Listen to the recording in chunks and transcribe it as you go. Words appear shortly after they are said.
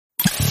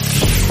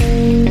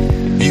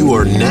You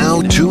are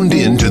now tuned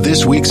in to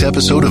this week's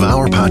episode of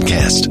our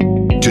podcast.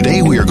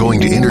 Today we are going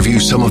to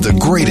interview some of the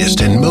greatest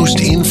and most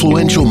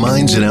influential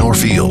minds in our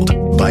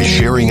field. By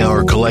sharing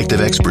our collective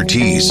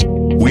expertise,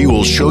 we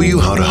will show you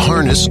how to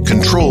harness,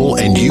 control,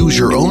 and use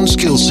your own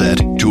skill set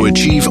to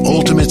achieve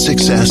ultimate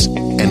success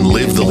and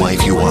live the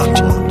life you want.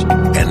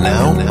 And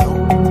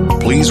now,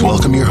 please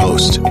welcome your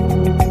host.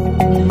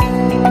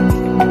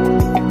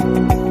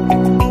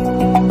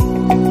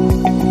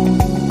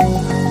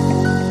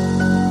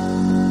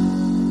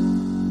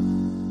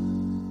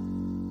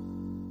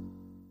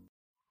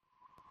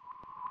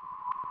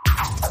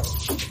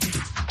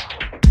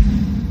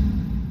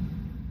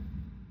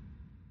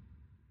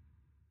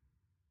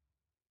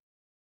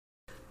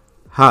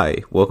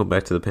 Hi, welcome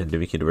back to the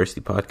Pandemic University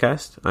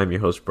podcast. I'm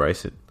your host,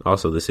 Bryson.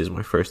 Also, this is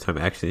my first time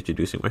actually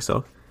introducing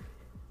myself.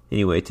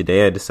 Anyway,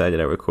 today I decided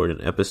I'd record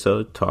an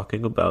episode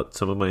talking about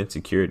some of my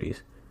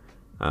insecurities.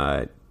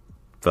 I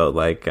felt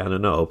like,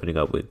 opening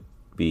up would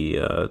be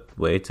a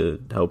way to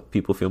help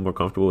people feel more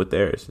comfortable with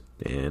theirs.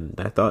 And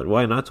I thought,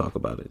 why not talk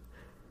about it?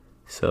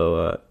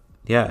 So,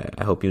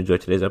 I hope you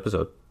enjoyed today's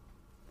episode.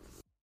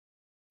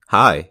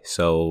 Hi,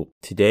 so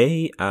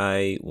today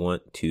I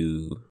want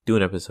to do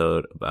an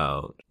episode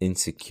about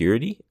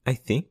insecurity, I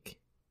think.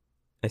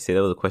 I say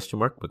that with a question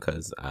mark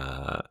because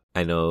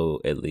I know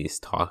at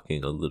least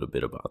talking a little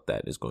bit about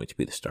that is going to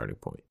be the starting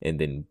point. And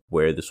then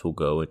where this will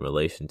go in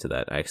relation to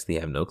that, I actually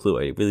have no clue.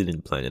 I really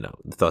didn't plan it out.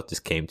 The thought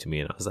just came to me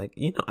and I was like,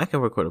 I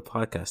can record a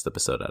podcast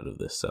episode out of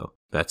this. So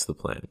that's the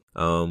plan.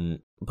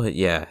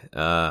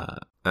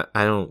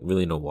 I don't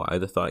really know why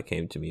the thought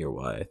came to me or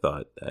why I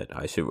thought that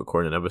I should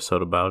record an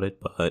episode about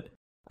it, but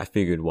I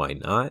figured why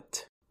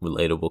not?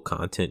 Relatable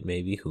content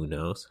maybe, who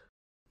knows?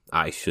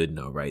 I should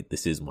know, right?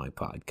 This is my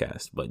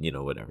podcast, but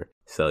whatever.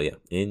 So yeah,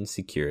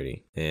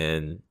 insecurity.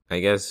 And I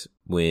guess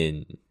I'm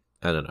going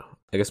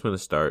to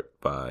start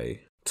by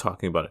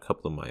talking about a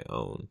couple of my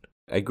own.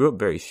 I grew up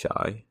very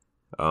shy.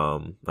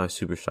 I was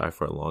super shy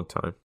for a long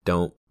time.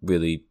 Don't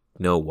really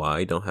know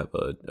why. Don't have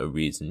a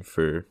reason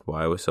for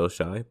why I was so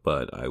shy,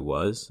 but I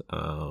was.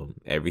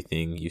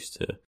 Everything used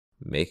to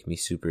make me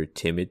super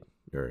timid,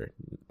 or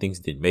things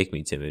didn't make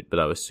me timid, but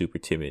I was super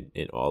timid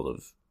in all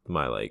of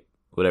my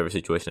whatever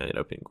situation I ended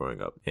up in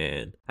growing up,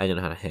 and I didn't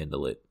know how to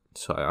handle it.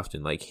 So I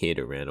often hid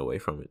or ran away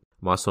from it.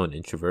 I'm also an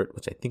introvert,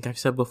 which I think I've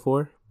said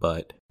before,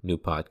 but new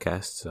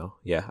podcast. So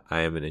yeah,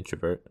 I am an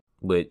introvert,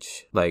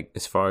 which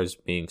as far as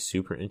being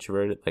super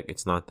introverted,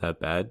 it's not that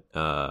bad.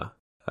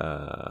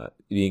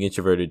 Being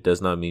introverted does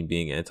not mean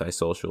being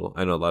antisocial.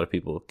 I know a lot of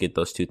people get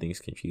those two things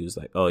confused.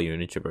 Oh, you're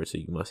an introvert, so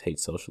you must hate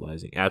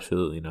socializing.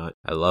 Absolutely not.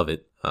 I love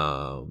it.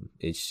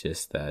 It's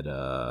just that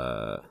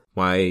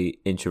my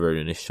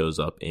introvertedness shows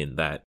up in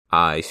that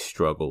I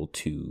struggle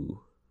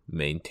to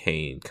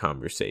maintain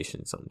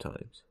conversation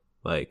sometimes.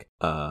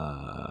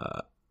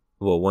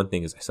 One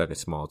thing is I suck at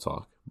small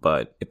talk,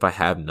 but if I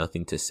have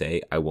nothing to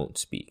say, I won't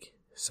speak.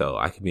 So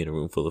I could be in a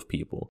room full of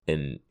people,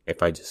 and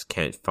if I just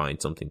can't find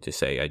something to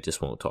say, I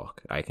just won't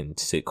talk. I can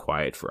sit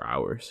quiet for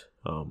hours.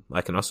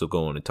 I can also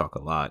go on and talk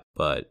a lot,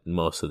 but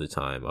most of the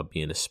time I'll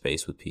be in a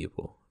space with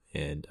people.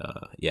 And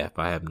if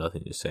I have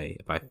nothing to say,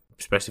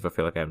 especially if I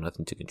feel like I have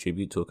nothing to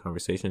contribute to a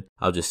conversation,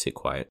 I'll just sit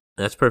quiet.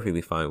 And that's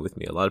perfectly fine with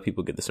me. A lot of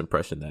people get this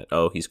impression that,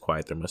 oh, he's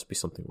quiet, there must be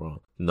something wrong.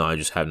 No, I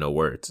just have no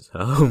words.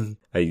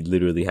 I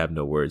literally have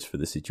no words for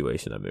the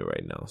situation I'm in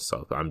right now.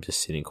 So I'm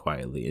just sitting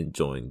quietly,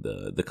 enjoying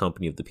the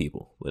company of the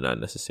people, but not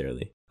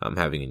necessarily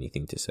having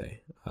anything to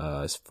say.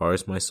 As far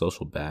as my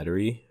social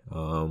battery,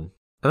 it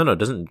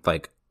doesn't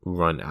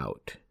run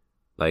out.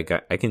 I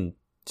can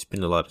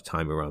spend a lot of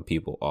time around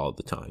people all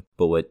the time,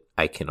 but what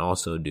I can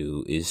also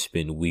do is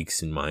spend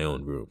weeks in my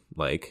own room.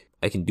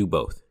 I can do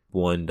both.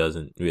 One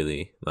doesn't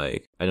really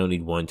I don't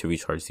need one to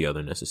recharge the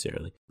other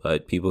necessarily,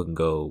 but people can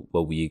go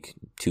a week,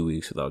 2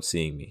 weeks without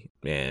seeing me,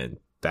 and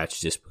that's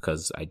just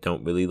because I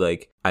don't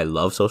really I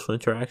love social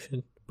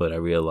interaction, but I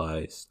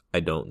realize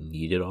I don't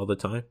need it all the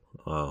time.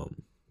 There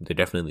are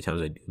definitely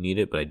times I do need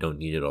it, but I don't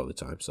need it all the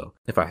time. So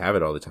if I have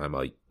it all the time,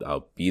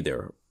 I'll be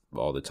there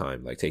all the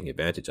time, taking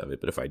advantage of it.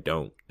 But if I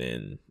don't,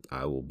 then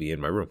I will be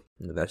in my room.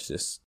 And that's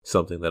just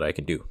something that I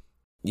can do.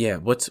 Yeah,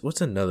 what's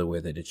another way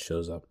that it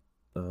shows up?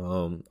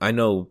 I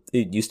know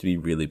it used to be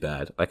really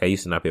bad. I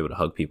used to not be able to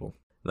hug people.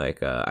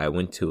 I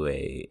went to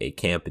a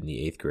camp in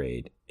the 8th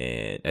grade,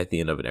 and at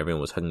the end of it,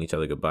 everyone was hugging each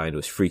other goodbye, and it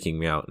was freaking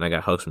me out. And I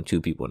got hugs from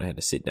 2 people, and I had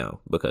to sit down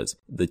because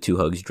the 2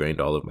 hugs drained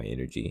all of my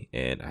energy,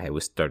 and I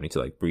was starting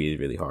to breathe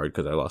really hard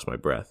because I lost my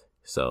breath.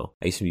 So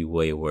I used to be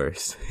way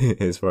worse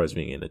as far as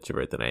being an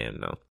introvert than I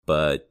am now.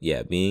 But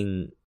yeah,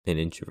 being an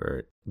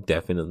introvert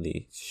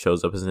definitely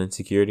shows up as an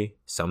insecurity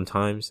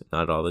sometimes,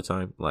 not all the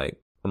time. I'm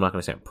not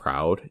going to say I'm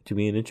proud to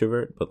be an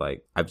introvert, but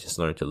I've just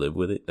learned to live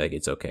with it.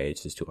 It's okay.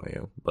 It's just who I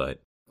am.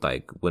 But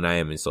when I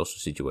am in social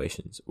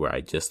situations where I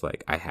just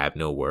I have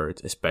no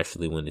words,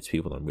 especially when it's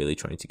people I'm really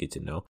trying to get to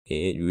know,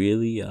 it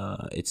really,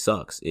 it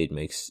sucks. It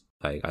makes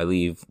I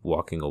leave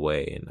walking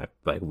away and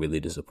I'm really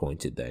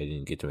disappointed that I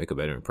didn't get to make a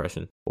better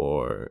impression,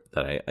 or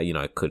that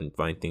I couldn't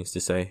find things to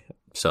say.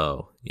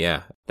 So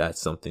yeah,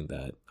 that's something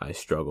that I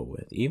struggle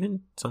with.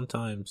 Even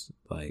sometimes,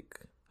 like,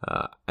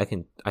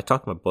 I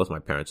talk to both my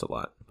parents a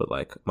lot, but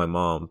like my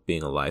mom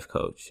being a life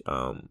coach,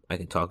 I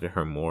can talk to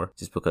her more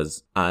just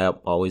because I am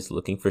always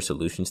looking for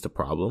solutions to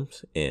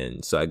problems.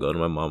 And so I go to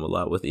my mom a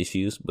lot with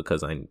issues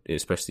because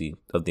especially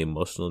of the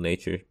emotional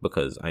nature,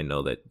 because I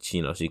know that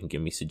she can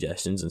give me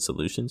suggestions and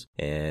solutions.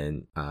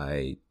 And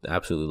I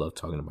absolutely love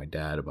talking to my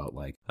dad about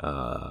like,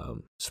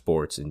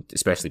 sports and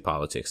especially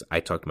politics. I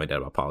talk to my dad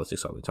about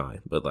politics all the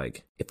time, but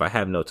like if I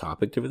have no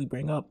topic to really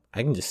bring up,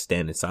 I can just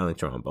stand in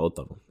silence around both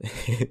of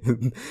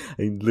them.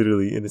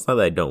 And it's not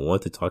that I don't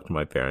want to talk to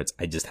my parents,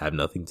 I just have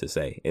nothing to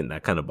say, and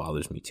that kind of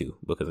bothers me too,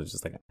 because it's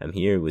just like I'm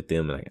here with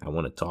them and I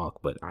want to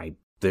talk, but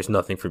there's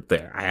nothing for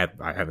there.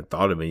 I haven't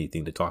thought of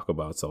anything to talk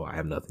about, so I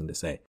have nothing to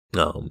say.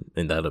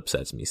 And that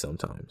upsets me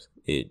sometimes.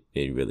 It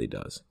really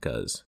does,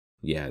 because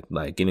yeah,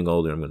 like getting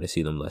older, I'm going to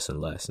see them less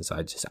and less. And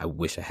so I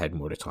wish I had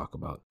more to talk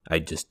about. I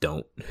just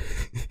don't.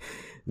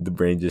 The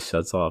brain just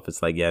shuts off.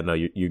 It's like, yeah, no,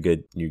 you're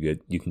good. You're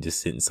good. You can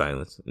just sit in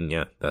silence. And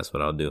yeah, that's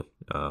what I'll do.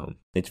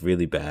 It's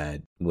really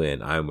bad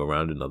when I'm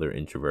around another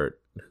introvert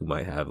who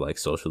might have like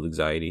social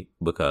anxiety,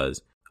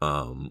 because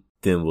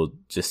then we'll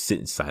just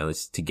sit in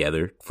silence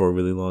together for a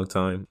really long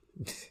time.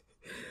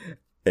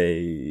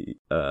 A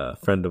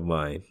friend of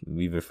mine,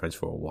 we've been friends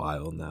for a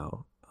while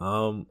now.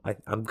 I'm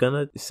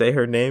gonna say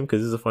her name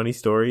because it's a funny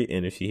story,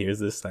 and if she hears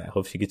this, I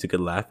hope she gets a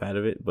good laugh out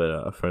of it. But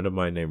a friend of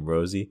mine named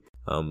Rosie,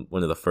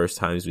 one of the first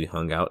times we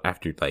hung out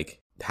after like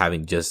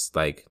having just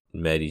like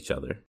met each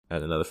other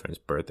at another friend's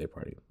birthday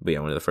party. But yeah,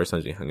 one of the first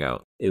times we hung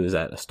out, it was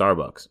at a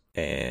Starbucks,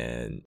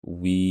 and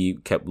we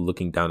kept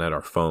looking down at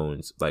our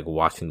phones, like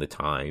watching the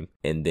time.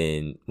 And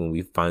then when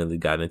we finally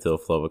got into the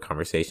flow of a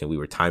conversation, we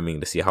were timing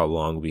to see how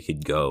long we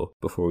could go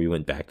before we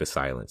went back to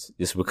silence,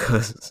 just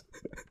because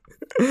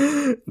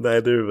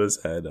neither of us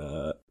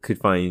could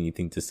find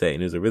anything to say,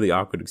 and it was a really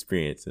awkward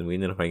experience. And we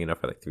ended up hanging out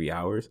for like 3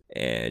 hours,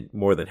 and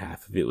more than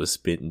half of it was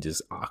spent in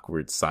just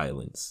awkward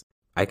silence.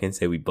 I can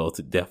say we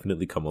both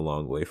definitely come a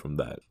long way from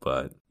that,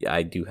 but yeah,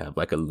 I do have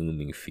like a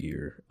looming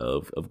fear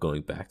of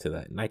going back to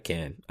that, and I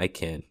can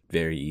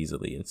very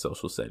easily in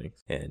social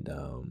settings. And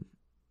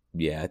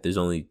yeah, there's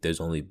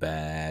only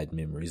bad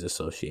memories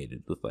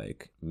associated with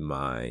like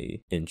my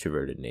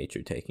introverted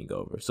nature taking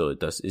over. So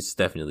it's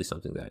definitely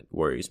something that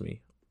worries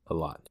me a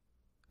lot.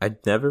 I've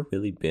never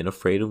really been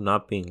afraid of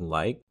not being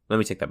liked. Let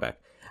me take that back.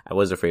 I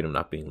was afraid of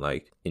not being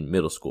liked in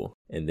middle school.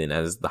 And then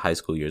as the high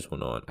school years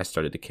went on, I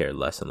started to care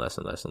less and less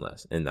and less and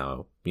less. And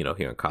now,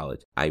 here in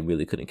college, I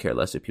really couldn't care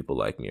less if people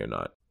like me or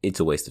not. It's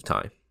a waste of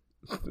time.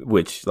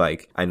 Which,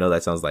 like, I know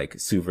that sounds like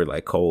super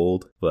like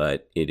cold,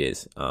 but it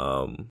is.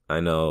 I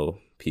know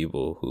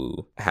people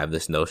who have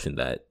this notion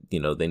that,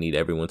 they need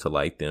everyone to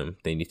like them.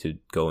 They need to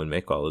go and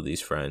make all of these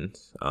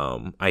friends.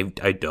 I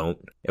don't.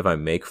 If I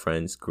make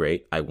friends,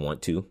 great. I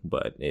want to.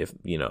 But if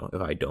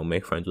I don't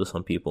make friends with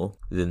some people,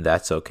 then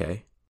that's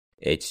okay.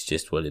 It's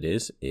just what it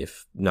is.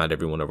 If not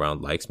everyone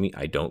around likes me,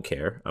 I don't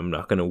care. I'm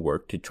not going to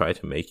work to try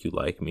to make you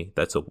like me.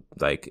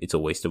 It's a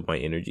waste of my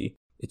energy.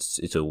 It's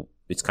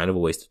kind of a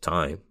waste of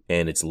time,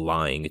 and it's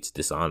lying. It's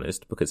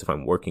dishonest, because if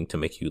I'm working to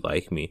make you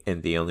like me,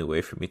 and the only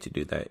way for me to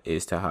do that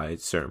is to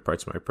hide certain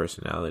parts of my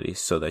personality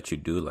so that you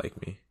do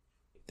like me,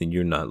 then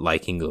you're not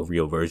liking a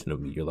real version of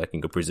me. You're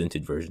liking a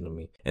presented version of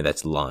me, and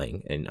that's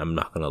lying. And I'm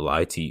not going to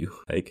lie to you.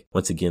 Like,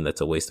 once again,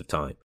 that's a waste of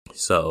time.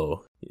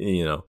 So,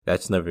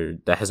 that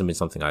hasn't been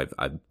something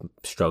I've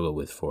struggled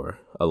with for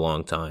a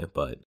long time,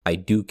 but I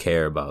do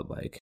care about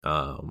like,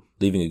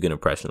 leaving a good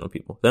impression on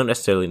people. They don't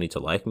necessarily need to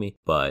like me,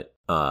 but,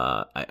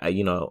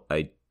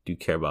 I do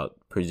care about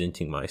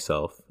presenting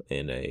myself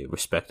in a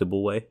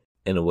respectable way,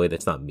 in a way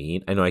that's not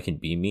mean. I know I can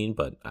be mean,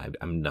 but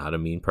I'm not a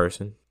mean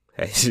person.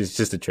 It's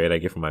just a trait I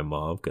get from my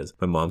mom, because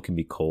my mom can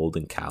be cold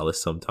and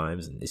callous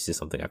sometimes, and it's just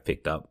something I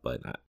picked up, but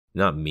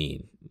not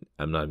mean.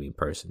 I'm not a mean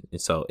person. And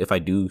so if I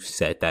do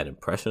set that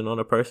impression on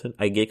a person,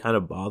 I get kind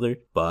of bothered,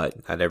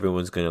 but not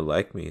everyone's going to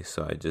like me.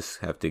 So I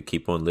just have to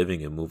keep on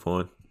living and move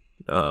on.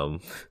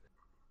 Other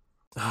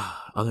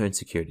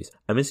insecurities.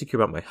 I'm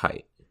insecure about my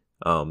height.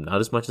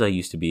 Not as much as I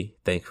used to be,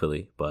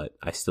 thankfully, but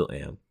I still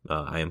am.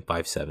 I am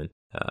 5'7".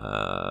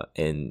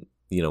 And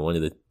one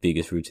of the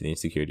biggest roots of the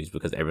insecurity is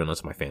because everyone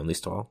else in my family's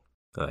tall.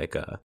 Like,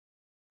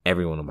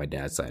 everyone on my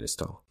dad's side is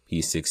tall.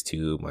 He's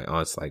 6'2". My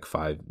aunt's like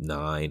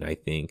 5'9", I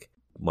think.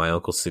 My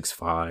uncle's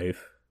 6'5".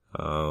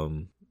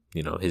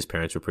 His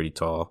parents were pretty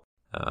tall.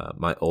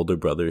 My older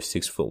brother is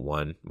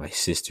 6'1". My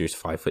sister's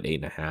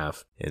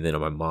 5'8.5". And then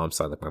on my mom's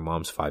side, like my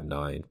mom's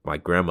 5'9". My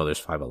grandmother's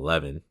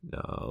 5'11".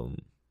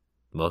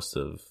 Most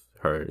of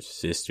her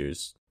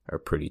sisters are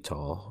pretty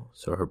tall.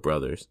 So her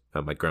brothers,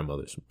 my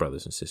grandmother's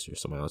brothers and sisters,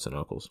 so my aunts and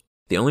uncles.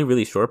 The only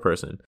really short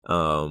person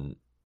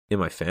in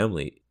my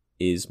family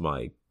is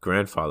my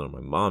grandfather on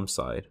my mom's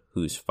side,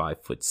 who's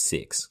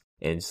 5'6".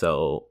 And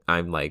so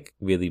I'm like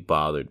really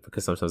bothered,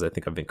 because sometimes I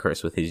think I've been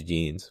cursed with his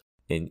genes.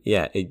 And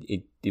yeah,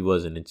 it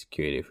was an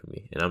insecurity for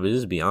me. And I'm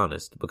just be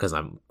honest, because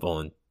I've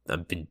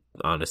been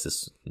honest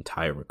this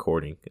entire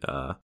recording.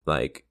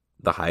 Like,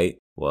 the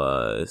height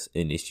was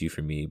an issue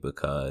for me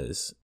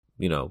because,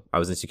 you know, I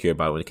was insecure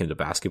about it when it came to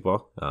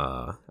basketball.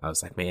 I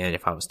was like, man,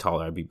 if I was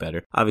taller, I'd be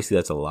better. Obviously,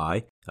 that's a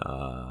lie.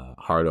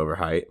 Heart over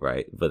height,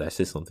 right? But that's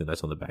just something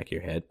that's on the back of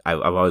your head.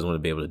 I've always wanted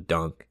to be able to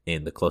dunk,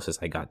 and the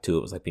closest I got to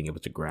it was like being able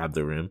to grab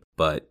the rim.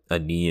 But a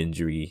knee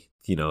injury,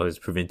 you know, has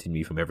prevented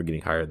me from ever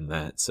getting higher than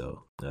that.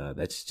 So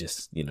that's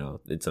just, you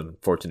know, it's an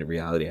unfortunate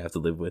reality I have to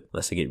live with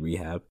unless I get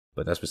rehab.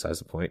 But that's besides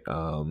the point.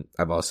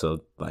 I've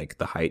also, like,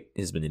 the height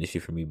has been an issue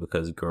for me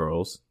because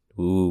girls,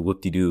 ooh,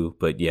 whoop-de-doo.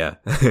 But yeah.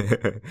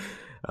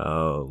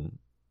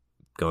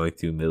 Going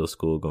through middle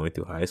school, going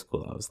through high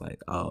school, I was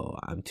like, oh,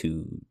 I'm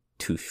too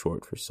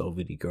short for so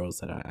many girls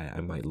that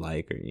I might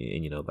like, or,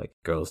 you know, like,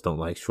 girls don't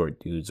like short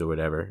dudes or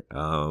whatever.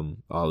 All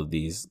of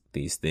these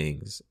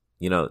things,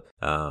 you know,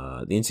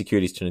 the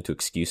insecurities turn into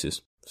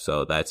excuses.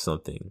 So that's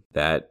something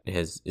that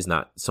is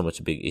not so much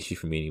a big issue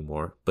for me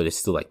anymore, but it's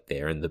still like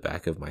there in the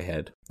back of my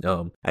head. I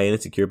am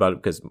insecure about it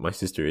because my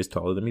sister is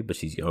taller than me, but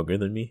she's younger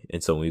than me.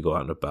 And so when we go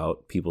out and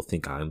about, people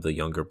think I'm the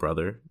younger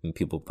brother, and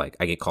people, like,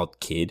 I get called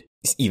kid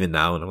even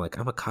now. And I'm like,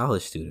 I'm a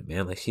college student,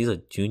 man. Like, she's a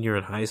junior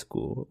in high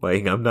school.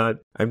 Like, I'm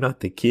not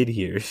the kid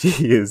here.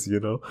 She is, you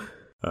know?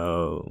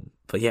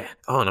 But yeah.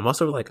 Oh, and I'm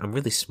also, like, I'm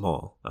really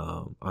small.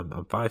 I'm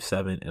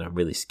 5'7" and I'm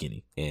really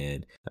skinny.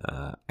 And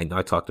I know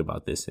I talked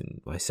about this in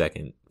my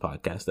second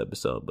podcast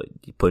episode, but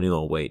putting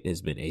on weight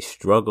has been a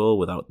struggle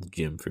without the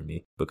gym for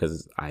me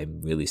because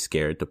I'm really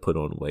scared to put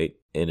on weight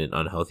in an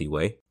unhealthy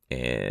way.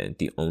 And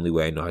the only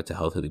way I know how to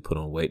healthily put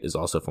on weight is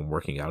also from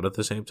working out at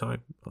the same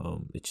time.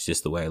 It's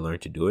just the way I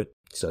learned to do it.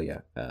 So yeah,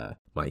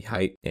 my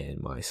height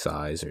and my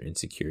size are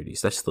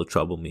insecurities that still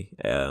trouble me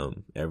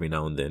every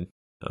now and then.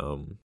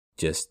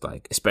 Just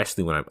like,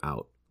 especially when I'm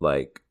out,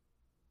 like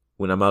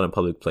when I'm out in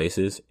public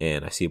places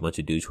and I see a bunch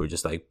of dudes who are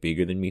just like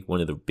bigger than me. One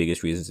of the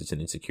biggest reasons it's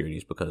an insecurity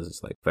is because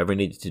it's like, if I ever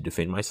needed to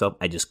defend myself,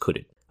 I just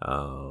couldn't.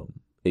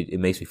 It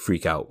makes me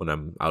freak out when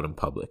I'm out in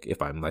public.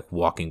 If I'm like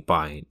walking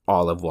by and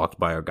all I've walked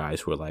by are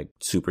guys who are like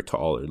super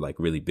tall or like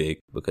really big,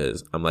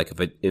 because I'm like,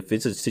 if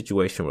it's a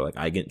situation where like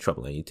I get in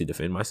trouble and I need to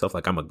defend myself,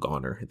 like I'm a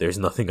goner. There's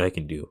nothing I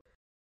can do.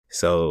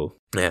 So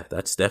yeah,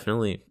 that's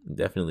definitely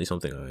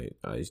something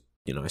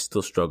I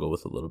still struggle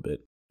with a little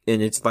bit.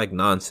 And it's like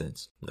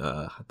nonsense.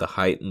 The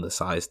height and the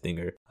size thing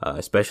are,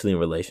 especially in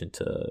relation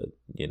to,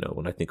 you know,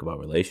 when I think about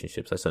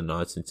relationships, that's a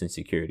nonsense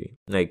insecurity.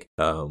 Like,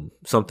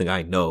 something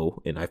I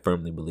know and I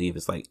firmly believe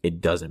is like,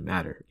 it doesn't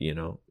matter, you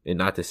know, and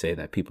not to say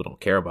that people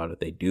don't care about it.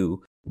 They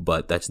do,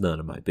 but that's none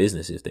of my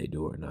business if they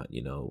do or not.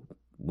 You know,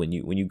 when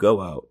you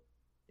go out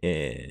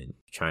and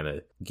trying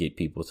to get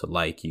people to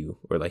like you,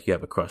 or like you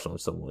have a crush on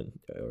someone,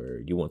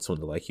 or you want someone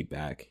to like you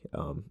back,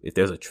 if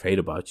there's a trait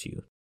about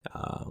you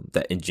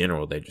that in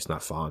general they're just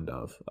not fond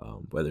of,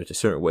 whether it's a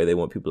certain way they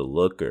want people to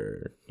look,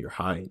 or your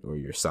height or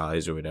your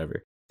size or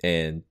whatever,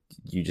 and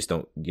you just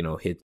don't, you know,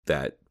 hit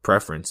that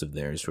preference of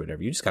theirs or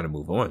whatever, you just got to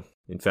move on.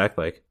 In fact,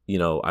 like, you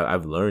know,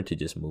 I've learned to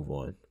just move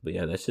on. But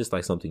yeah, that's just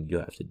like something you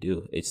have to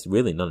do. It's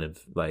really none of,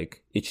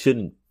 like, it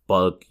shouldn't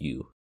bug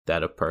you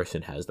that a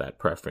person has that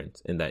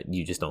preference and that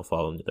you just don't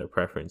fall into their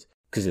preference,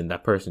 because then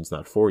that person's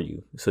not for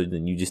you. So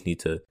then you just need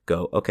to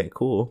go, okay,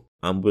 cool,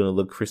 I'm going to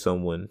look for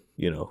someone,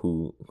 you know,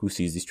 who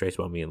sees these traits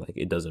about me and like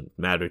it doesn't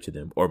matter to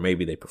them, or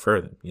maybe they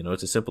prefer them. You know,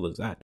 it's as simple as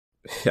that.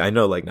 I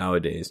know, like,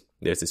 nowadays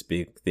there's this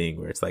big thing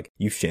where it's like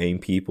you shame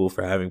people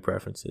for having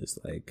preferences.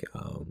 Like,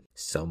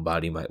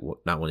 somebody might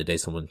not want to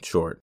date someone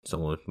short,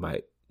 someone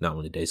might not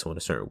want to date someone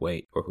a certain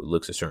weight or who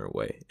looks a certain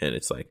way, and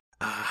it's like,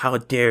 how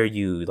dare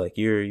you, like,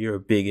 you're a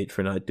bigot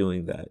for not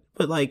doing that.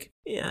 But like,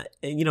 yeah,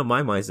 you know,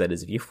 my mindset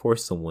is if you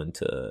force someone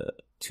to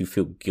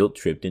feel guilt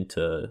tripped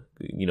into,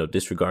 you know,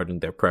 disregarding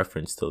their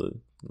preference to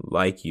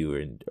like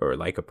you or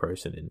like a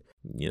person, and,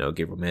 you know,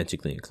 get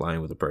romantically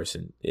inclined with a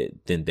person,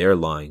 then they're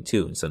lying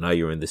too. And so now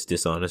you're in this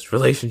dishonest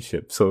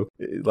relationship. So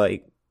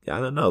like, I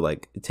don't know,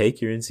 like,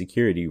 take your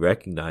insecurity,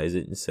 recognize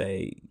it, and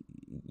say,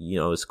 you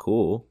know, it's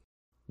cool.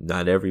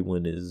 Not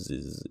everyone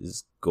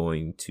is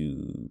going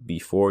to be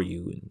for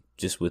you, and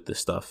just with the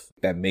stuff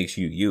that makes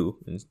you,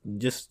 and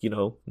just, you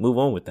know, move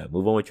on with that,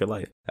 move on with your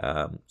life.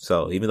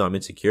 So even though I'm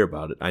insecure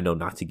about it, I know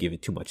not to give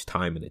it too much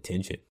time and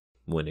attention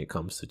when it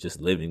comes to just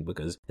living,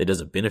 because it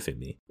doesn't benefit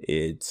me.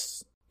 It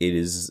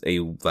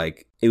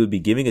would be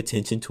giving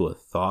attention to a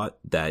thought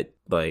that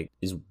like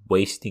is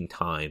wasting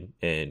time,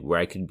 and where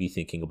I could be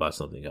thinking about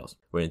something else,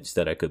 where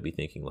instead I could be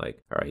thinking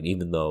like, all right,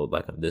 even though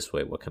like I'm this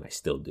way, what can I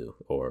still do?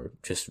 Or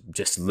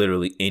just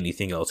literally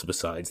anything else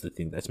besides the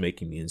thing that's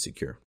making me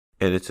insecure.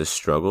 And it's a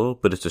struggle,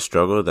 but it's a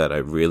struggle that I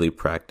really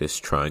practice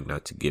trying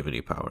not to give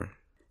any power.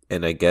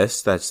 And I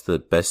guess that's the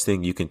best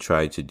thing you can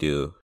try to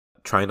do.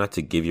 Try not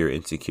to give your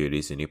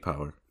insecurities any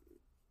power,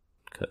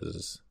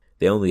 because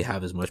they only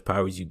have as much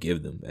power as you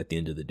give them. At the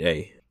end of the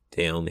day,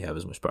 they only have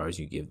as much power as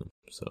you give them.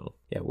 So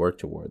yeah, work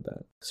toward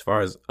that. As far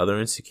as other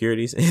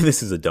insecurities, and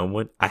this is a dumb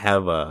one, I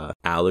have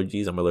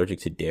allergies. I'm allergic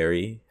to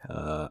dairy.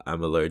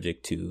 I'm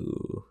allergic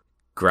to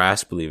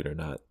grass, believe it or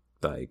not.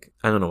 Like,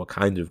 I don't know what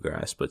kind of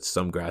grass, but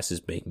some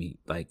grasses make me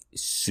like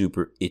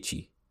super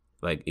itchy,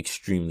 like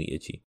extremely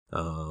itchy.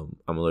 I'm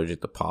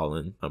allergic to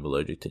pollen. I'm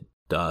allergic to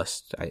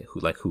dust.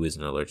 Who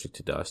isn't allergic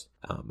to dust?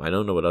 I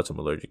don't know what else I'm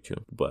allergic to,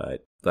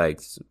 but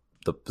like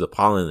the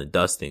pollen and the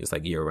dust thing is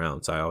like year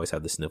round. So I always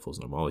have the sniffles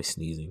and I'm always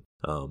sneezing.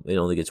 It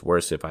only gets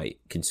worse if I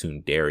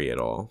consume dairy at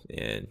all,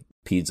 and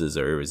pizzas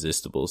are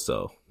irresistible.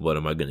 So what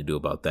am I going to do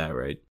about that?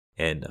 Right.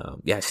 And,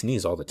 I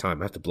sneeze all the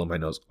time. I have to blow my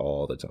nose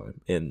all the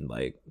time. And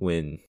like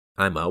when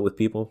I'm out with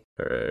people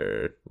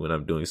or when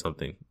I'm doing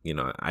something,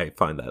 I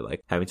find that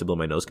like having to blow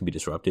my nose can be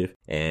disruptive.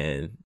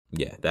 And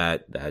yeah,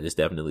 that is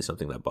definitely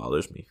something that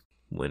bothers me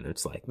when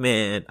it's like,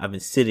 man, I've been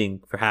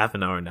sitting for half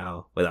an hour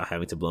now without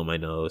having to blow my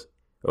nose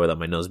or without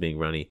my nose being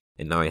runny.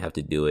 And now I have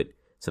to do it.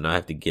 So now I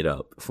have to get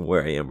up from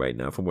where I am right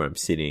now, from where I'm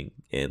sitting,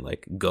 and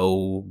like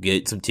go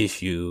get some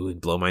tissue and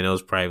blow my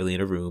nose privately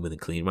in a room and then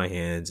clean my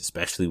hands,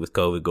 especially with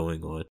COVID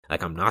going on.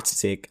 Like, I'm not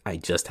sick. I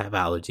just have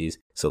allergies.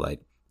 So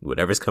like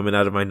whatever's coming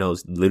out of my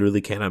nose literally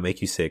cannot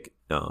make you sick.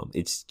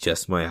 It's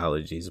just my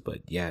allergies. But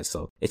yeah,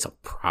 so it's a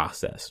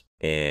process.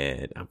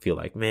 And I feel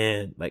like,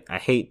 man, like I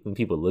hate when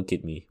people look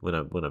at me when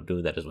I'm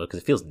doing that as well, because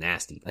it feels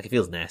nasty. Like it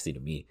feels nasty to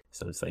me.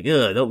 So it's like,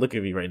 ugh, don't look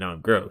at me right now.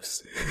 I'm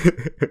gross.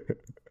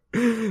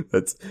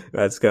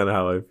 That's kind of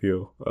how I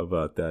feel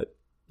about that.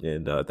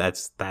 And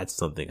that's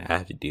something I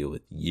have to deal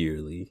with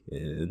yearly.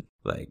 And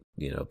like,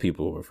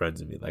 people who are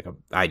friends with me, like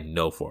I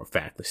know for a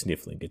fact that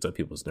sniffling gets on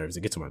people's nerves.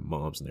 It gets on my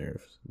mom's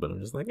nerves. But I'm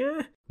just like,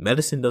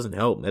 medicine doesn't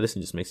help.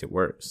 Medicine just makes it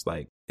worse.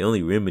 Like the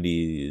only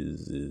remedy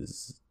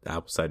is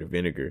apple cider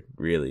vinegar,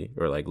 really,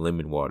 or like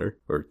lemon water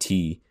or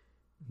tea.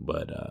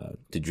 But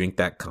to drink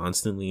that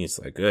constantly, it's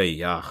like,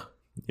 it's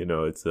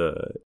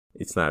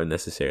not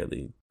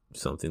necessarily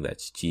something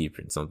that's cheap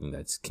and something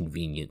that's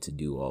convenient to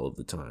do all of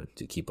the time,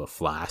 to keep a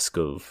flask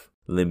of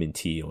lemon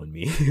tea on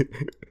me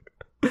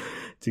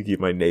to keep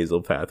my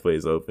nasal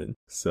pathways open.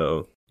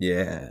 So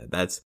yeah,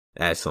 that's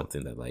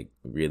something that like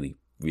really,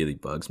 really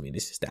bugs me.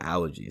 It's just the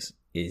allergies.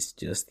 It's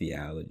just the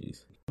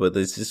allergies. But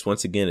it's just,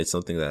 once again, it's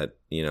something that,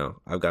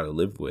 I've got to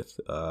live with.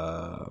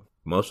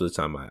 Most of the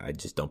time, I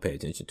just don't pay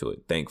attention to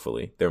it,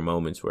 thankfully. There are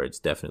moments where it's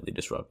definitely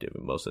disruptive,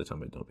 and most of the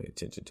time, I don't pay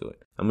attention to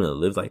it. I'm going to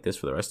live like this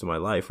for the rest of my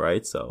life,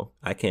 right? So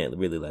I can't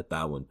really let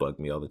that one bug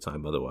me all the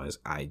time. Otherwise,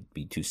 I'd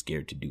be too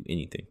scared to do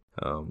anything.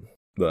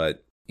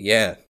 But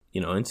yeah,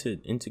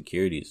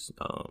 insecurities.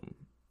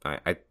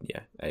 I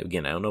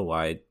don't know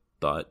why I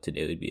thought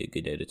today would be a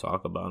good day to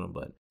talk about them,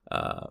 but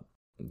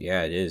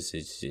yeah, it is.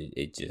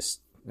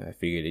 I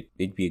figured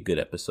it'd be a good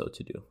episode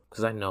to do,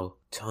 because I know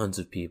tons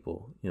of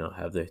people,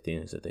 have their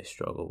things that they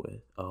struggle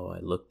with. Oh, I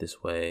look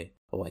this way.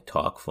 Oh, I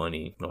talk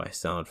funny. Oh, I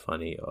sound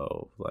funny.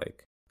 Oh,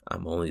 like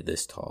I'm only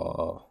this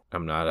tall.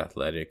 I'm not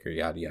athletic, or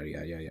yada, yada,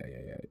 yada, yada,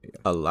 yada, yada.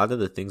 A lot of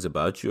the things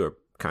about you are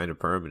kind of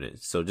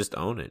permanent. So just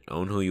own it.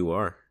 Own who you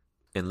are.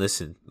 And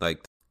listen,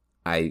 like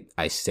I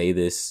say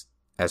this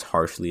as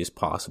harshly as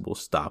possible.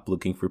 Stop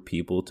looking for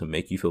people to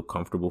make you feel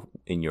comfortable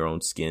in your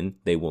own skin.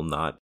 They will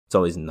not. It's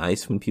always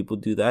nice when people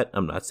do that.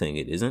 I'm not saying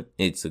it isn't.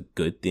 It's a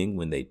good thing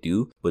when they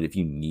do. But if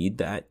you need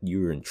that,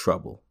 you're in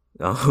trouble.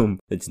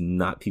 It's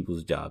not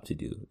people's job to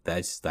do.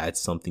 That's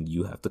something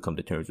you have to come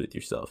to terms with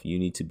yourself. You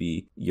need to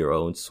be your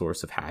own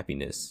source of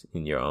happiness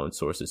and your own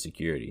source of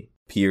security.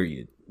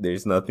 Period.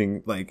 There's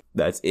nothing like,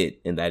 that's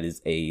it. And that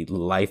is a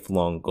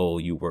lifelong goal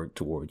you work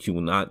towards. You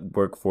will not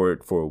work for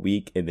it for a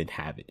week and then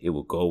have it. It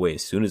will go away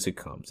as soon as it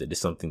comes. It is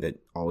something that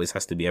always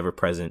has to be ever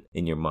present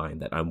in your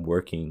mind, that I'm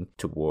working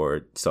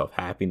toward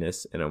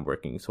self-happiness and I'm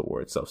working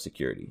toward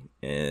self-security.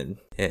 And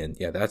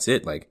yeah, that's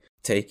it. Like,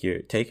 take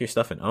your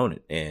stuff and own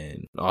it,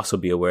 and also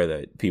be aware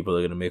that people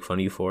are going to make fun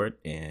of you for it,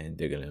 and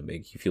they're going to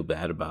make you feel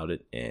bad about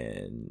it.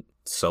 And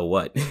so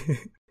what?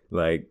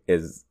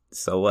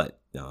 So what?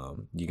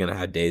 You're gonna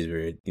have days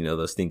where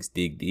those things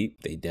dig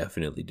deep. They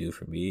definitely do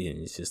for me, and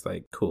it's just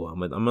like, cool.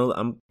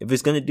 I'm if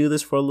it's gonna do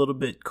this for a little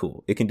bit,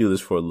 cool. It can do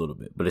this for a little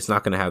bit, but it's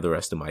not gonna have the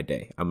rest of my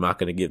day. I'm not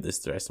gonna give this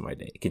the rest of my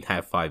day. It can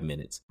have 5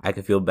 minutes. I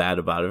can feel bad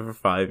about it for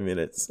 5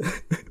 minutes.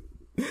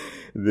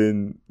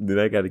 Then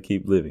I gotta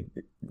keep living.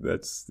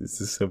 It's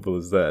as simple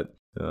as that.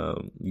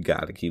 You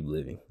gotta keep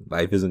living.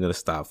 Life isn't gonna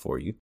stop for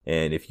you,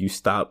 and if you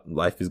stop,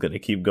 life is gonna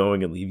keep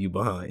going and leave you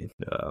behind.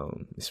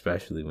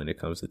 Especially when it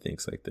comes to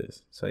things like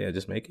this. So yeah,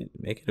 just make it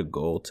a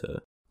goal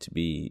to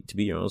be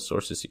your own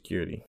source of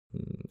security.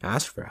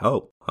 Ask for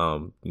help.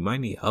 You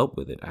might need help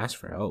with it. Ask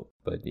for help.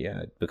 But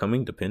yeah,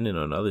 becoming dependent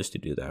on others to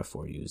do that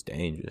for you is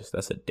dangerous.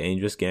 That's a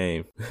dangerous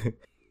game.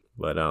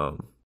 But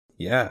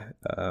yeah.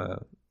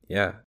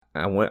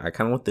 I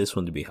kind of want this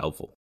one to be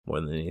helpful more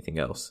than anything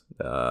else.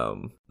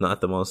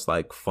 Not the most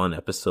like fun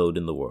episode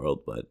in the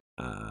world, but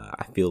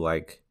I feel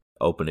like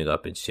opening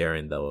up and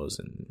sharing those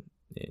and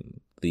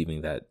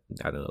leaving that,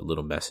 I don't know,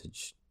 little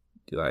message,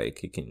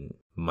 like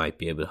might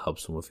be able to help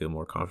someone feel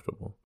more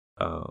comfortable.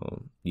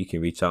 You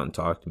can reach out and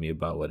talk to me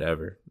about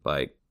whatever.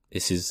 Like,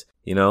 this is,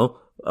 I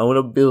want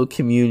to build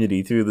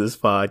community through this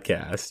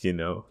podcast.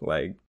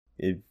 Like,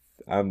 if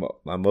I'm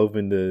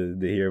open to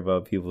hear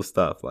about people's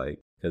stuff, like,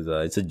 because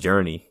it's a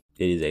journey.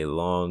 It is a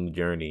long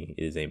journey.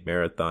 It is a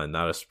marathon,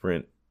 not a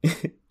sprint,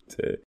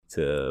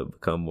 to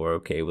become more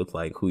okay with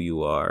like who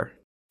you are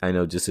I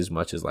know just as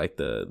much as like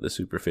the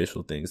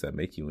superficial things that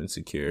make you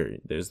insecure,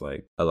 there's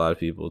like a lot of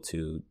people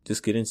to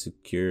just get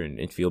insecure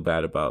and feel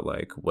bad about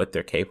like what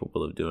they're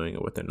capable of doing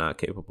or what they're not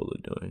capable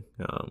of doing.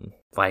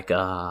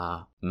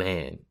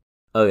 Man.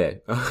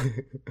 Okay.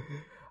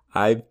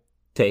 I've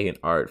taken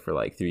art for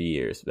like 3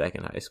 years back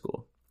in high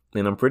school.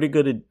 And I'm pretty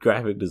good at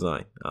graphic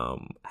design.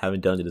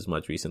 Haven't done it as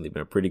much recently,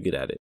 but I'm pretty good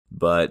at it.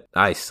 But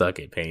I suck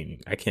at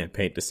painting. I can't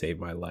paint to save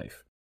my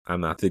life.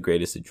 I'm not the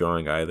greatest at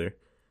drawing either.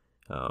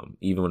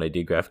 Even when I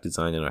did graphic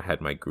design and I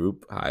had my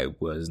group, I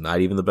was not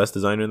even the best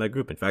designer in that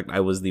group. In fact, I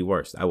was the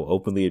worst. I will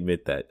openly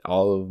admit that.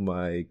 All of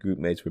my group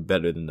mates were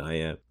better than I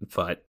am.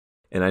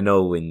 And I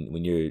know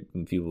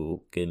when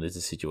people get into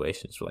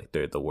situations where like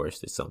they're the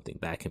worst at something,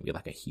 that can be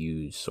like a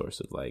huge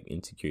source of like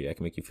insecurity. That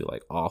can make you feel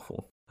like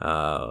awful.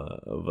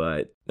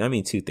 But I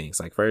mean, two things.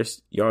 Like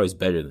first, you're always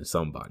better than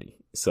somebody.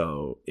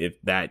 So if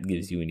that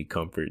gives you any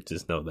comfort,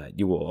 just know that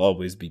you will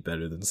always be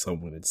better than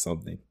someone at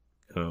something.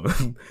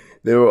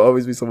 There will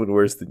always be someone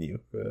worse than you.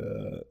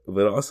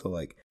 But also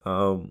like,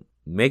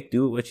 make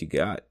do with what you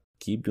got.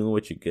 Keep doing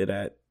what you're good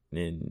at.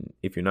 And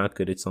if you're not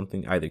good at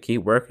something, either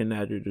keep working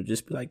at it or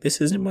just be like,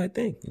 this isn't my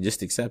thing. And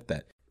just accept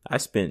that. I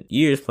spent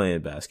years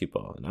playing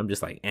basketball and I'm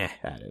just like, at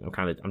it.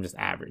 I'm just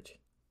average.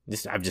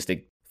 I've just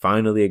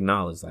finally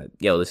acknowledged that,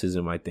 yo, this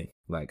isn't my thing.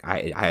 Like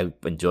I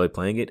enjoy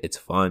playing it. It's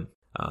fun.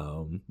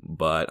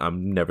 But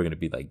I'm never going to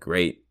be like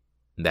great.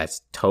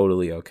 That's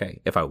totally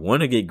okay. If I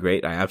want to get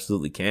great, I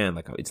absolutely can.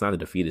 Like, it's not a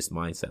defeatist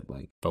mindset.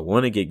 Like, if I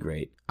want to get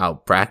great, I'll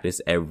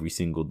practice every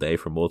single day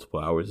for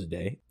multiple hours a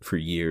day for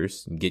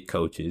years and get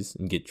coaches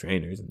and get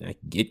trainers and I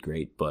can get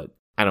great, but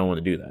I don't want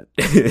to do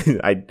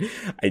that.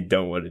 I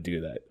don't want to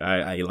do that.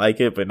 I like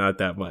it, but not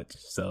that much.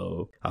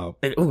 So,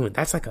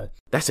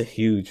 that's a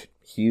huge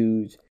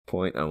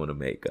point I want to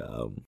make.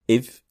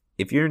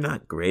 If you're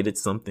not great at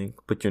something,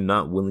 but you're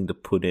not willing to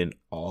put in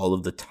all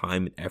of the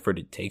time and effort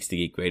it takes to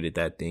get great at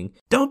that thing,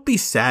 don't be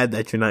sad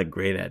that you're not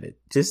great at it.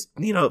 Just,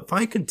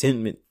 find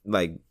contentment,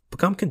 like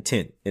become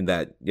content in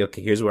that,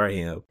 okay, here's where I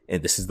am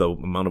and this is the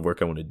amount of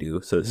work I want to do.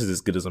 So this is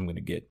as good as I'm going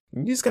to get.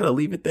 You just got to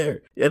leave it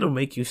there. It'll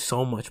make you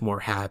so much more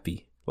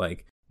happy.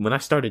 Like when I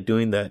started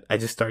doing that, I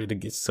just started to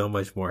get so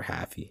much more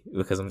happy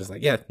because I'm just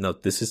like, yeah, no,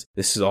 this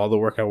is all the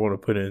work I want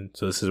to put in.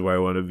 So this is where I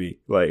want to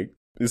be. Like,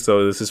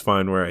 so this is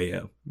fine where I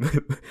am.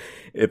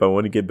 If I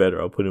want to get better,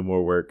 I'll put in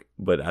more work.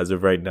 But as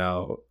of right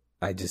now,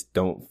 I just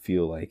don't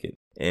feel like it.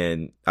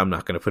 And I'm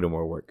not going to put in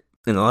more work.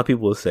 And a lot of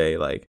people will say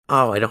like,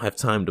 oh, I don't have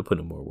time to put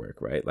in more work,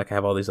 right? Like I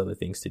have all these other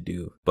things to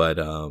do. But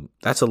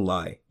that's a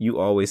lie. You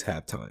always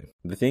have time.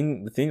 The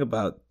thing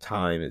about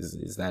time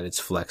is that it's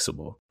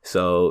flexible.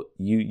 So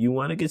you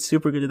want to get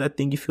super good at that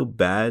thing you feel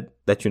bad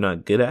that you're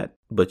not good at,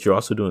 but you're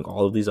also doing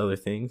all of these other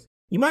things.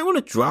 You might want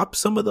to drop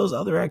some of those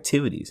other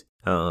activities.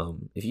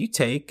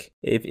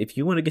 If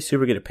you want to get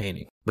super good at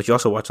painting, but you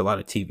also watch a lot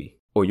of TV,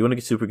 or you want to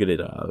get super good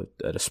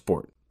at a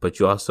sport, but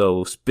you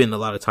also spend a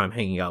lot of time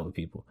hanging out with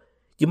people,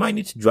 you might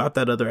need to drop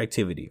that other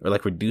activity or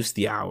like reduce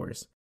the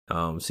hours,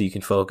 so you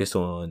can focus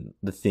on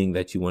the thing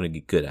that you want to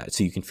get good at,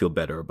 so you can feel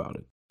better about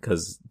it.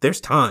 Because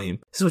there's time.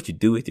 This is what you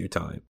do with your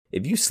time.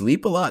 If you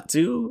sleep a lot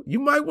too, you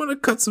might want to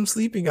cut some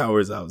sleeping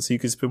hours out so you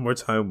can spend more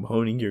time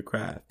honing your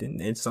craft.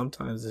 And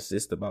sometimes it's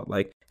just about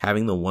like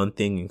having the one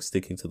thing and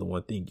sticking to the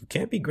one thing. You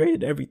can't be great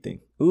at everything.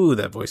 Ooh,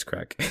 that voice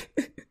crack.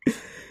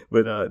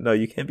 But no,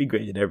 you can't be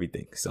great at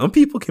everything. Some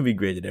people can be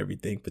great at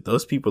everything, but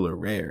those people are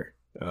rare.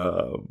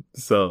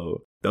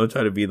 So don't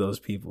try to be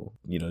those people.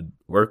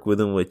 Work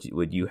within what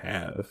you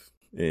have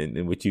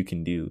and what you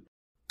can do.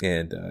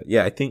 And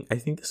I think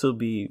this will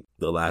be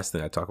the last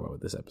thing I talk about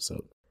with this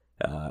episode.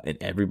 And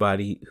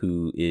everybody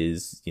who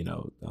is,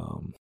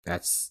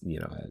 that's,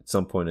 at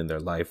some point in their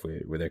life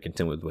where they're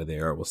content with where they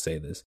are will say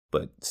this.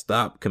 But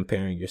stop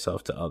comparing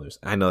yourself to others.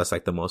 I know that's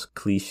like the most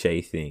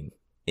cliche thing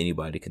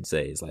anybody can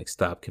say is like,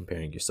 stop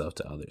comparing yourself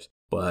to others.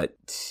 But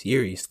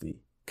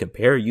seriously,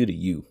 compare you to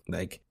you.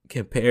 Like,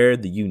 compare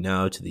the you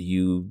now to the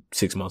you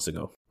 6 months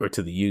ago, or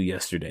to the you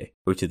yesterday,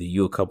 or to the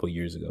you a couple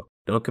years ago.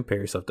 Don't compare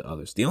yourself to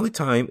others. The only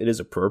time it is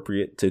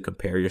appropriate to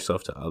compare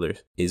yourself to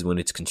others is when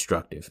it's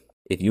constructive.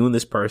 If you and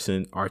this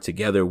person are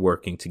together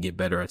working to get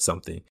better at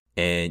something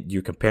and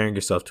you're comparing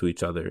yourself to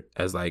each other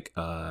as like,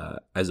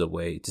 as a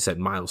way to set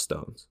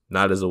milestones,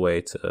 not as a way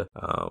to,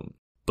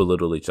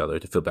 belittle each other,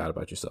 to feel bad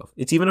about yourself.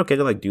 It's even okay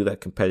to like do that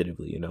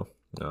competitively,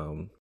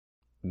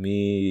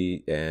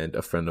 me and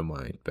a friend of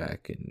mine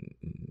back in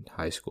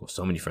high school,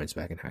 so many friends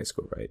back in high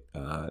school, right?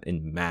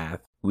 In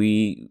math,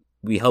 we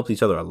helped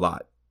each other a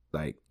lot,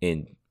 like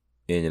in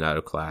and out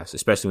of class,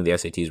 especially when the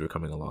SATs were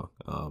coming along.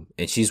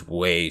 And she's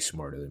way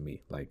smarter than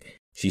me. Like,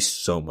 she's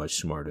so much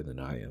smarter than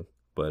I am.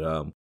 But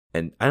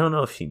and I don't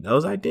know if she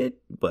knows I did,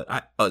 but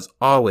I was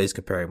always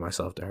comparing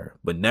myself to her,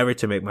 but never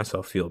to make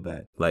myself feel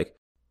bad. Like,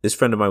 this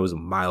friend of mine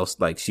was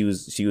like she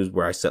was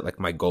where I set like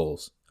my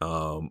goals.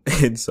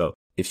 And so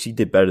if she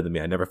did better than me,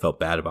 I never felt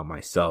bad about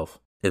myself.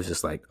 It was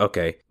just like,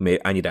 okay,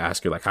 I need to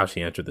ask her like how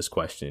she answered this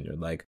question, or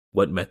like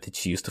what method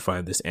she used to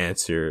find this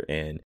answer,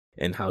 and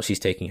and how she's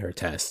taking her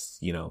tests,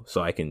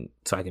 so I can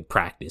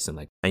practice, and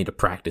like I need to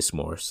practice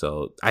more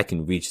so I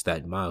can reach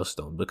that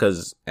milestone.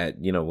 Because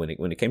when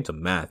it came to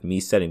math, me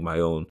setting my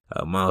own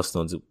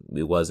milestones,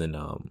 it wasn't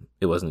an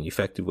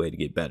effective way to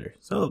get better.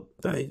 So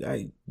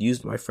I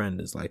used my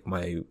friend as like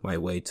my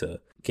way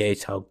to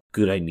gauge how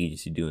good I needed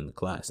to do in the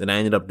class, and I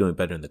ended up doing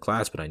better in the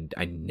class. But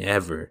I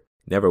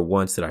never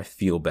once did I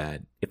feel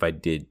bad if I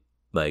did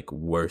like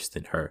worse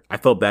than her. I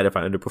felt bad if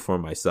I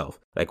underperformed myself.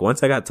 Like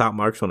once I got top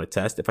marks on a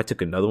test, if I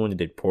took another one and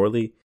did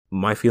poorly,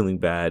 my feeling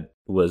bad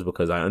was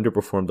because I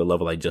underperformed the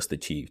level I just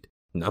achieved,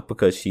 not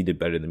because she did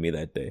better than me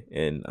that day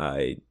and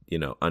I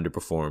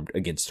underperformed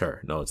against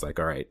her. No, it's like,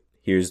 all right,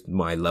 here's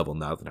my level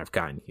now that I've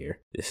gotten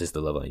here. This is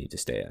the level I need to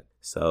stay at.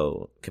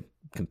 So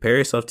compare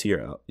yourself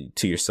to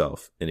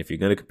yourself. And if you're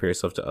going to compare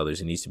yourself to others,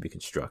 it needs to be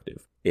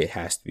constructive. It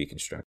has to be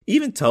constructive.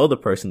 Even tell the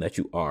person that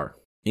you are.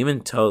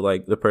 Even tell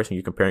like the person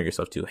you're comparing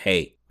yourself to,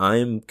 hey,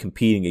 I'm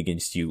competing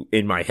against you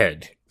in my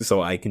head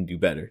so I can do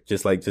better.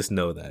 Just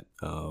know that.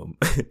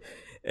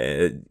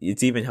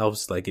 It even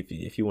helps like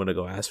if you want to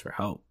go ask for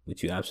help,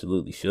 which you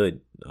absolutely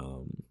should.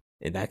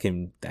 And that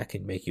can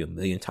make you a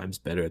million times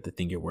better at the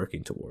thing you're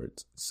working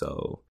towards.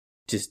 So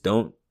just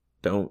don't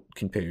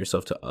compare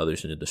yourself to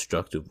others in a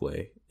destructive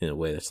way, in a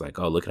way that's like,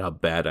 oh, look at how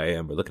bad I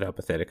am, or look at how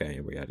pathetic I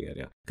am, or yada, yada,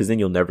 yada. Because then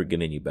you'll never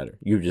get any better.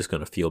 You're just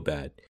going to feel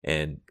bad.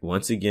 And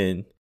once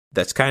again,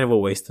 that's kind of a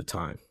waste of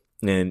time.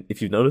 And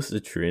if you've noticed a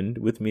trend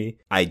with me,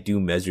 I do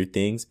measure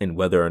things and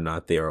whether or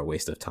not they are a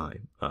waste of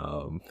time.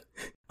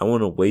 I want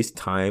to waste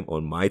time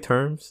on my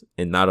terms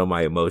and not on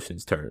my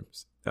emotions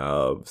terms.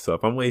 So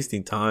if I'm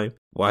wasting time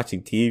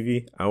watching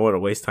TV, I want to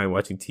waste time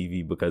watching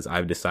TV because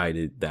I've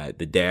decided that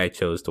the day I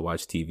chose to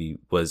watch TV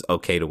was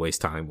okay to waste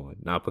time on,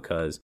 not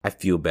because I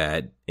feel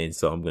bad. And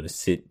so I'm going to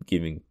sit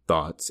giving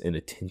thoughts and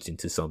attention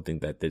to something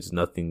that there's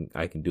nothing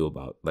I can do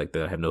about, like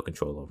that I have no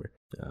control over.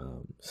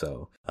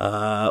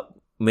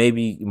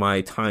 Maybe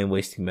my time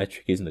wasting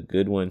metric isn't a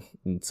good one.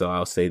 And so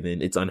I'll say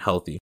then it's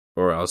unhealthy,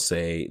 or I'll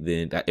say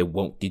then that it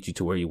won't get you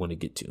to where you want to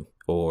get to,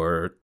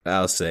 or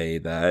I'll say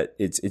that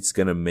it's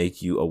going to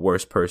make you a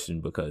worse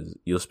person because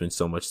you'll spend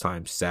so much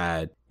time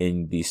sad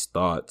in these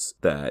thoughts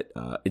that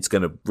it's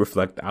going to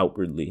reflect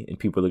outwardly and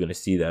people are going to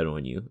see that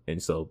on you.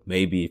 And so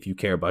maybe if you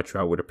care about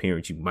your outward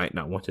appearance, you might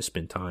not want to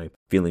spend time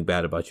feeling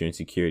bad about your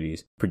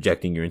insecurities,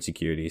 projecting your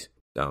insecurities,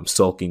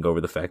 sulking over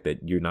the fact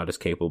that you're not as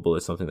capable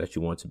as something that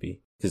you want to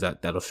be, because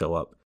that'll show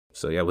up.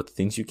 So yeah, with the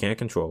things you can't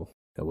control,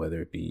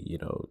 whether it be,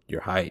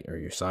 your height or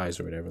your size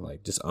or whatever,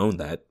 like just own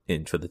that.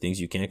 And for the things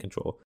you can't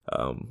control,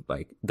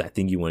 like that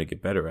thing you want to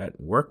get better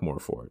at, work more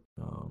for it.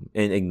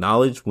 And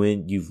acknowledge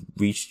when you've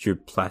reached your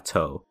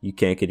plateau, you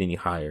can't get any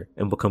higher,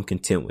 and become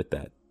content with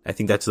that. I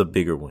think that's the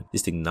bigger one.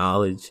 Just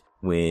acknowledge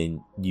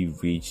when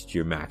you've reached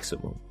your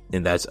maximum,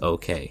 and that's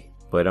okay.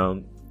 But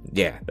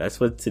yeah, that's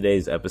what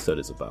today's episode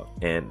is about.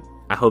 And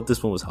I hope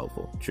this one was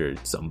helpful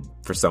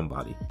for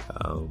somebody.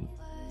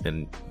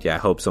 And yeah, I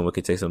hope someone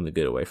could take something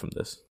good away from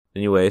this.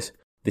 Anyways,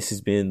 this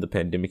has been the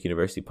Pandemic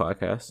University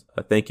Podcast.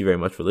 Thank you very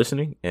much for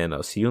listening, and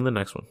I'll see you in the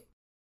next one.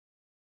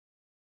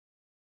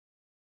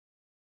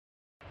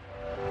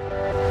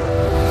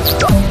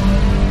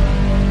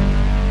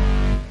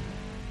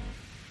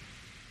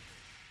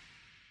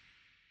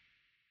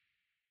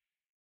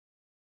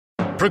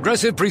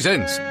 Progressive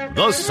presents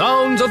The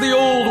Sounds of the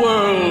Old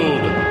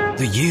World.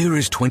 The year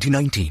is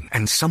 2019,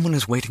 and someone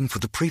is waiting for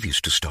the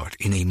previews to start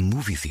in a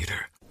movie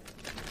theater.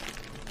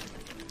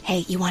 Hey,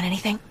 you want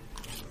anything?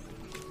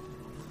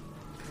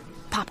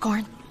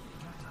 Popcorn?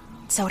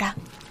 Soda?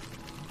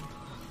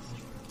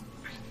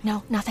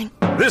 No, nothing?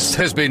 This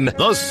has been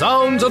The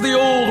Sounds of the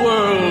Old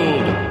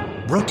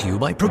World. Brought to you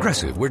by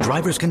Progressive, where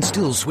drivers can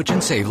still switch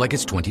and save like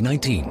it's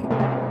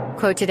 2019.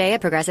 Quote today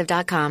at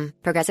Progressive.com.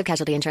 Progressive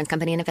Casualty Insurance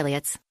Company and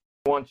Affiliates.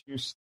 Want you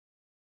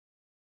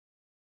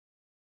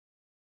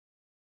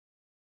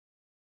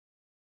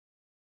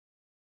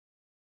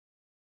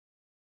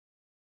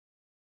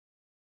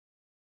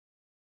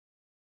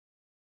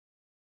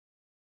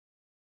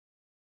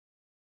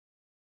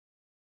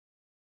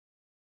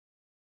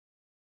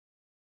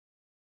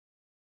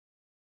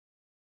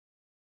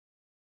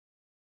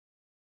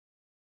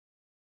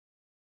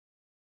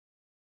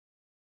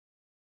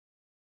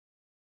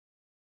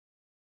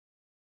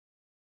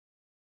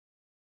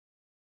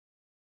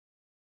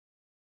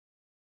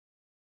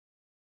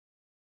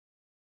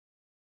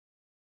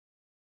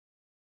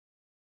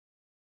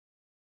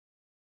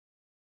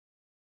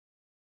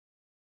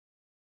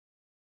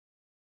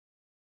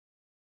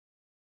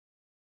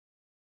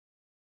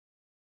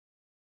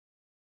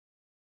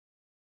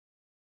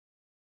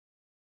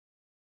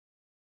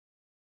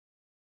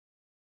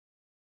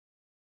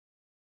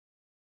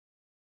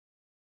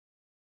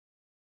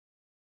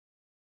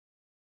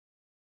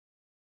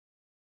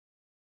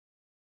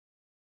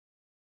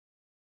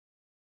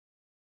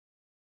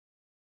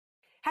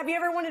Have you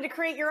ever wanted to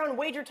create your own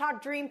Wager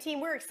Talk Dream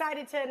Team? We're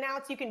excited to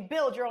announce you can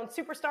build your own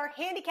superstar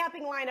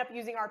handicapping lineup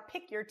using our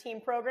Pick Your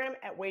Team program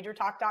at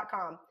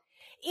wagertalk.com.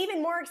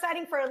 Even more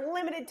exciting, for a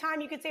limited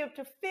time, you can save up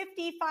to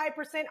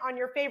 55% on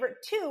your favorite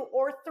 2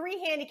 or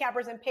 3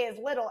 handicappers and pay as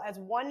little as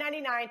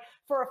 $1.99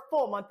 for a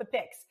full month of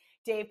picks.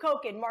 Dave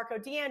Koken, Marco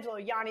D'Angelo,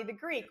 Yanni the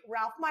Greek,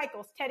 Ralph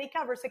Michaels, Teddy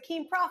Covers,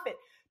 Hakeem Prophet,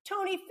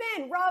 Tony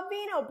Finn, Rob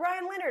Vino,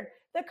 Brian Leonard.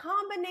 The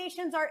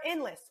combinations are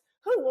endless.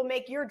 Who will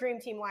make your dream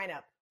team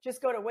lineup?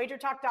 Just go to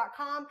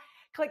wagertalk.com,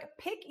 click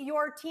pick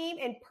your team,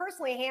 and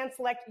personally hand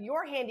select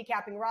your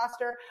handicapping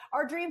roster.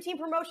 Our dream team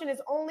promotion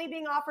is only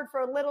being offered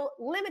for a little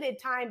limited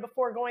time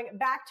before going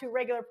back to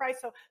regular price.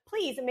 So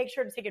please make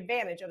sure to take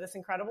advantage of this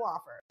incredible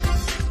offer.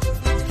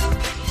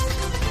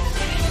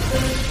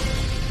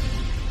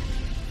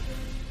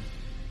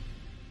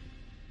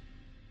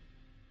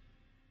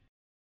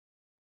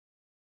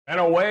 And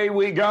away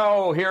we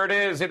go. Here it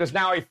is. It is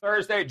now a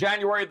Thursday,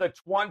 January the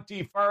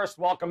 21st.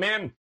 Welcome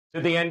in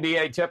to the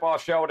NBA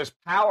Tip-Off Show. It is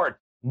powered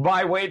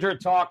by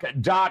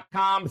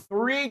WagerTalk.com.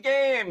 3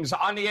 games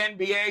on the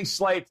NBA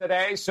slate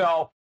today.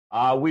 So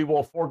we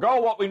will forego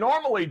what we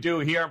normally do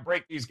here and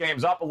break these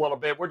games up a little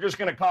bit. We're just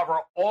going to cover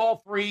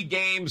all 3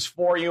 games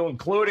for you,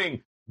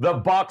 including the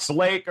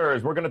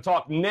Bucks-Lakers. We're going to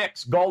talk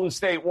Knicks, Golden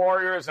State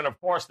Warriors, and, of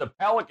course, the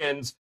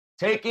Pelicans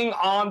taking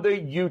on the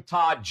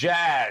Utah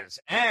Jazz.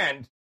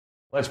 And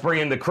let's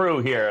bring in the crew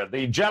here.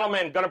 The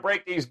gentlemen going to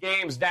break these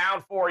games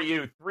down for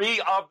you.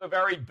 3 of the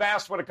very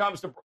best when it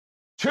comes to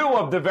 2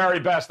 of the very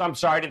best. I'm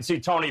sorry, I didn't see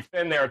Tony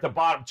Finn there at the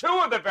bottom. 2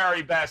 of the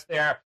very best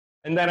there.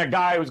 And then a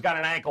guy who's got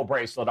an ankle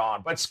bracelet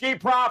on. But Ski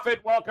Prophet,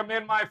 welcome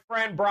in my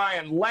friend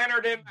Brian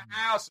Leonard in the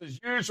house as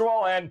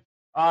usual. And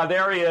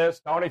there he is,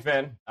 Tony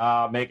Finn,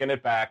 making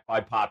it back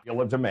by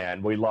popular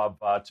demand. We love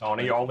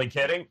Tony. Only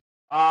kidding.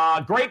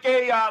 Great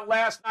game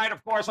last night,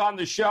 of course, on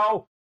the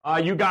show.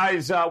 You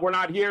guys were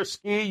not here,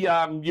 Ski. You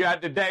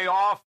had the day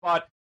off,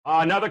 but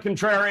another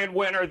contrarian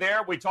winner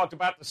there. We talked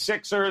about the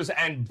Sixers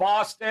and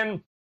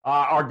Boston.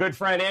 Our good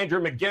friend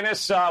Andrew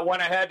McGinnis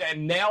went ahead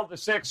and nailed the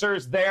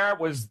Sixers. There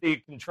was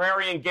the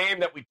contrarian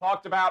game that we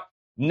talked about.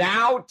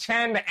 Now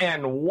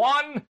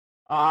 10-1.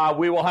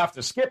 We will have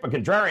to skip a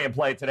contrarian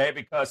play today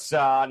because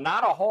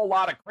not a whole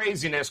lot of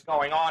craziness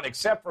going on,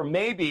 except for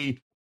maybe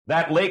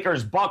that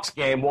Lakers-Bucks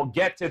game. We'll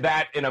get to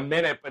that in a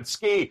minute. But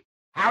Ski,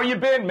 how you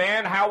been,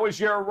 man? How was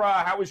your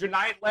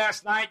night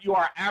last night? You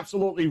are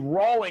absolutely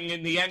rolling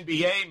in the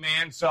NBA,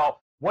 man. So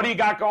what do you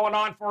got going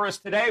on for us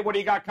today? What do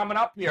you got coming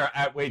up here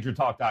at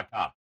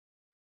WagerTalk.com?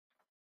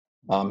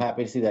 I'm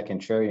happy to see that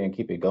contrarian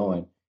keep it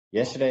going.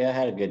 Yesterday, I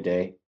had a good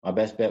day. My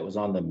best bet was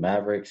on the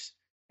Mavericks,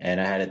 and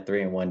I had a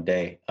 3-1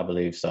 day, I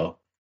believe. So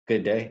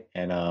good day,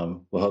 and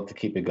we'll hope to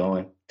keep it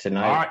going.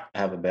 Tonight, right. I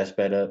have a best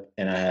bet up,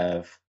 and I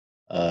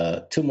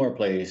have 2 more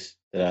plays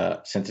that I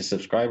sent to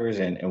subscribers,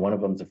 and one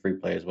of them is a free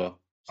play as well.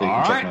 So you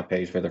can check my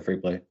page for the free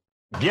play.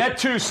 Get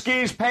to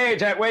Ski's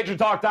page at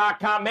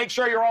WagerTalk.com. Make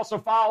sure you're also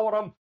following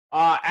him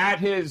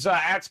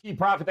at Ski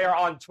Prophet there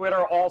on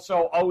Twitter.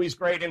 Also, always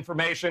great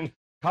information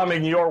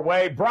coming your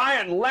way.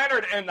 Brian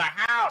Leonard in the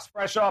house,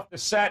 fresh off the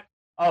set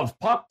of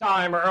Puck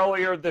Time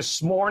earlier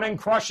this morning,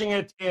 crushing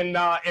it in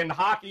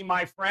hockey,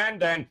 my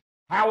friend. And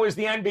how has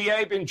the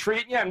NBA been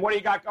treating you, and what do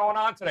you got going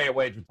on today at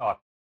Wager Talk?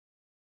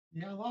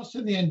 Yeah, I lost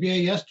in the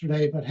NBA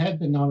yesterday, but had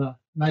been on a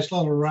nice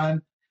little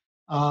run.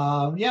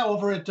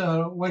 Over at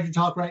Wager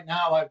Talk right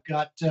now, I've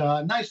got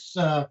a nice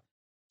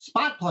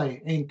spot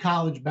play in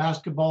college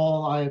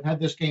basketball. I've had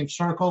this game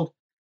circled,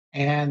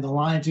 and the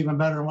line's even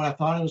better than what I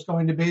thought it was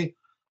going to be.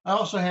 I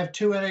also have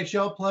 2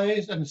 NHL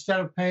plays, and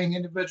instead of paying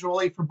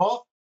individually for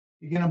both,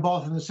 you get them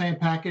both in the same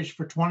package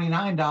for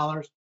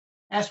 $29.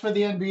 As for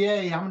the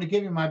NBA, I'm going to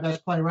give you my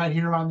best play right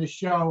here on this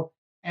show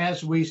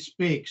as we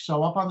speak.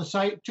 So up on the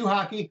site, 2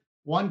 hockey,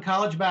 1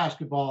 college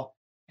basketball,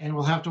 and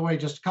we'll have to wait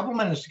just a couple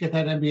minutes to get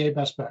that NBA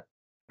best bet.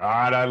 All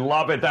right, I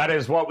love it. That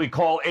is what we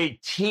call a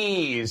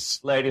tease,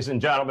 ladies and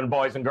gentlemen,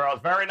 boys and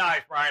girls. Very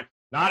nice, Brian.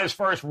 Not his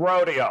first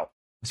rodeo.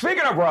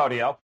 Speaking of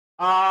rodeo,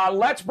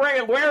 let's bring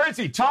it. Where is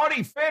he?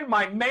 Tony Finn,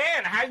 my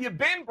man. How you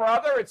been,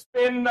 brother? It's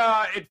been,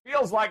 it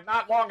feels like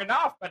not long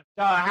enough, but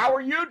how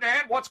are you,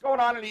 Dan? What's going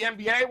on in the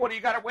NBA? What do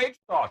you got at Wager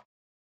Talk?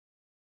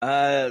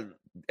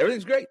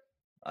 Everything's great.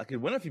 I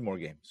could win a few more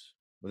games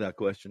without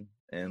question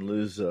and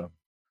lose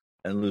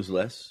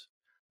less.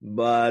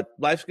 But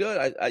life's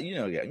good.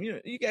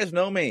 You guys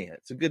know me.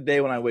 It's a good day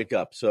when I wake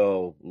up.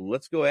 So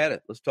let's go at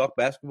it. Let's talk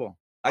basketball.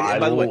 By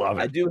the way,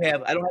 I don't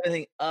have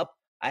anything up.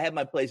 I have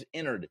my plays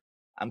entered.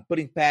 I'm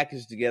putting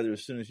packages together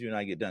as soon as you and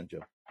I get done, Joe.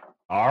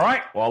 All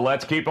right. Well,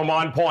 let's keep him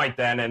on point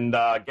then and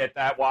get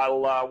that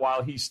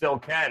while he still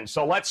can.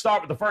 So let's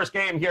start with the first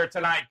game here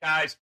tonight,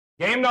 guys.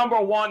 Game number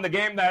 1, the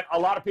game that a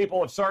lot of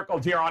people have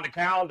circled here on the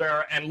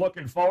calendar and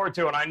looking forward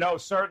to, and I know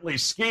certainly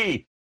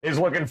Ski is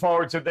looking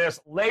forward to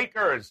this.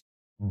 Lakers,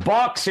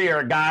 Bucks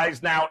here,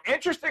 guys. Now,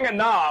 interesting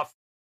enough,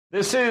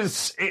 this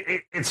is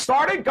it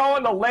started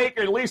going the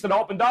Lakers, at least it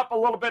opened up a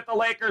little bit the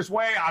Lakers'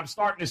 way. I'm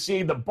starting to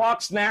see the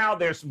Bucks now.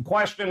 There's some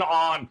question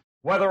on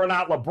whether or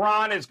not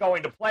LeBron is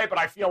going to play, but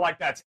I feel like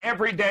that's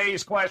every day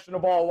is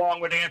questionable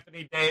along with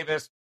Anthony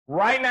Davis.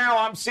 Right now,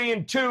 I'm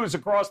seeing 2s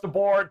across the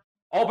board.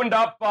 Opened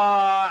up,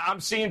 I'm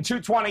seeing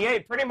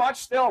 228, pretty much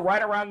still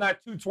right around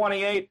that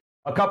 228,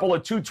 a couple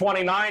of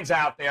 229s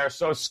out there.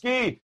 So,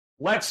 Ski,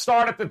 let's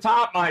start at the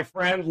top, my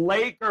friend.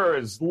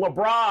 Lakers,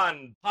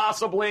 LeBron,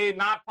 possibly,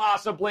 not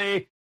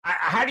possibly.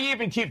 How do you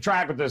even keep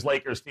track of this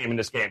Lakers team in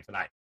this game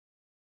tonight?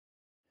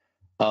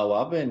 Well,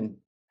 I've been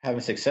having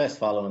success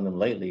following them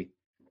lately.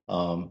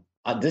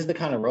 This is the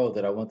kind of road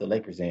that I want the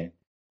Lakers in.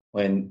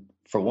 When,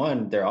 for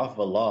one, they're off of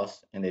a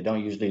loss and they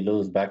don't usually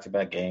lose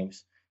back-to-back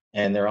games,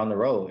 and they're on the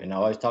road. And I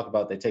always talk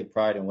about they take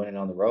pride in winning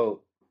on the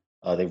road.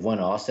 They've won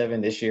all 7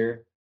 this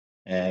year.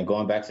 And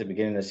going back to the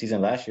beginning of the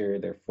season last year,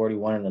 they're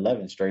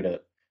 41-11 straight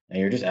up.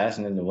 And you're just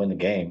asking them to win the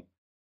game.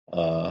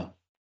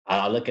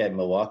 I look at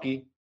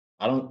Milwaukee.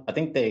 I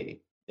think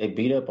they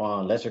beat up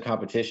on lesser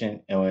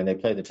competition, and when they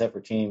play the tougher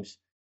teams,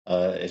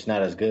 it's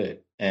not as good.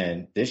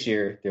 And this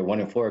year, they're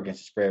 1-4 against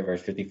the spread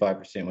versus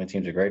 55% when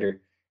teams are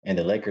greater. And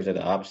the Lakers are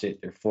the opposite.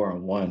 They're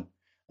 4-1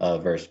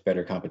 versus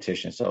better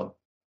competition. So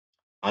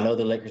I know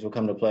the Lakers will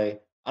come to play.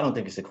 I don't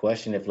think it's a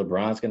question if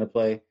LeBron's going to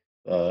play.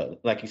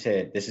 Like you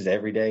said, this is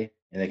every day,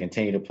 and they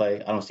continue to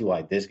play. I don't see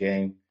why this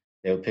game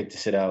they would pick to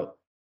sit out.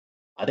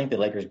 I think the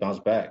Lakers bounce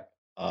back.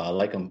 I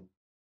like them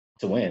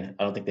to win.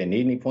 I don't think they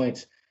need any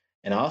points.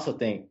 And I also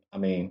think,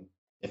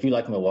 if you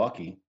like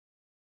Milwaukee,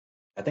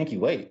 I think you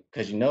wait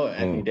because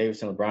Anthony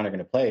Davis and LeBron are going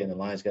to play, and the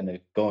line's going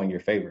to go in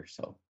your favor.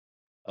 So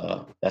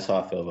that's how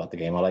I feel about the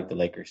game. I like the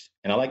Lakers,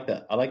 and I like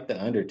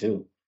the under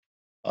too.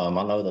 I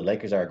know the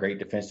Lakers are a great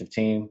defensive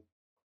team.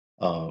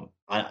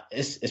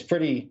 It's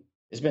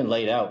been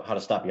laid out how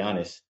to stop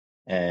Giannis,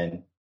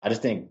 and I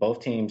just think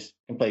both teams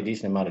can play a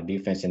decent amount of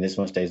defense, and this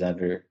one stays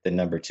under the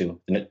number 2.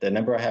 The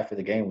number I have for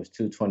the game was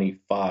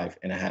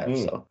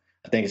 225.5, so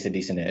I think it's a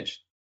decent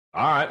edge.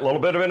 All right, a little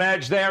bit of an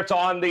edge there. It's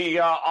on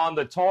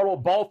the total.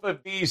 Both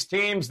of these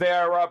teams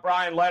there,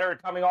 Brian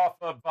Leonard, coming off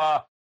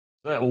of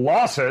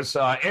losses,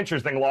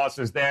 interesting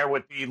losses there,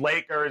 with the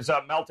Lakers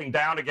melting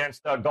down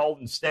against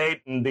Golden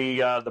State and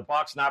the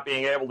Bucks not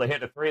being able to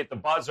hit a 3 at the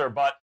buzzer.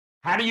 But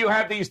how do you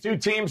have these two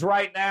teams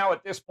right now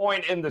at this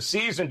point in the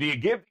season? Do you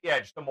give the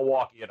edge to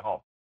Milwaukee at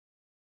home?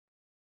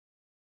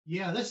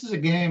 Yeah, this is a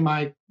game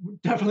I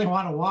definitely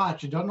want to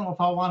watch. I don't know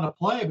if I want to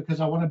play because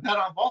I want to bet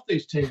on both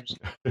these teams.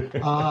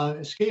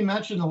 Ski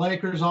mentioned the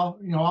Lakers off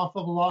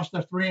of a loss.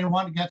 They're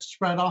 3-1 against the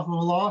spread off of a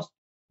loss.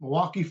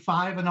 Milwaukee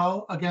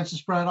 5-0 against the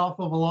spread off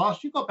of a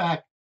loss. You go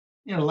back,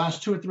 the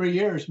last 2 or 3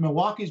 years,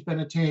 Milwaukee's been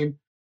a team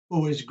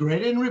who is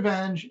great in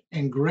revenge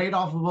and great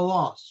off of a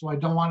loss. So I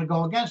don't want to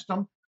go against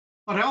them,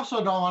 but I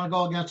also don't want to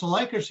go against the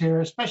Lakers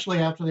here, especially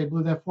after they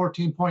blew that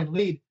 14-point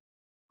lead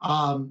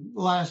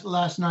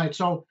last night.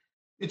 So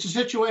it's a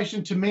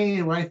situation to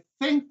me where I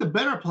think the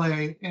better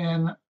play,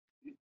 and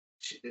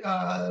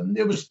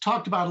it was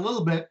talked about a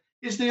little bit,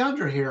 is the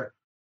under here.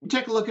 You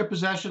take a look at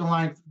possession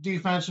length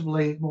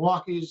defensively.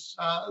 Milwaukee's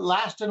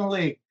last in the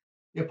league.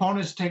 The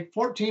opponents take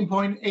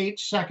 14.8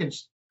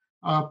 seconds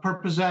per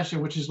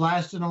possession, which is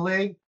last in the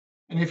league.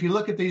 And if you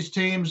look at these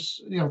teams,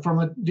 from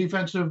a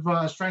defensive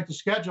strength of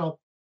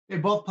schedule, they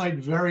both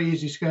played very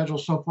easy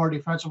schedules so far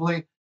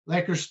defensively.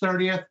 Lakers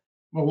 30th,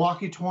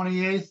 Milwaukee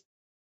 28th.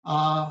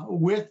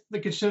 With the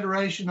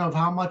consideration of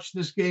how much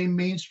this game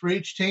means for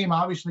each team,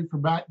 obviously for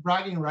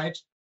bragging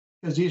rights,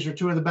 because these are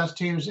two of the best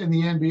teams in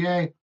the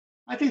NBA,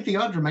 I think the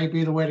under may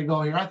be the way to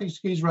go here. I think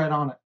Ski's right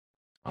on it.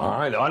 All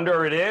right,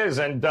 under it is.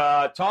 And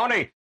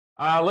Tony,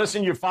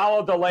 listen, you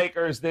followed the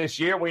Lakers this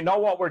year. We know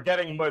what we're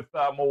getting with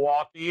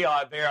Milwaukee.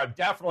 They are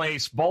definitely,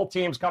 both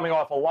teams coming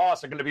off a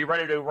loss are going to be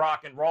ready to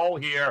rock and roll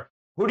here.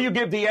 Who do you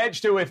give the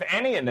edge to, if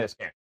any, in this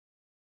game?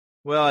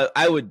 Well,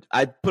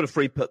 I'd put a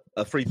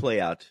free play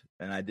out,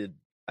 and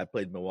I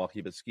played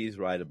Milwaukee, but Ski's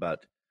right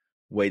about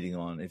waiting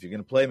on. If you're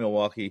going to play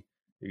Milwaukee,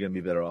 you're going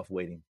to be better off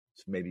waiting.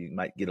 So maybe you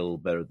might get a little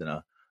better than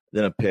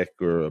a pick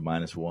or a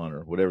 -1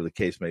 or whatever the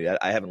case may be.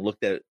 I haven't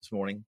looked at it this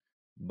morning,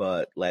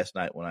 but last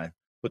night when I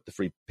put the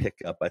free pick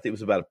up, I think it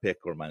was about a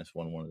pick or a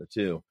 -1, one of the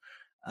two.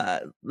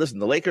 Listen,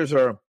 the Lakers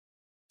are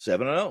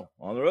 7-0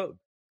 on the road.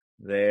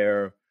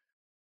 They're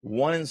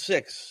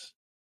 1-6.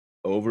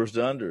 Overs to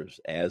unders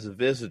as a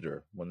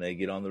visitor. When they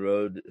get on the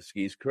road,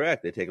 Ski's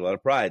correct. They take a lot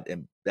of pride,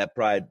 and that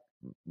pride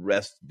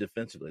rests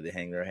defensively. They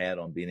hang their hat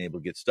on being able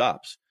to get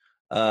stops.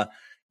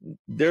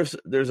 There's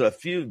a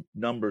few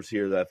numbers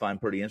here that I find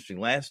pretty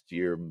interesting. Last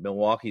year,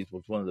 Milwaukee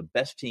was one of the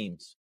best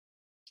teams,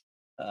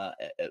 I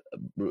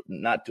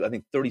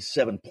think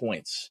 37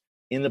 points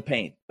in the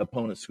paint.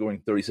 Opponents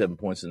scoring 37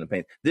 points in the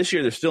paint. This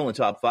year, they're still in the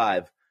top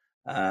 5.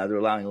 They're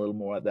allowing a little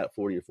more at that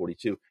 40 or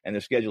 42, and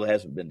their schedule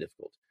hasn't been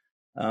difficult.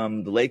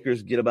 The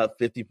Lakers get about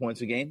 50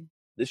 points a game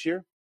this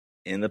year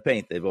in the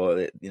paint. They've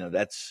all,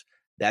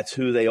 that's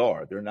who they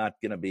are. They're not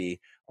going to be,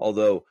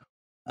 although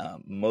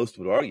most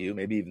would argue,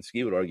 maybe even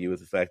Ski would argue with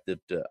the fact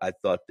that I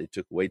thought they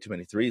took way too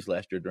many threes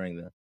last year during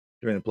the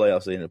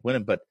playoffs. They ended up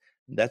winning, but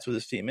that's what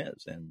this team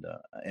is.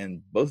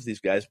 And both of these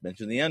guys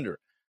mentioned the under.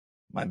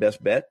 My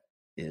best bet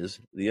is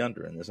the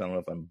under. And I don't know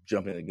if I'm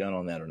jumping the gun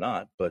on that or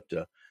not, but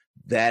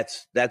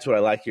that's what I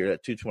like here.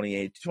 At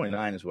 228,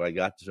 229 is what I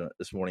got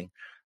this morning.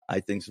 I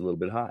think is a little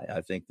bit high.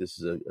 I think this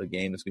is a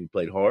game that's going to be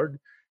played hard,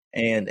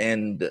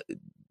 and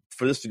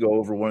for this to go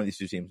over, one of these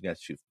two teams is going to have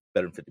to shoot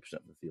better than 50%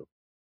 of the field.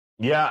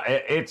 Yeah,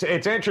 it's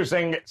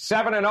interesting.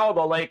 7-0,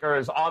 the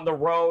Lakers on the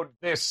road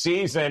this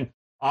season.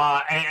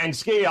 And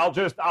Ski,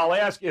 I'll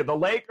ask you, the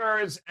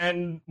Lakers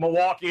and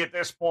Milwaukee at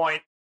this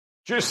point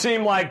just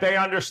seem like they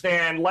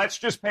understand, let's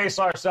just pace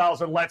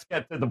ourselves and let's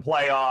get to the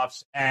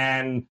playoffs,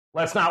 and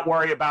let's not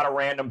worry about a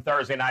random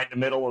Thursday night in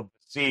the middle of the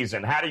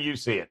season. How do you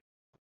see it?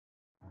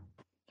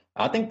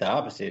 I think the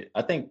opposite.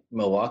 I think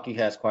Milwaukee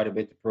has quite a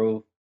bit to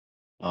prove,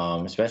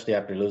 especially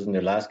after losing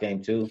their last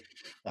game too.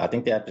 I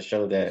think they have to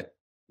show that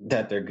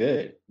they're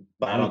good,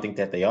 but I don't think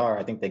that they are.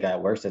 I think they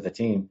got worse as a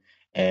team.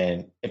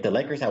 And if the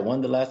Lakers had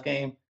won the last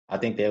game, I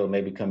think they would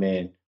maybe come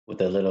in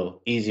with a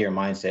little easier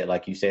mindset,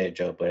 like you said,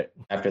 Joe. But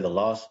after the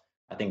loss,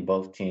 I think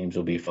both teams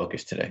will be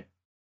focused today.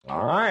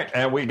 All right,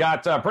 and we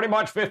got pretty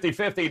much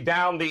 50-50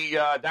 down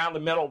the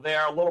middle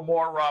there. A little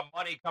more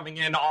money coming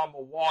in on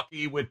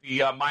Milwaukee with the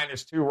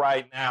 -2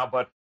 right now,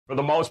 but for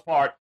the most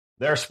part,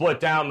 they're split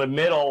down the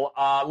middle.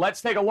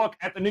 Let's take a look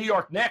at the New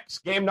York Knicks,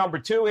 game number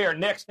 2 here.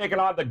 Knicks taking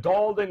on the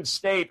Golden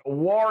State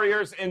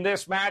Warriors in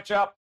this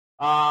matchup.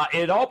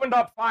 It opened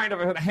up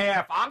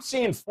 5.5. I'm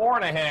seeing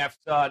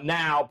 4.5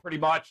 now, pretty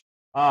much.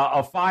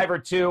 A 5 or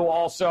 2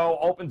 also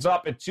opens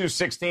up at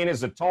 216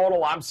 as a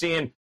total. I'm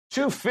seeing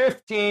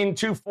 215,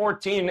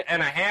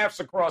 214.5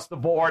 across the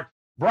board.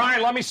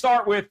 Brian, let me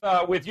start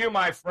with you,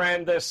 my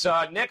friend. This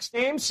Knicks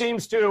team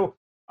seems to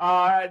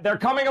they're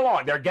coming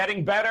along. They're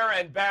getting better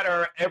and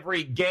better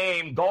every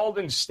game.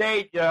 Golden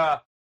State,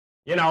 the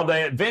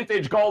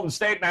vintage Golden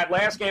State in that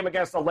last game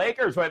against the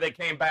Lakers where they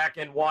came back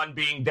and won,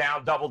 being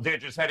down double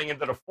digits heading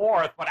into the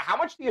fourth. But how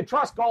much do you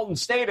trust Golden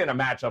State in a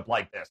matchup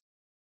like this?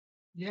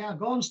 Yeah,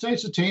 Golden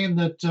State's a team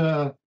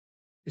that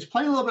is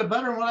playing a little bit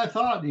better than what I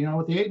thought.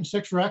 With the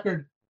 8-6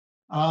 record,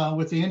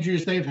 with the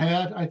injuries they've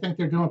had, I think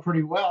they're doing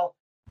pretty well.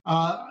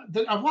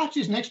 I've watched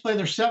these Knicks play.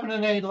 They're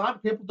 7-8. A lot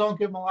of people don't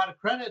give them a lot of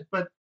credit,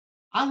 but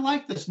I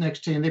like this Knicks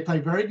team. They play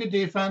very good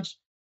defense.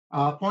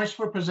 Points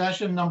per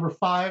possession, number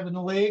 5 in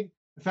the league.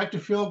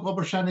 Effective field goal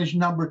percentage,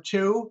 number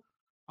 2.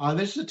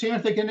 This is a team,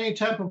 if they get any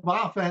type of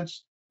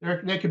offense,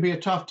 they could be a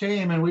tough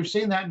team. And we've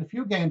seen that in a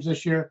few games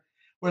this year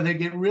where they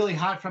get really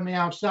hot from the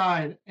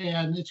outside.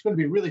 And it's going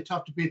to be really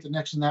tough to beat the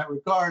Knicks in that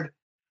regard.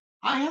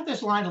 I have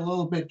this line a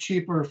little bit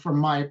cheaper for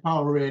my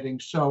power rating.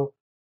 So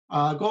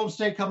Golden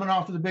State coming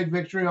off of the big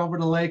victory over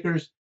the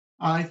Lakers.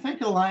 I think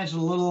the line's a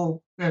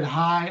little bit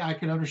high. I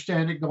can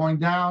understand it going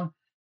down.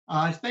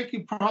 I think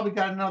you probably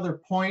got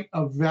another point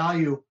of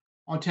value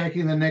on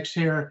taking the Knicks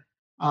here.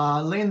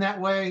 Lean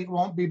that way.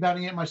 Won't be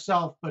betting it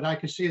myself, but I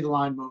can see the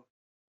line move.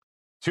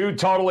 Two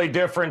totally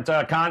different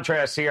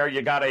contrasts here.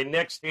 You got a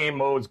Knicks team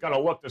who's going to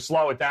look to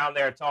slow it down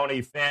there,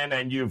 Tony Finn,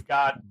 and you've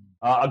got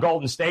a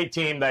Golden State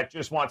team that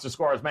just wants to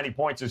score as many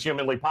points as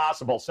humanly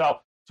possible. So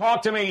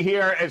talk to me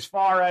here as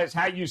far as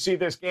how you see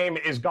this game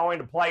is going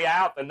to play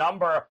out. The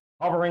number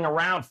hovering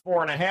around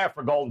 4.5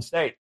 for Golden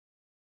State.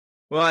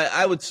 Well,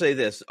 I would say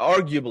this.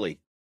 Arguably,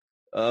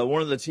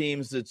 one of the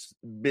teams that's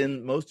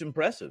been most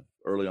impressive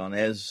early on,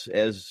 as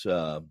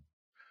Mr.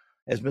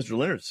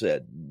 Leonard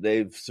said,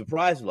 they've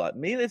surprised a lot.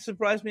 They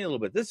surprised me a little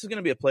bit. This is going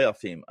to be a playoff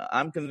team.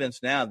 I'm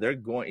convinced now they're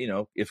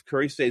going, if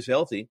Curry stays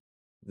healthy,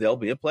 they'll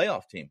be a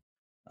playoff team.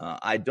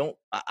 I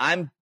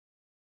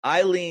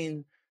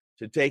lean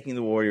to taking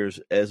the Warriors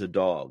as a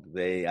dog.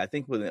 I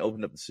think when they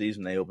opened up the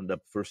season, they opened up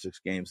the first 6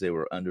 games. They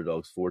were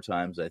underdogs 4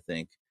 times, I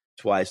think.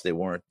 Twice they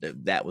weren't.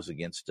 That was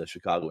against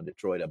Chicago and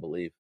Detroit, I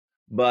believe.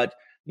 But,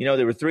 they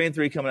were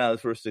 3-3 coming out of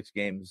the first 6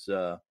 games.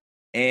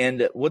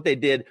 And what they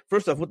did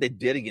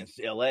against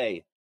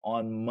L.A.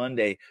 on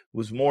Monday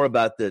was more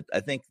about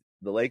I think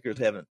the Lakers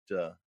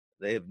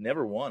they have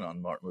never won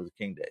on Martin Luther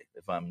King Day,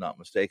 if I'm not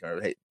mistaken.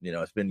 Or,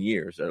 it's been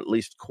years, or at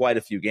least quite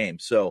a few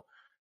games. So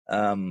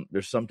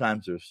there's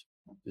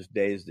just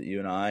days that you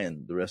and I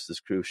and the rest of this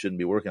crew shouldn't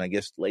be working. I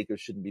guess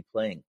Lakers shouldn't be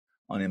playing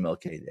on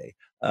MLK Day.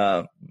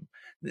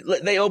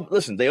 They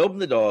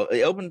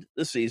opened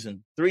the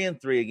season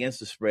 3-3 against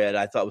the spread.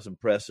 I thought was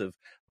impressive.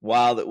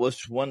 While that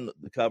was one of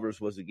the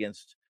covers was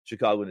against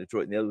Chicago and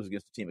Detroit, and the other was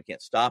against a team that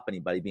can't stop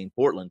anybody, being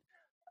Portland.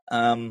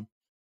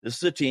 This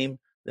is a team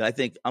that I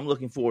think I'm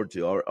looking forward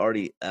to.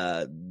 Already,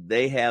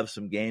 they have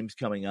some games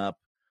coming up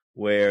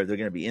where they're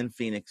going to be in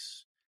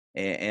Phoenix,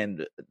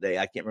 and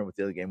I can't remember what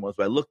the other game was,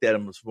 but I looked at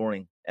them this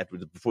morning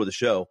before the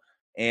show,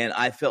 and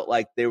I felt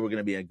like they were going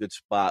to be in a good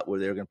spot where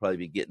they were going to probably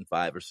be getting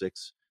 5 or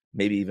 6,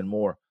 maybe even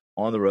more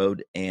on the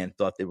road, and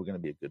thought they were going to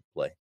be a good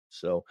play.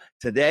 So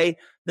today,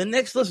 the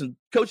Knicks, listen,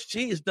 Coach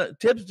Tibbs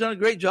has done a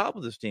great job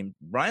with this team.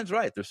 Brian's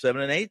right. They're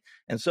 7-8,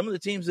 and some of the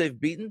teams they've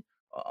beaten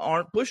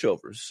aren't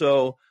pushovers.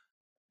 So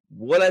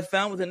what I've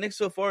found with the Knicks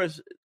so far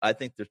is I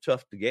think they're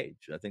tough to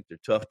gauge. I think they're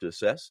tough to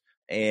assess,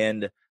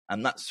 and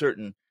I'm not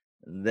certain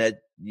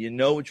that you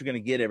know what you're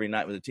going to get every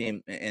night with the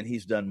team, and Tibbs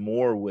has done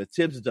more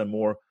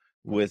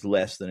with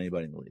less than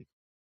anybody in the league.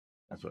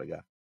 That's what I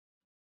got.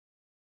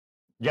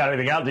 You got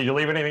anything else? Did you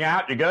leave anything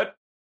out? You good?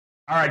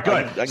 All right,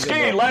 good.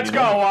 Ski, let's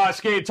go.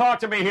 Ski, talk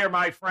to me here,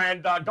 my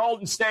friend.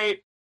 Golden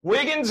State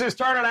Wiggins is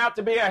turning out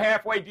to be a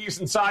halfway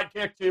decent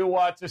sidekick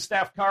to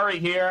Steph Curry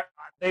here.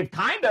 They've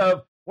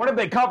what have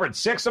they covered?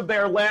 6 of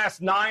their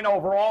last 9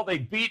 overall.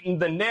 They've beaten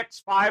the Knicks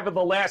 5 of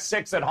the last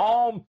 6 at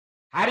home.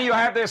 How do you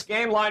have this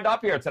game lined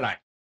up here tonight?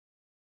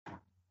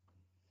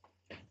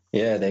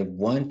 Yeah, they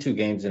won 2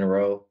 games in a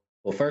row.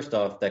 Well, first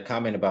off, that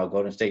comment about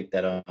Golden State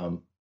that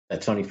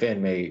Tony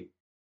Finn made,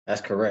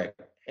 that's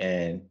correct.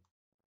 And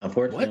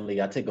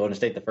unfortunately, I took Golden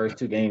State the first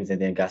 2 games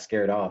and then got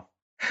scared off.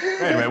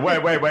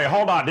 Wait,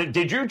 hold on.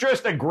 Did you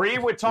just agree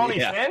with Tony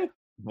Finn?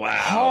 Wow.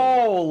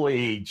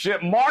 Holy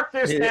shit. Mark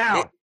this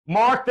down.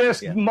 Mark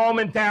this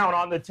moment down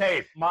on the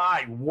tape.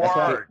 My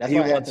word. That's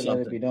why I had to let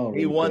it be known.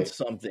 He won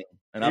something.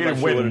 And he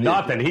didn't win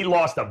nothing. He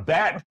lost a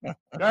bet. Go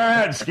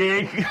ahead,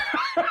 Ski.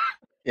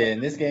 Yeah,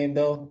 in this game,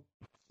 though,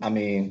 I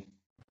mean,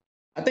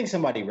 I think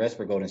somebody rests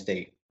for Golden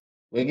State.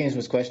 Wiggins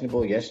was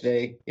questionable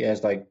yesterday. He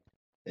has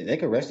they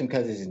could rest him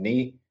because of his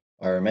knee,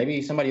 or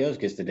maybe somebody else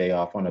gets the day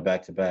off on a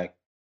back-to-back.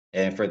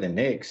 And for the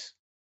Knicks,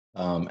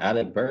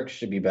 Alec Burks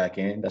should be back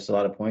in. That's a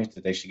lot of points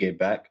that they should get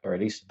back, or at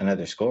least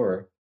another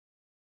scorer.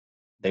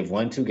 They've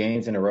won 2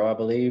 games in a row, I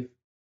believe.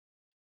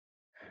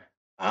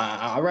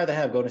 I'd rather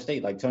have Golden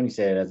State, like Tony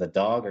said, as a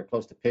dog or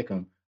close to pick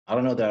 'em. I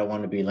don't know that I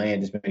want to be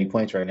laying this many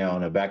points right now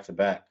on a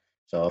back-to-back.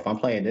 So if I'm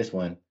playing this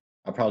one,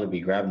 I'll probably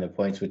be grabbing the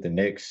points with the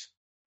Knicks.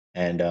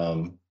 And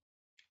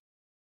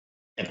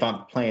if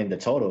I'm playing the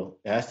total,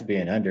 it has to be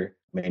an under.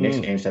 I mean, Knicks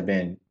games have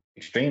been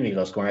extremely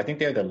low scoring. I think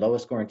they're the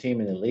lowest scoring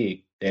team in the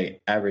league.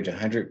 They average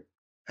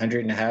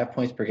 100.5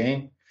 points per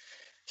game.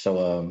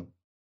 So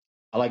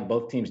I like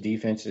both teams'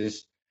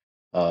 defenses.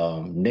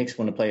 Knicks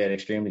want to play at an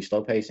extremely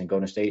slow pace, and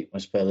Golden State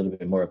wants to play a little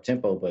bit more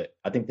up-tempo, but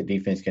I think the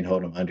defense can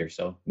hold them under.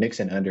 So Knicks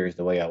and under is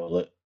the way I would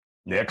look.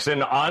 Knicks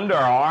and under.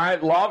 All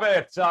right, love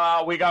it.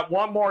 We got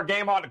one more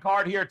game on the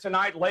card here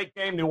tonight. Late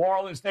game, New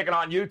Orleans taking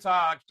on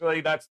Utah.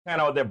 Actually, that's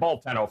 10-0. They're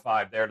both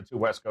 10:05 there, the 2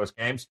 West Coast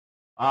games.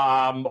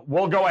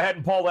 We'll go ahead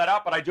and pull that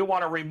up, but I do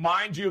want to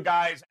remind you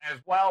guys as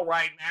well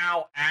right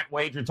now at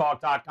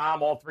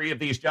wagertalk.com, all 3 of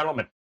these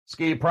gentlemen,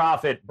 Ski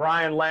Profit,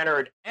 Brian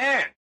Leonard,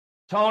 and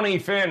Tony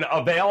Finn,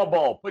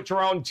 available. Put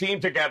your own team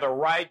together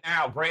right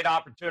now. Great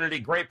opportunity,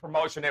 great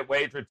promotion at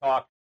Wager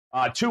Talk.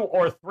 2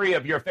 or 3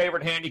 of your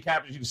favorite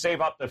handicappers. You can save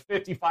up to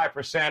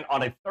 55%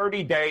 on a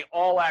 30-day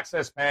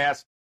all-access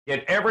pass.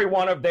 Get every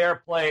one of their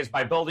plays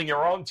by building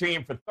your own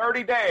team for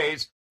 30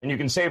 days, and you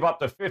can save up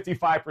to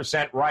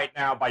 55% right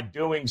now by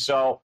doing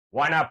so.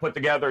 Why not put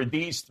together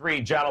these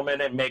 3 gentlemen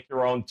and make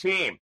your own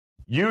team?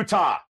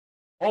 Utah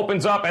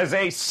opens up as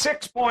a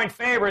 6-point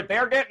favorite.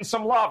 They're getting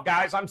some love,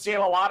 guys. I'm seeing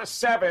a lot of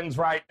 7s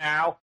right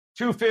now.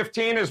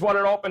 215 is what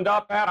it opened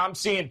up at. I'm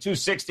seeing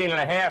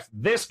 216.5.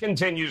 This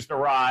continues to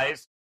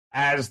rise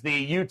as the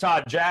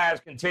Utah Jazz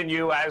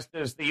continue, as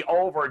does the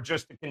over,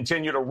 just to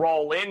continue to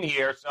roll in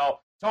here. So,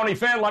 Tony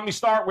Finn, let me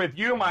start with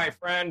you, my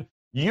friend.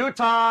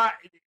 Utah,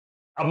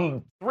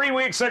 3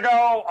 weeks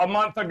ago, a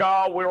month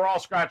ago, we were all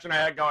scratching our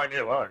head going,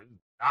 oh,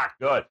 not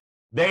good.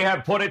 They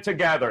have put it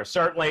together,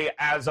 certainly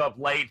as of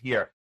late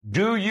here.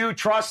 Do you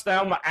trust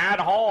them at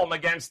home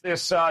against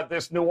this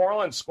New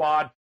Orleans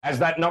squad as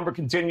that number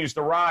continues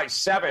to rise?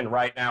 7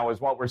 right now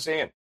is what we're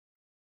seeing.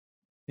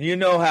 You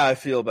know how I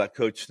feel about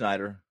Coach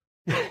Snyder.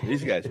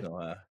 These guys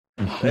know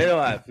they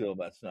know how I feel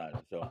about Snyder.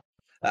 So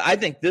I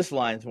think this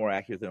line is more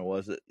accurate than it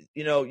was.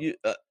 New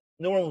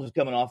Orleans was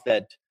coming off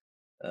that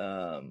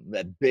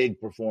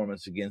big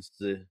performance against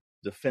the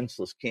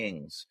defenseless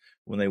Kings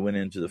when they went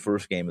into the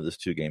first game of this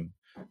 2-game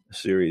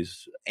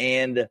series,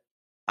 and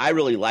I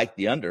really liked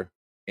the under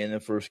in the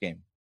first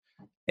game,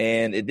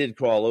 and it did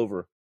crawl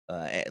over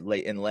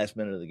late in the last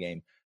minute of the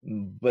game.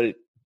 But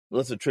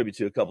let's attribute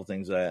to a couple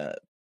things.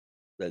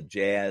 The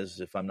Jazz,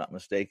 if I'm not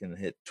mistaken,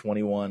 hit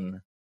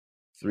 21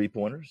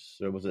 3-pointers.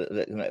 Or was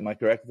it? Am I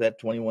correct with that?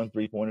 21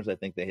 3-pointers. I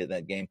think they hit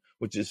that game,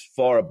 which is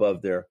far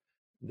above their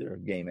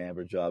game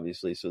average,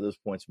 obviously. So those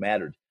points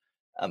mattered.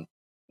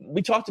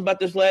 We talked about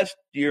this last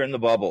year in the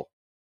bubble.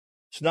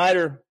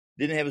 Snyder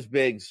didn't have his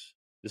bigs.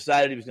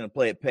 Decided he was going to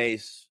play at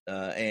pace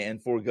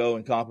and forego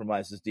and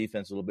compromise his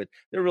defense a little bit.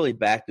 They're really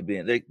back to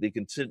being.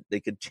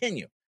 They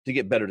continue to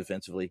get better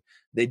defensively.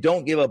 They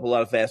don't give up a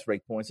lot of fast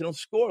break points. They don't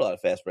score a lot of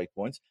fast break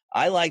points.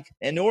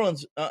 And New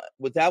Orleans,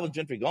 with Alvin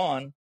Gentry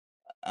gone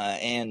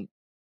and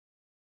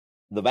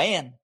the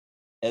Van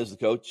as the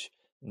coach,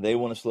 they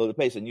want to slow the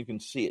pace, and you can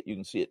see it. You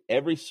can see it.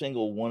 Every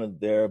single one of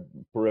their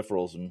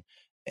peripherals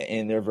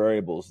and their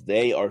variables,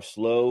 they are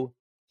slow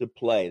to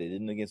play. They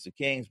didn't against the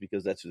Kings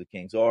because that's who the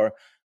Kings are.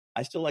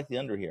 I still like the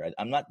under here.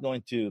 I'm not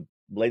going to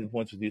lay the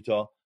points with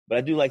Utah, but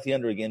I do like the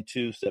under again,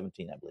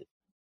 217, I believe.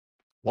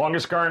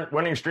 Longest current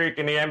winning streak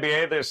in the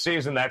NBA this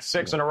season. That's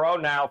 6 in a row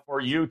now for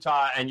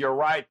Utah. And you're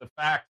right. The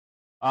fact,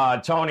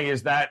 Tony,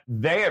 is that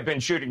they have been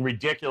shooting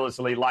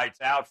ridiculously lights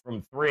out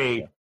from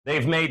 3. Yeah.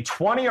 They've made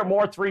 20 or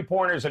more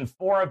 3-pointers in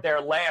 4 of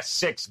their last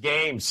 6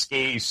 games,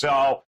 Ski.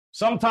 So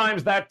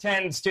sometimes that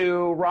tends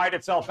to ride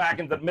itself back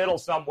into the middle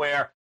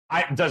somewhere.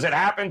 Does it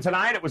happen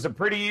tonight? It was a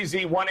pretty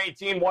easy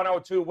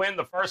 118-102 win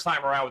the first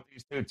time around with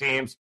these 2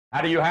 teams.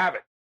 How do you have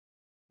it?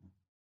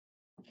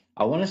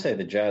 I want to say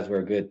the Jazz were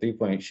a good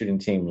 3-point shooting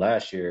team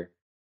last year.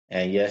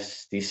 And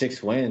yes, these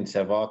 6 wins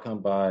have all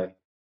come by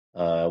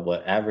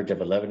average of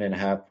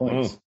 11.5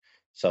 points.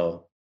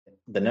 So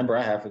the number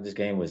I have for this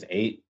game was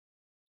 8.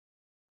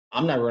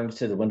 I'm not running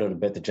to the window to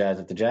bet the Jazz.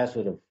 If the Jazz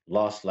would have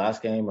lost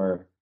last game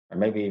or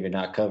maybe even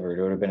not covered,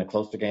 it would have been a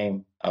closer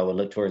game. I would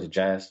look towards the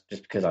Jazz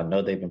just because I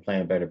know they've been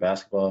playing better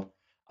basketball.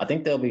 I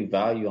think there'll be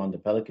value on the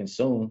Pelicans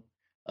soon.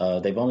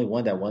 They've only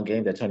won that one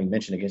game that Tony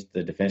mentioned against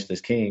the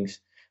defenseless Kings,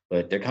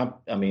 but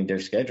their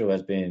schedule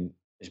has been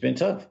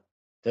tough.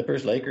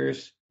 Clippers,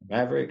 Lakers,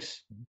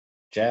 Mavericks,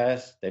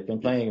 Jazz, they've been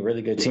playing a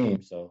really good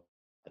team. So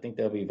I think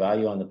there'll be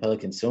value on the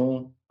Pelicans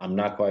soon. I'm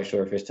not quite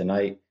sure if it's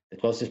tonight. The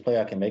closest play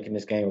I can make in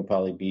this game would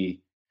probably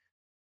be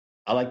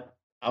I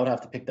would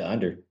have to pick the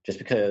under just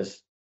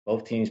because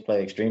both teams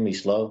play extremely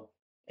slow.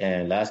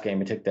 And last game,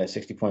 it took that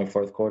 60-point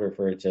fourth quarter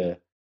for it to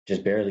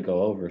just barely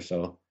go over.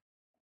 So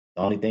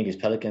the only thing is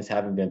Pelicans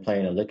haven't been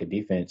playing a lick of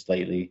defense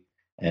lately.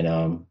 And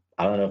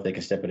I don't know if they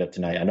can step it up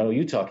tonight. I know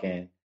Utah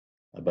can,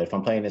 but if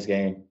I'm playing this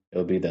game, it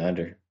would be the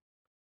under.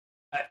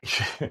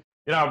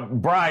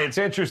 Brian, it's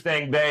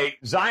interesting.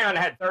 Zion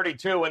had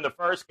 32 in the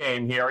first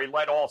game here. He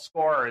led all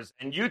scorers.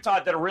 And Utah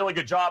did a really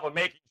good job of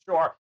making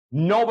sure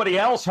nobody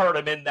else hurt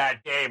him in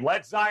that game.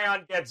 Let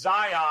Zion get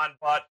Zion,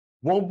 but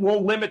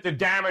we'll limit the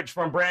damage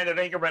from Brandon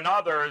Ingram and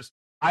others.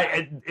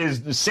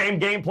 Is the same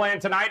game plan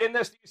tonight in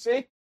this, do you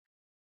see?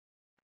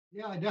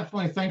 Yeah, I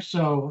definitely think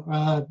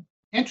so.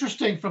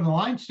 Interesting from the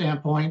line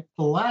standpoint,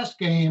 the last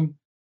game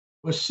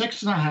was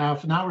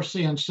 6.5. Now we're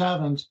seeing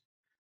 7s.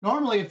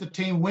 Normally, if the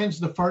team wins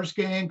the first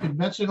game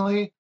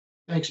convincingly,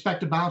 they expect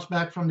to bounce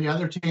back from the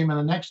other team in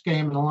the next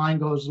game, and the line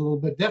goes a little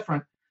bit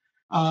different.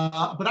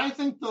 But I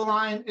think the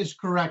line is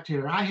correct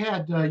here. I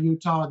had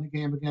Utah in the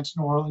game against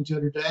New Orleans the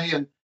other day,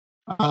 and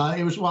while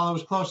it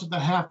was close at the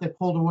half, they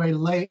pulled away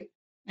late.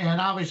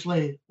 And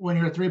obviously, when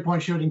you're a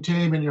three-point shooting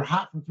team and you're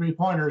hot from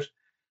three-pointers,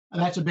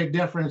 that's a big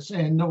difference.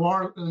 And New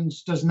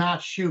Orleans does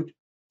not shoot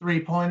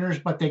three-pointers,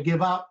 but they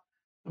give up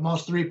the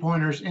most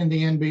three-pointers in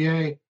the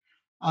NBA.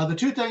 The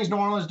two things New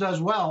Orleans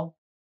does well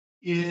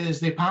is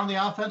they pound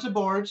the offensive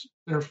boards.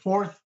 They're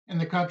 4th in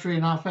the country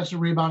in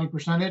offensive rebounding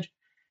percentage.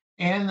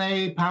 And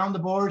they pound the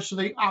boards so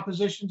the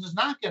opposition does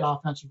not get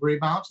offensive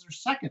rebounds.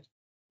 They're 2nd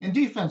in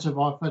defensive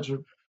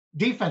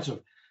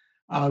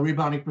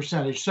rebounding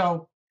percentage.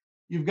 So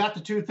you've got the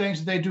two things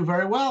that they do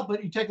very well,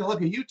 but you take a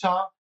look at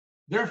Utah,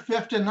 they're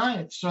 5th and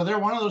 9th. So they're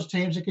one of those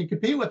teams that can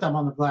compete with them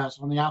on the glass,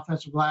 on the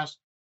offensive glass,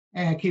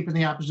 and keeping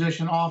the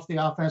opposition off the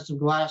offensive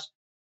glass.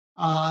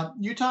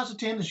 Utah's a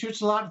team that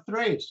shoots a lot of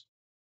threes.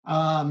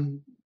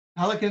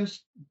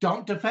 Pelicans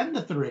don't defend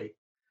the three.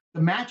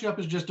 The matchup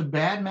is just a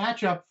bad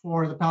matchup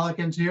for the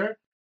Pelicans here.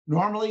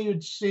 Normally,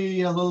 you'd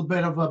see a little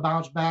bit of a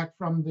bounce back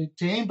from the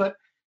team, but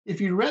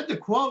if you read the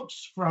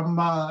quotes from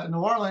New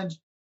Orleans,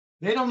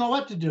 they don't know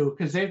what to do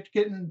because they're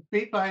getting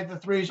beat by the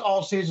threes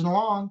all season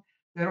long.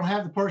 They don't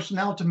have the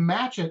personnel to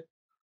match it.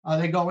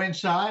 They go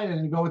inside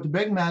and go with the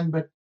big men,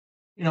 but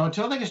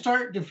until they can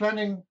start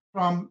defending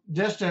from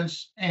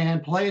distance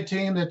and play a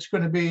team that's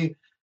going to be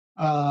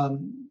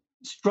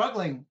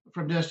struggling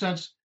from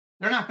distance,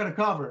 they're not going to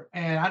cover.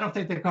 And I don't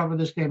think they cover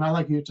this game. I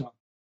like Utah.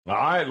 All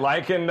right,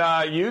 liking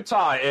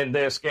Utah in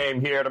this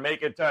game here to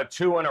make it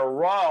 2 in a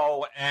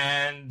row.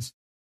 And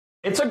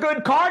it's a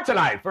good card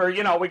tonight.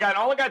 We only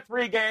got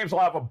 3 games.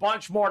 We'll have a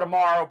bunch more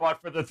tomorrow.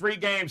 But for the 3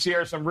 games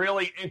here, some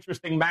really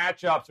interesting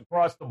matchups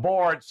across the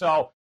board.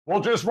 So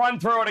we'll just run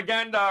through it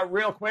again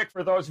real quick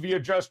for those of you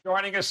just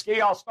joining us.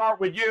 Ski, I'll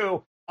start with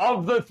you.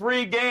 Of the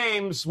 3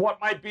 games, what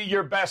might be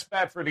your best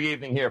bet for the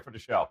evening here for the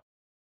show?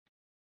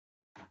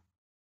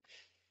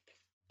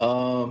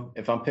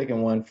 If I'm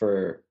picking one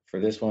for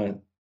this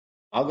one,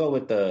 I'll go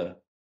with the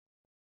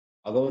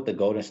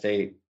Golden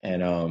State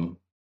and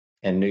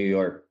New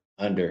York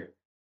under.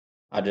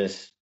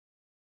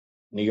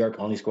 New York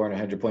only scoring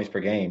 100 points per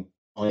game,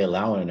 only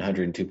allowing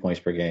 102 points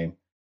per game.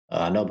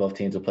 I know both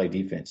teams will play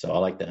defense, so I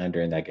like the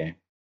under in that game.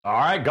 All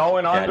right,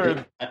 going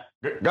under.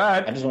 Go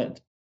ahead. I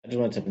just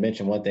wanted to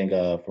mention one thing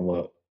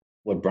from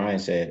what Brian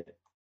said.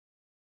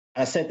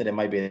 I said that it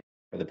might be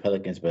for the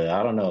Pelicans, but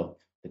I don't know.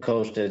 The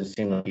coach doesn't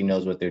seem like he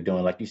knows what they're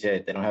doing. Like you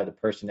said, they don't have the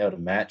personnel to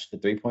match the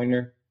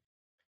three-pointer,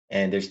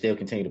 and they still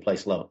continue to play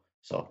slow.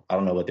 So I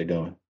don't know what they're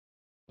doing.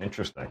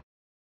 Interesting.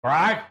 All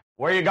right,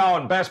 where you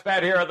going? Best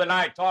bet here of the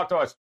night. Talk to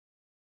us.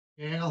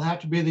 Yeah, it'll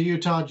have to be the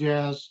Utah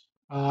Jazz.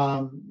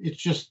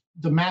 It's just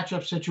the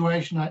matchup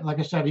situation. Like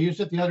I said, I used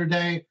it the other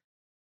day.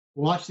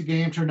 Watched the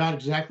game, turned out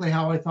exactly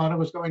how I thought it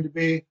was going to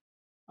be.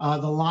 The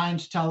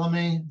line's telling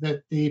me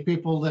that the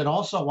people that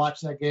also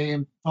watched that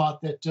game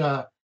thought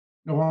that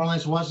New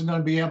Orleans wasn't going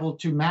to be able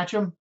to match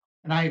them,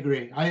 and I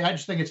agree. I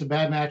just think it's a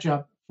bad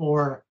matchup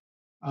for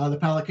the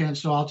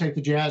Pelicans, so I'll take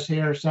the Jazz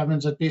here.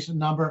 7's a decent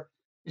number.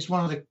 It's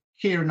one of the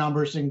keyer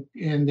numbers in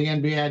the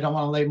NBA. I don't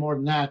want to lay more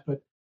than that,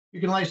 but you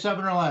can lay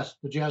 7 or less.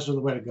 The Jazz are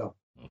the way to go.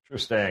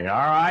 Interesting. All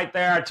right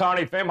there,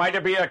 Tony Finn. Might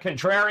there be a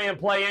contrarian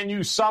play in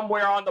you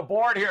somewhere on the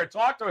board here?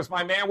 Talk to us,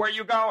 my man. Where are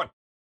you going?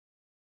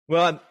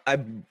 Well,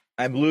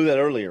 I blew that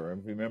earlier.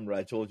 Remember,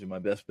 I told you my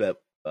best bet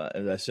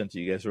as I sent to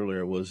you guys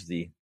earlier, was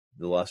the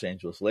Los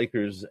Angeles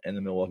Lakers and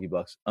the Milwaukee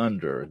Bucks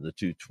under the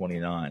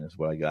 229 is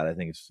what I got. I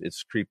think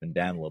it's creeping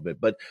down a little bit.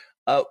 But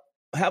how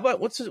about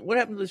what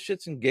happened to the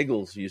shits and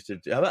giggles used to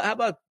do? How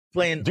about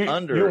playing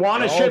under? You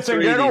want a shits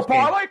and giggle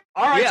parlay?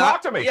 All right,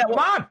 talk to me. Yeah, come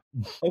on.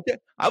 Okay,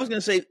 I was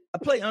going to say I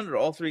play under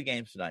all 3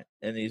 games tonight,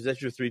 and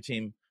that's your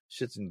 3-team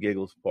shits and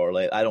giggles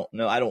parlay. I don't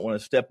know. I don't want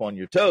to step on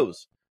your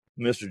toes,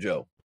 Mr.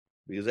 Joe,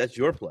 because that's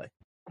your play,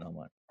 not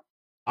mine.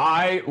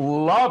 I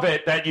love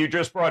it that you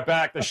just brought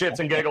back the shits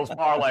and giggles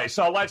parlay.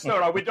 So let's do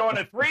it. Are we doing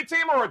a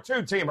 3-teamer or a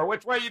 2-teamer?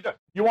 Which way you do?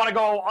 You want to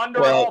go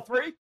under all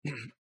 3?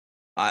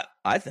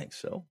 I think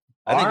so.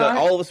 I think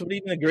all of us would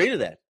even agree to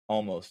that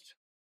almost.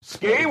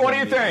 Ski, what do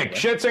you think?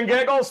 Shits and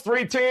giggles,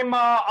 3-team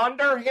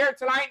under here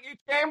tonight in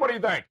each game. What do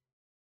you think?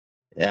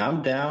 Yeah,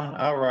 I'm down.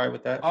 I'll ride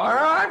with that. All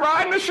right,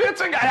 riding the shits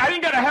and I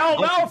didn't get a hell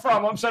no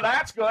from him, so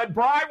that's good.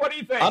 Brian, what do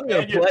you think? I'm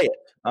going to play it.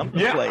 I'm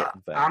going to play it.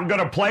 In fact. I'm going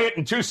to play it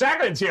in 2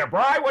 seconds here.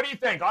 Brian, what do you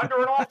think? Under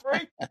and all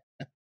 3?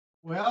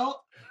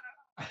 Well,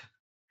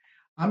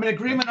 I'm in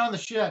agreement on the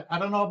shit. I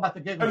don't know about the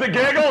giggles. The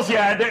giggles,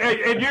 yeah.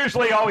 It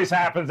usually always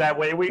happens that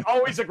way. We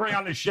always agree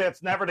on the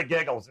shits, never the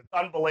giggles. It's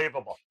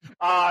unbelievable.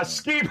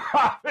 Ski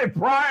Prophet,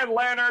 Brian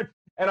Leonard,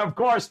 and of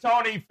course,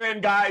 Tony Finn,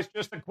 guys.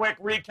 Just a quick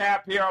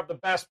recap here of the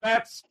best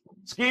bets.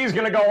 Ski's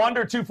going to go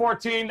under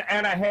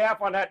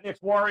 214.5 on that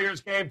Knicks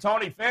Warriors game.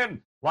 Tony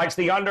Finn likes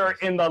the under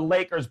in the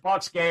Lakers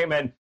Bucks game.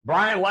 And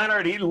Brian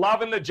Leonard, he's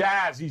loving the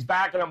Jazz. He's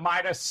back at a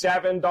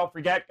 -7. Don't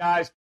forget,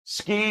 guys,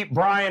 Ski,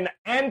 Brian,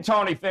 and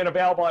Tony Finn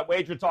available at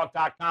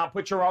wagertalk.com.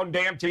 Put your own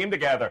damn team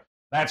together.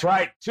 That's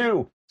right.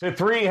 2 to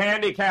 3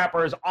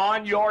 handicappers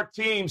on your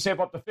team. Save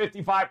up to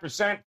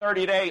 55%,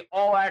 30-day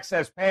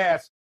all-access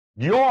pass.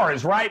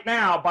 Yours right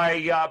now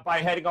by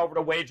heading over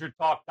to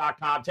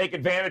wagertalk.com. Take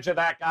advantage of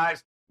that,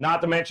 guys.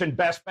 Not to mention,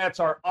 best bets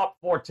are up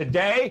for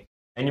today,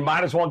 and you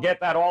might as well get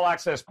that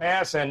all-access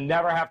pass and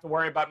never have to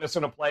worry about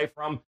missing a play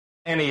from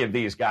any of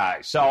these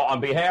guys. So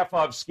on behalf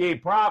of Ski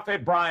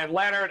Prophet, Brian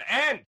Leonard,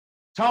 and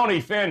Tony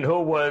Finn, who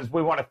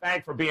we want to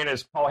thank for being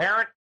as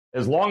coherent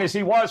as long as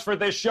he was for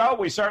this show,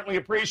 we certainly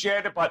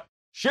appreciate it. But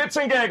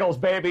shits and giggles,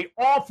 baby.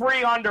 All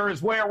 3 under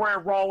is where we're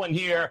rolling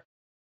here.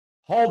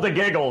 Hold the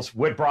giggles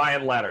with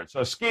Brian Leonard.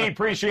 So, Ski,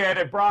 appreciate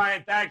it.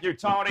 Brian, thank you,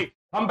 Tony.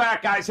 Come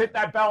back, guys. Hit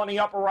that bell in the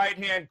upper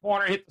right-hand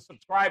corner. Hit the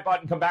subscribe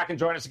button. Come back and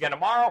join us again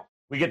tomorrow.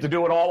 We get to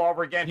do it all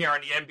over again here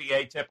on the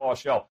NBA Tip-Off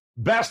Show.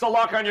 Best of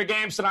luck on your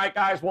games tonight,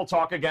 guys. We'll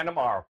talk again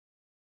tomorrow.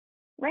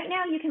 Right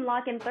now, you can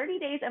lock in 30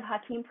 days of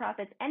Hakeem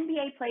Prophet's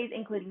NBA plays,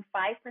 including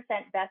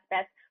 5% best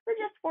bets, for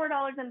just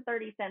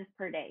 $4.30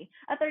 per day.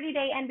 A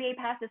 30-day NBA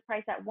pass is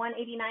priced at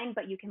 $189,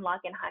 but you can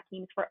lock in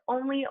Hakeem's for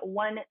only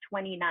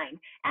 $129.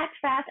 Act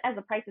fast, as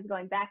the price is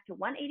going back to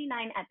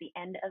 $189 at the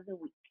end of the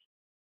week.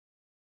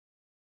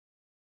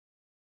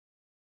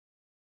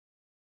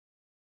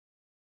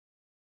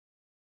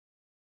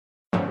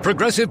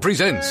 Progressive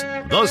presents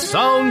The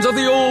Sounds of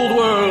the Old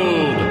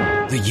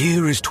World. The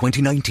year is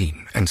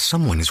 2019, and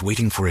someone is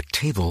waiting for a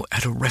table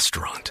at a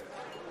restaurant.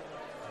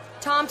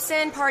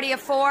 Thompson, party of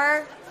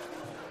 4.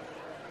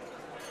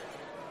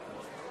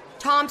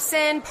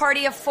 Thompson,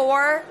 party of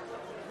 4.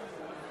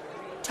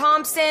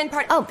 Thompson,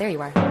 party... Oh, there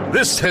you are.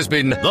 This has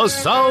been The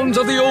Sounds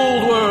of the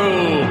Old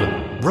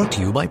World. Brought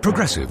to you by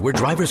Progressive, where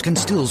drivers can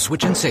still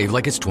switch and save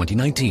like it's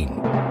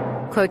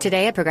 2019. Quote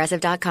today at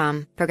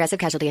Progressive.com. Progressive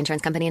Casualty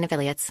Insurance Company and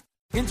Affiliates.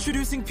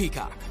 Introducing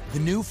Peacock, the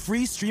new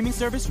free streaming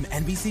service from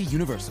NBC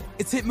Universal.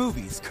 It's hit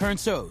movies, current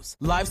shows,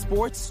 live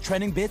sports,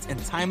 trending bits,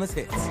 and timeless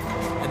hits.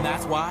 And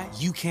that's why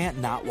you can't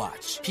not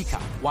watch.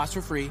 Peacock. Watch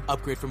for free.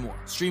 Upgrade for more.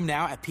 Stream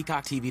now at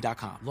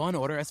peacocktv.com. Law &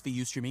 Order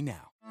SVU streaming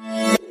now.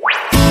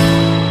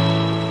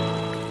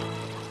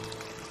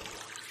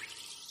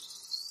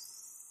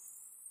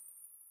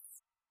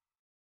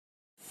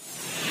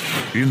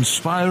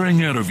 Inspiring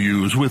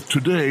interviews with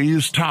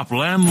today's top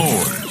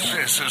landlords.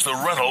 This is the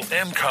Rental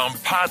Income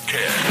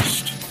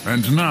Podcast.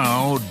 And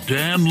now,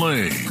 Dan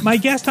Lane. My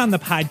guest on the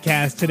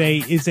podcast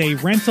today is a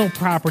rental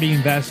property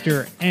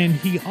investor, and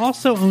he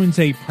also owns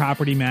a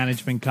property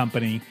management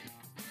company.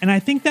 And I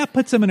think that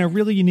puts him in a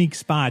really unique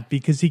spot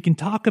because he can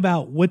talk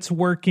about what's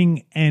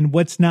working and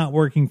what's not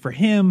working for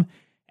him,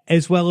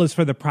 as well as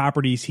for the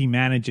properties he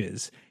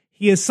manages.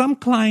 He has some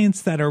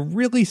clients that are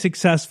really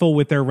successful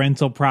with their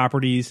rental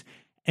properties,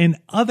 and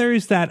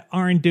others that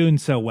aren't doing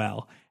so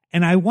well.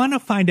 And I want to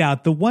find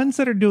out the ones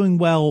that are doing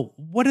well,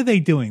 what are they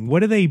doing?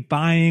 What are they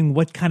buying?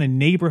 What kind of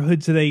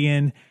neighborhoods are they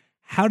in?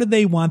 How do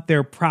they want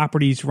their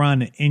properties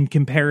run in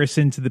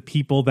comparison to the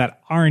people that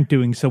aren't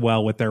doing so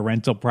well with their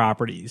rental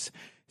properties?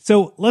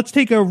 So let's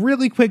take a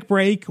really quick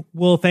break.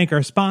 We'll thank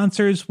our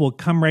sponsors. We'll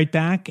come right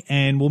back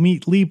and we'll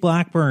meet Lee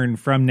Blackburn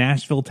from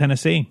Nashville,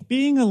 Tennessee.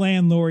 Being a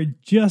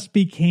landlord just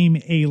became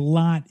a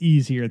lot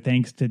easier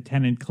thanks to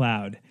Tenant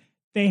Cloud.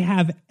 They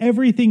have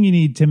everything you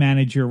need to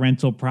manage your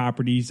rental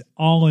properties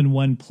all in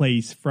one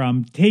place,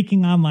 from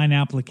taking online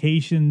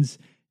applications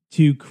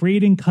to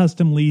creating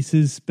custom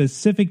leases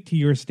specific to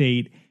your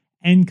state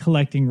and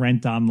collecting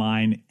rent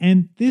online.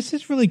 And this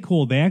is really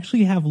cool. They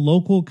actually have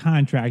local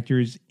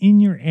contractors in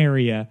your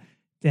area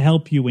to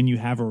help you when you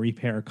have a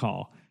repair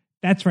call.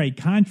 That's right,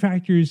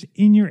 contractors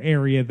in your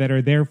area that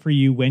are there for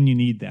you when you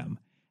need them.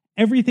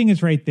 Everything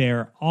is right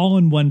there, all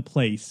in one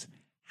place.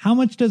 How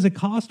much does it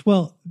cost?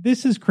 Well,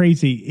 this is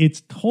crazy.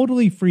 It's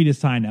totally free to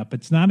sign up.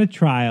 It's not a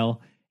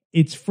trial.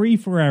 It's free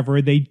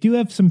forever. They do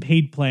have some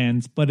paid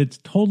plans, but it's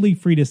totally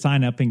free to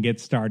sign up and get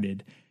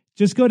started.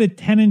 Just go to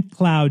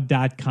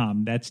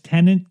tenantcloud.com. That's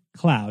Tenant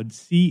Cloud,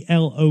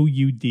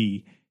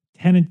 C-L-O-U-D,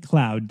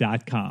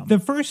 tenantcloud.com. The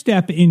first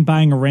step in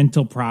buying a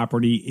rental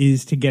property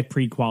is to get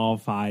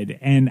pre-qualified,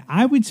 and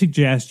I would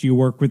suggest you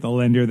work with a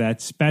lender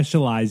that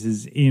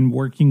specializes in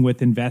working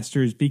with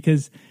investors,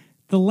 because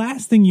the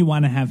last thing you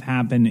want to have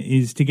happen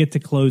is to get to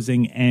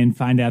closing and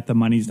find out the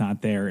money's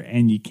not there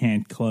and you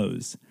can't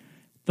close.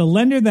 The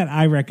lender that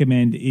I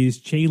recommend is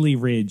Chaley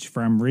Ridge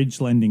from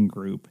Ridge Lending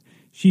Group.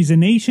 She's a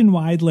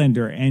nationwide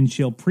lender, and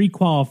she'll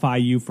pre-qualify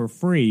you for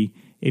free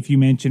if you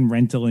mention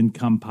Rental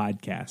Income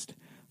Podcast.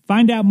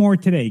 Find out more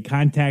today.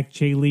 Contact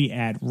Chaley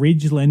at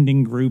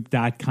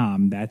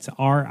ridgelendinggroup.com. That's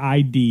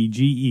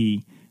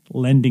RIDGE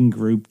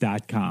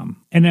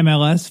lendinggroup.com.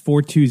 NMLS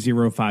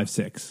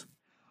 42056.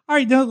 All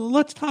right, now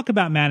let's talk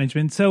about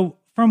management. So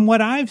from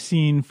what I've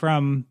seen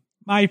from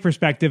my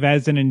perspective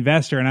as an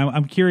investor, and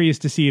I'm curious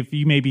to see if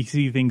you maybe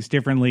see things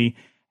differently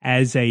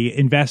as a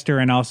investor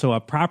and also a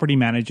property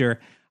manager,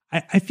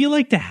 I feel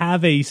like to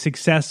have a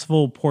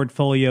successful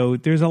portfolio,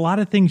 there's a lot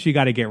of things you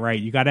got to get right.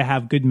 You got to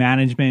have good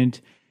management,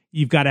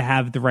 you've got to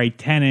have the right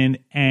tenant,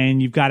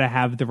 and you've got to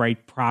have the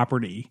right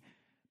property.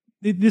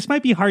 This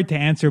might be hard to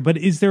answer, but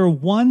is there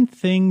one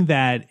thing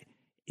that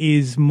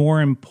is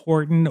more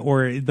important,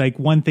 or like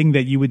one thing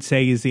that you would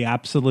say is the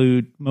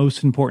absolute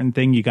most important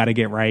thing you got to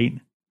get right?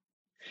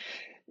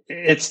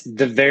 It's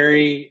the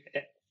very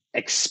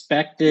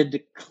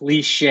expected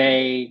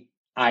cliche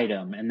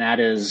item, and that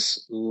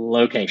is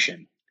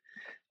location.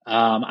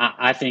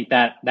 I think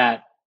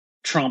that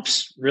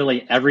trumps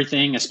really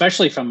everything,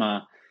 especially from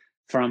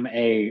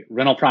a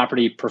rental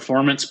property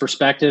performance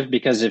perspective,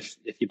 because if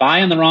you buy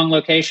in the wrong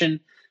location,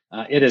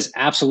 it is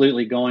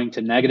absolutely going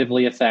to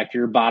negatively affect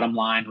your bottom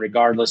line,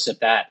 regardless if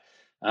that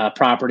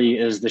property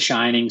is the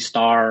shining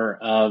star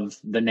of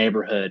the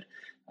neighborhood.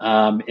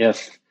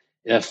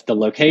 If the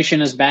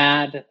location is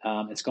bad,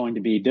 it's going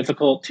to be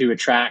difficult to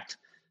attract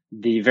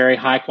the very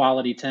high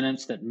quality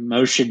tenants that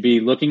most should be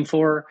looking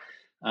for.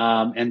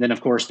 And then,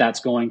 of course, that's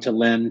going to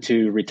lend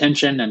to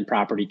retention and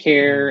property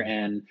care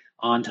and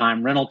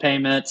on-time rental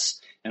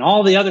payments and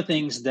all the other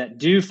things that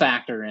do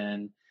factor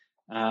in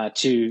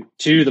to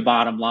the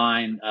bottom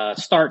line.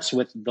 Starts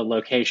with the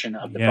location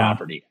of the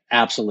property.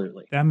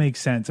 Absolutely. That makes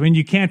sense. I mean,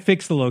 you can't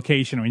fix the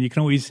location. I mean, you can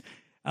always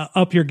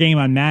up your game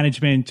on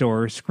management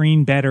or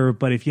screen better,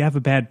 but if you have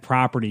a bad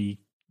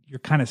property, you're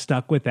kind of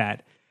stuck with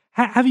that.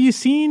 Have you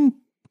seen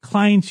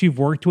clients you've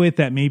worked with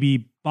that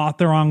maybe bought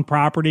the wrong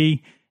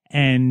property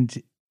and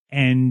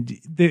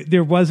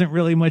there wasn't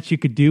really much you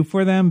could do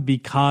for them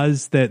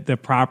because the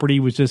property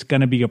was just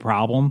going to be a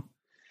problem?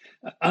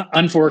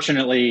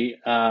 Unfortunately,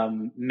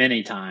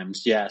 many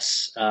times,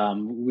 yes.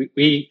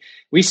 We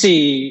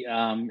see,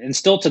 and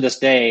still to this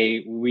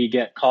day, we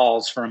get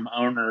calls from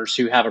owners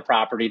who have a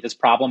property that's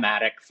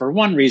problematic for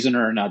one reason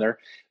or another.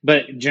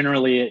 But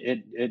generally,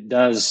 it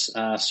does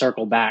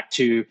circle back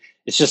to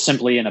it's just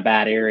simply in a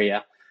bad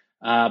area.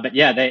 But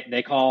yeah,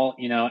 they call.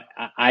 You know,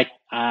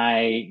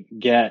 I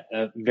get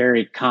a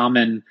very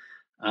common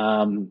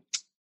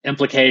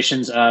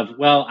implications of,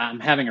 well, I'm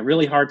having a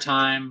really hard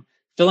time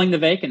filling the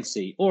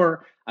vacancy,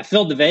 or I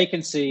filled the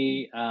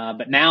vacancy,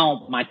 but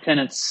now my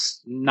tenant's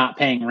not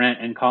paying rent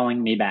and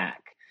calling me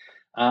back.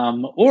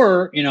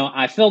 Or, you know,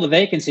 I fill the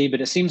vacancy,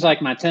 but it seems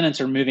like my tenants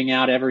are moving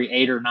out every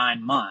 8 or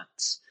 9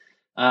 months.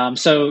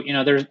 So, you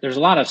know, there's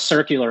a lot of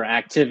circular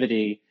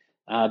activity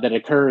that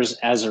occurs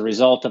as a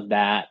result of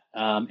that.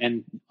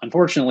 And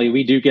unfortunately,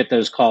 we do get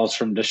those calls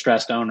from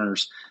distressed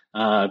owners,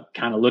 kind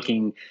of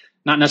looking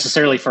not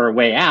necessarily for a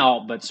way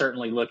out, but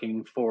certainly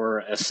looking for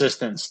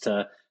assistance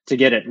to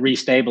get it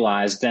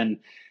restabilized. And,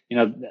 you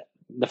know,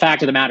 the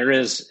fact of the matter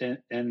is,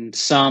 in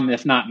some,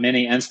 if not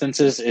many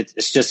instances,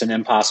 it's just an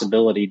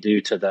impossibility due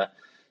to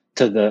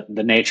the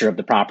nature of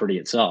the property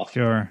itself.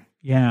 Sure.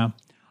 Yeah.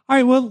 All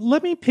right. Well,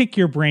 let me pick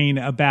your brain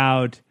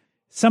about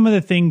some of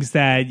the things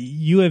that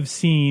you have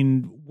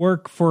seen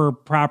work for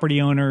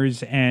property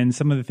owners and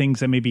some of the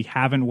things that maybe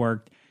haven't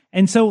worked.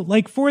 And so,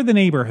 like, for the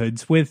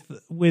neighborhoods, with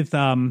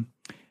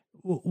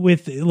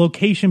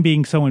location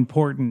being so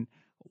important,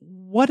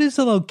 what is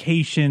a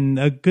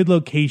good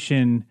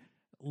location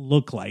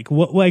look like?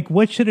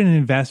 What should an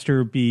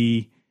investor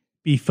be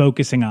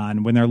focusing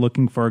on when they're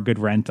looking for a good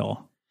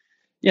rental?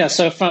 Yeah.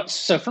 So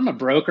from a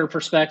broker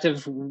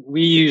perspective,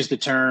 we use the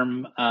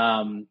term,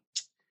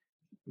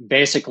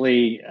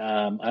 basically,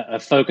 a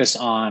focus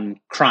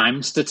on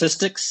crime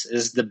statistics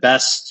is the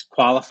best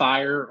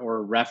qualifier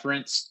or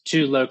reference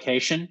to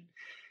location.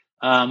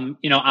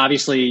 You know,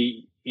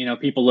 obviously, you know,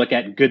 people look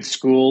at good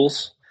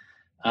schools.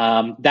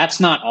 That's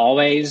not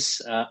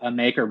always a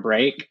make or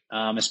break,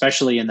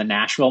 especially in the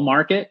Nashville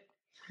market,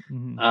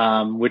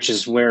 which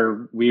is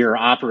where we are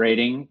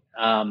operating.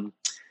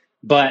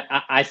 But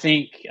I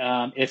think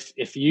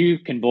if you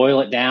can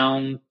boil it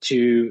down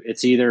to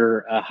it's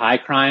either a high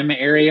crime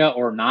area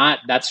or not,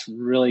 that's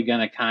really going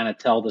to kind of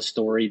tell the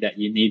story that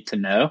you need to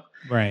know.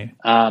 Right.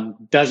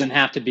 Doesn't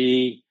have to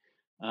be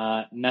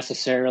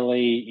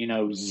necessarily,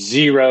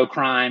 zero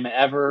crime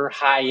ever,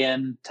 high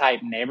end type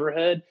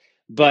neighborhood.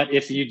 But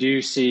if you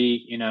do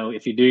see,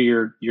 if you do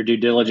your due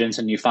diligence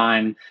and you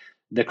find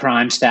the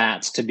crime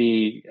stats to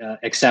be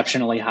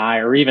exceptionally high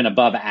or even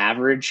above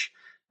average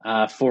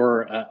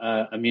for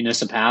a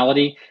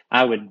municipality,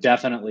 I would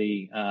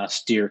definitely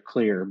steer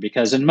clear,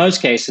 because in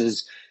most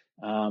cases,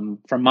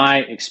 from my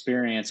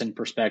experience and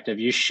perspective,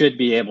 you should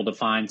be able to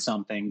find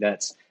something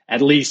that's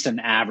at least an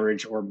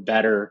average or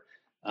better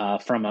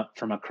from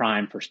a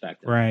crime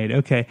perspective. Right.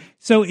 Okay.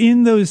 So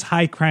in those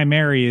high crime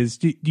areas,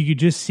 do you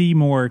just see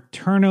more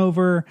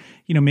turnover?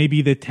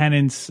 Maybe the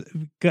tenants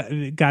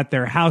got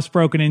their house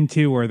broken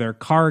into or their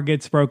car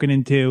gets broken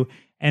into,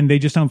 and they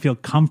just don't feel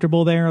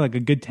comfortable there. Like a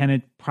good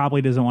tenant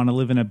probably doesn't want to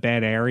live in a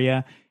bad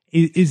area.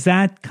 Is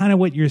that kind of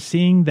what you're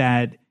seeing,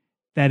 that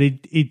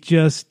it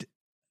just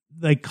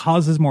like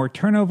causes more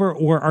turnover,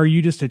 or are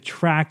you just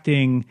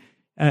attracting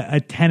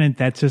a tenant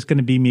that's just going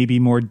to be maybe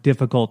more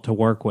difficult to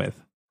work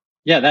with?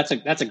 Yeah, that's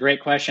a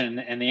great question,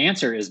 and the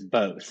answer is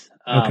both.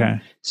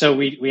 Okay. So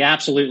we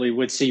absolutely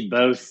would see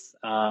both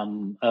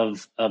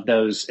of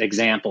those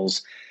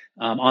examples.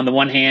 On the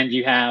one hand,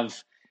 you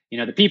have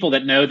the people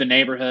that know the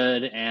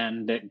neighborhood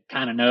and that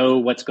kind of know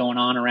what's going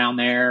on around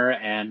there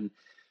and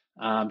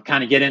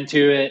kind of get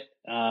into it,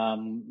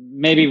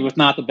 maybe with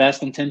not the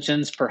best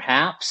intentions,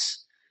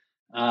 perhaps,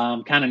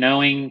 kind of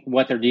knowing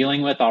what they're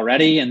dealing with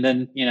already, and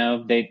then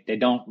they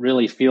don't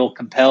really feel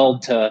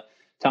compelled to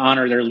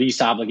honor their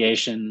lease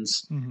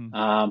obligations,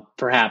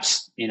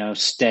 perhaps,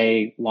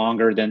 stay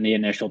longer than the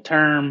initial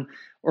term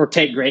or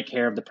take great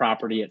care of the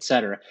property, et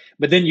cetera.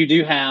 But then you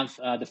do have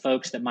the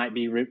folks that might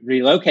be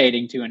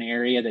relocating to an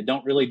area that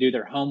don't really do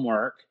their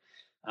homework.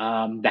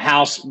 The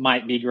house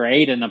might be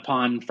great, and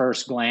upon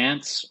first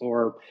glance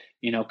or,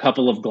 a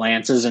couple of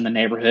glances in the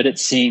neighborhood, it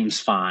seems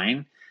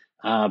fine.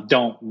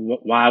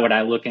 Why would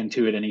I look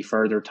into it any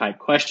further type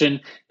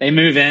question? They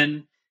move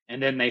in,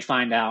 and then they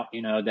find out,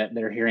 that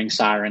they're hearing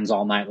sirens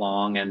all night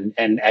long.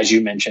 And as you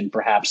mentioned,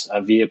 perhaps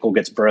a vehicle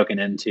gets broken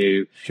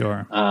into,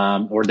 sure,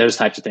 or those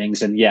types of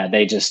things. And yeah,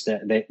 they just,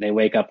 they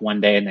wake up one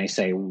day and they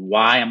say,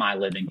 why am I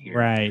living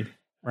here?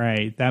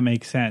 Right. That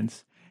makes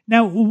sense.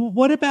 Now,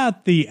 what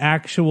about the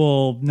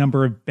actual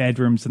number of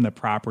bedrooms in the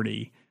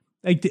property?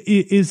 Like,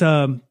 is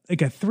a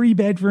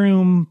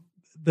 3-bedroom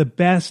the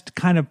best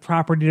kind of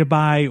property to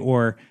buy,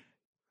 or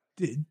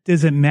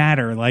does it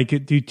matter?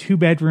 Like, do 2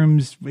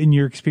 bedrooms in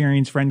your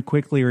experience rent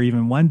quickly, or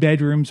even 1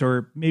 bedrooms,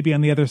 or maybe on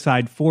the other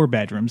side, 4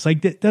 bedrooms?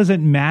 Like, does it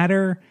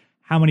matter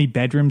how many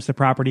bedrooms the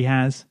property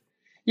has?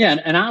 Yeah.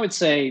 And I would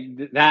say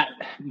that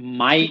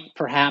might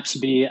perhaps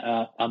be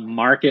a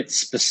market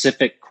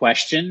specific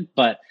question,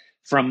 but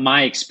from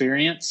my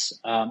experience,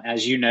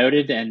 as you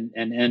noted, and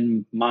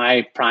in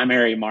my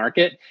primary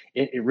market,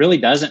 it really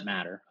doesn't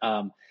matter.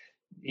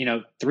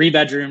 3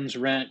 bedrooms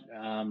rent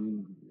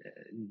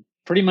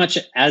pretty much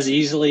as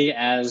easily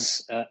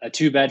as a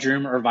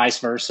 2-bedroom or vice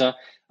versa.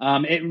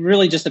 It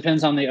really just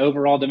depends on the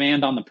overall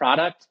demand on the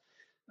product.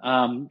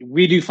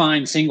 We do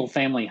find single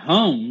family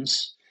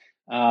homes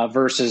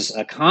versus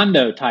a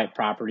condo type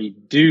property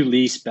do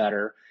lease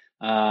better.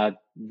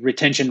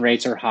 Retention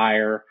rates are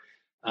higher,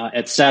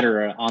 et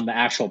cetera, on the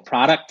actual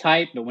product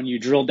type. But when you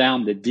drill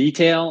down the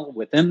detail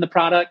within the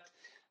product,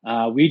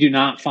 we do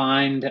not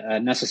find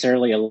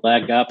necessarily a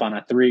leg up on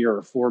a 3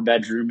 or 4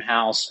 bedroom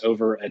house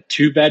over a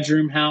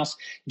 2-bedroom house.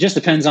 It just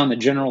depends on the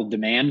general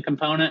demand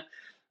component.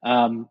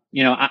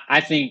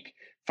 I think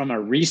from a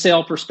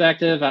resale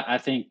perspective, I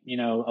think,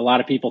 a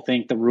lot of people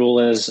think the rule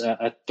is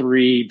a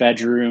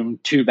 3-bedroom,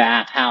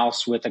 2-bath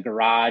house with a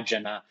garage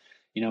and a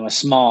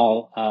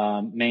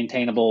small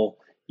maintainable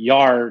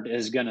yard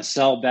is going to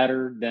sell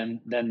better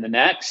than the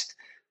next.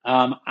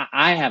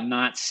 I have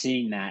not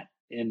seen that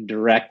in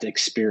direct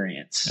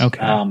experience. Okay.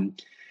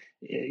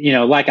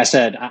 Like I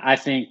said, I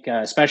think,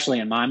 especially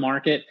in my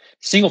market,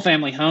 single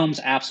family homes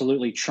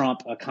absolutely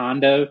trump a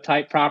condo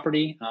type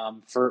property,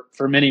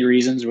 for many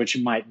reasons, which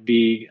might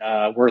be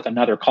worth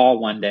another call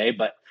one day.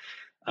 But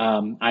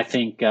I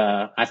think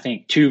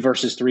 2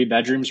 versus 3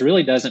 bedrooms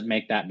really doesn't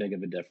make that big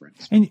of a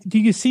difference. And do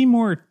you see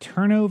more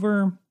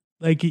turnover?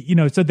 Like,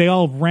 so they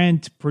all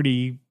rent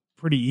pretty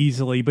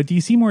easily, but do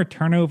you see more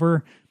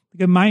turnover?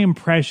 Because my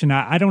impression,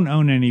 I don't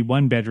own any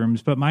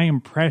 1-bedrooms, but my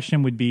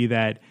impression would be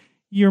that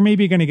you're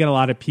maybe going to get a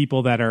lot of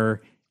people that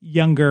are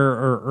younger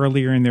or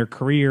earlier in their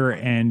career,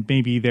 and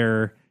maybe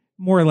they're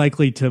more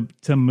likely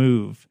to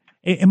move.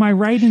 Am I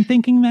right in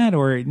thinking that,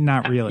 or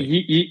not really?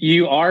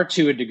 You are,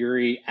 to a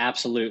degree,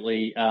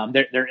 absolutely.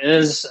 There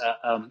is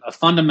a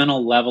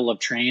fundamental level of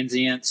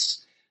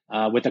transience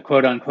with a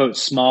quote unquote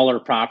smaller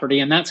property,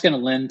 and that's going to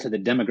lend to the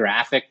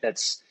demographic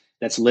that's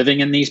living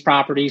in these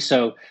properties.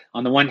 So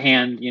on the one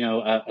hand,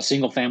 a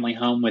single family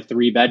home with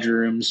 3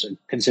 bedrooms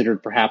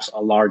considered perhaps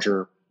a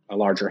larger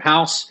larger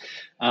house,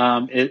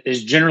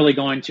 is generally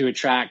going to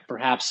attract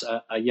perhaps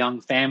a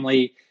young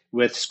family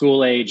with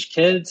school-age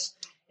kids.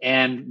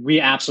 And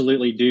we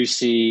absolutely do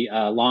see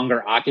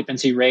longer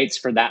occupancy rates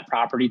for that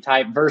property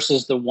type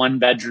versus the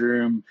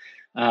one-bedroom,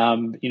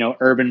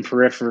 urban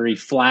periphery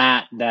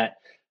flat that,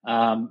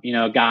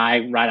 a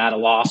guy right out of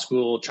law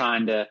school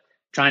trying to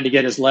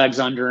get his legs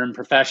under him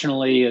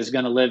professionally is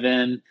going to live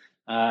in,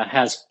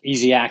 has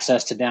easy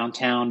access to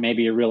downtown,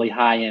 maybe a really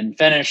high-end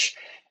finish.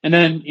 And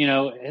then,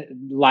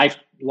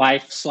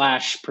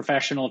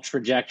 life/professional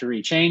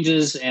trajectory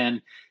changes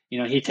and,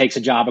 he takes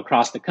a job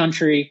across the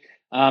country.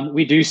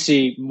 We do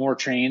see more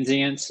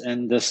transients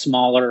in the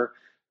smaller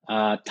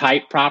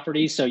type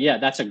properties. So yeah,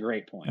 that's a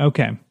great point.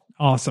 Okay.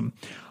 Awesome.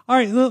 All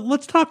right.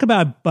 Let's talk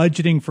about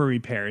budgeting for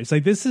repairs.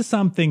 Like this is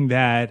something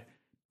that,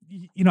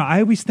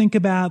 I always think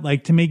about,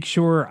 like, to make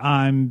sure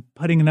I'm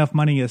putting enough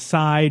money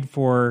aside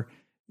for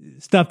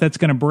stuff that's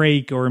going to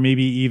break, or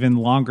maybe even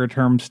longer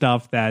term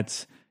stuff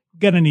that's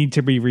going to need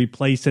to be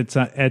replaced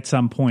at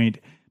some point.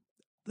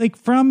 Like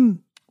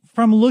from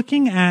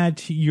looking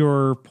at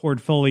your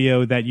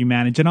portfolio that you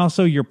manage and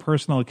also your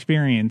personal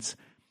experience,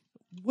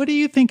 what do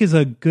you think is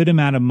a good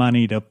amount of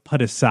money to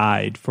put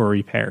aside for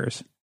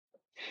repairs?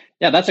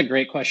 Yeah, that's a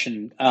great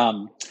question.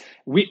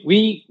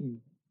 We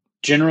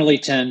generally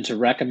tend to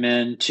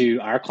recommend to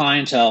our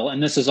clientele,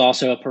 and this is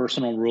also a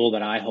personal rule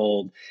that I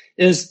hold,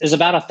 is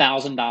about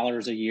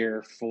 $1,000 a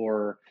year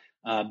for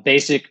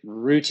basic,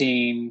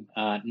 routine,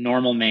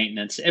 normal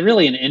maintenance. And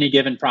really, in any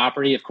given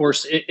property, of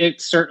course,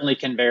 it certainly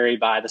can vary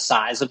by the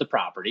size of the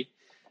property.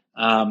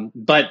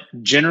 But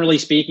generally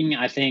speaking,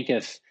 I think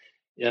if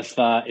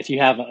you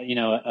have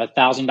a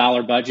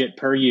 $1,000 budget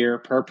per year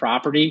per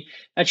property,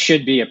 that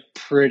should be a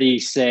pretty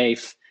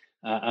safe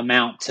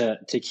amount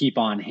to keep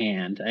on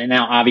hand. And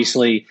now,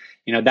 obviously,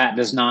 that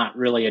does not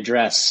really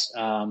address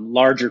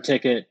larger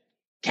ticket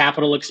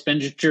capital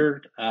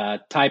expenditure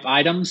type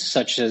items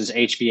such as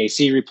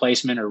HVAC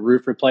replacement or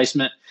roof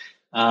replacement.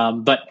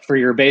 But for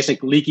your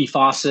basic leaky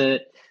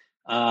faucet,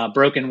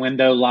 broken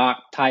window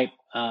lock type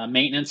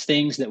maintenance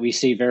things that we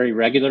see very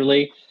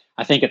regularly,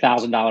 I think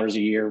 $1,000 a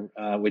year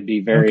would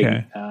be very,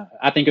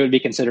 I think it would be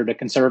considered a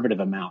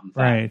conservative amount.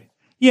 Right.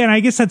 Yeah. And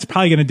I guess that's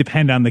probably going to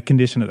depend on the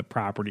condition of the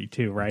property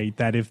too, right?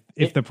 That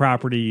if the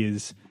property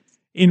is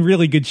in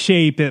really good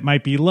shape, it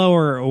might be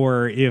lower,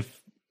 or if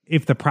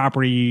the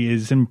property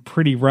is in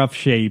pretty rough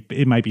shape,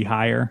 it might be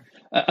higher.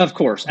 Of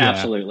course. Yeah,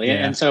 absolutely.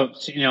 yeah. And so,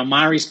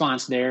 my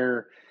response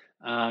there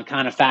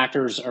kind of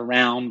factors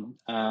around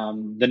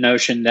the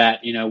notion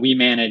that, we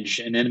manage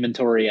an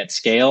inventory at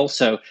scale.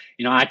 So,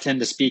 I tend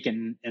to speak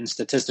in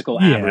statistical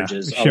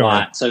averages a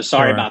lot. So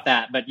sorry about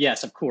that. But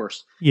yes, of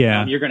course,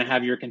 you're going to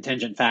have your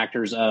contingent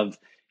factors of,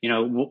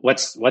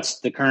 what's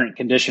the current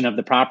condition of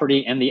the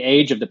property and the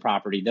age of the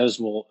property. Those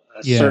will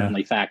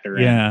certainly factor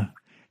in. Yeah.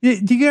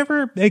 Do you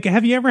ever,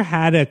 have you ever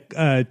had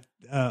a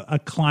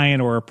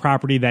client or a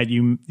property that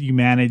you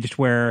managed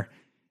where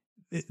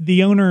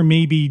the owner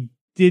maybe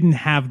didn't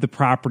have the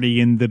property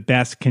in the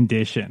best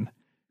condition?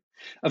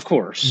 Of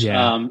course.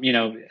 Yeah.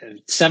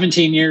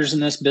 17 years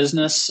in this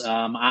business,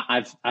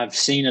 I've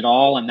seen it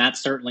all, and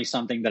that's certainly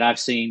something that I've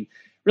seen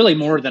really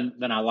more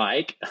than I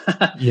like.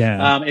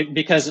 Yeah.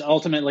 Because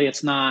ultimately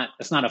it's not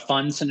a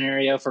fun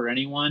scenario for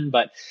anyone,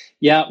 but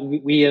yeah,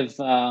 we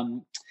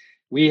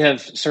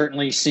have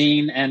certainly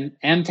seen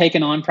and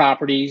taken on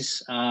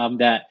properties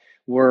that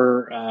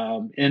were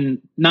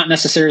in not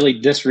necessarily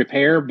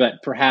disrepair,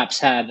 but perhaps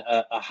had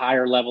a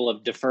higher level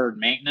of deferred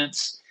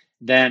maintenance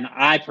than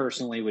I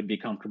personally would be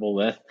comfortable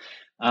with.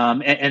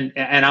 And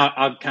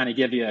I'll kind of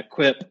give you a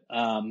quip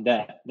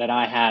that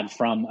I had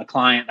from a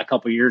client a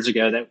couple of years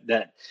ago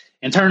that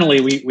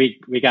internally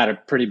we got a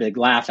pretty big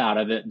laugh out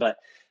of it. But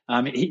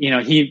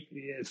he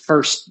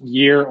first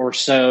year or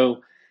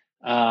so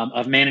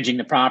of managing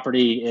the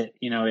property,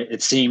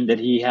 it seemed that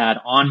he had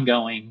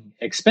ongoing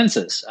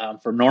expenses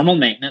for normal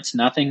maintenance.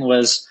 Nothing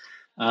was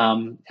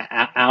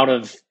out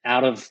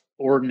of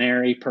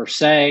ordinary per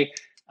se.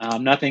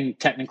 Nothing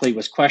technically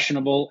was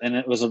questionable, and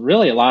it was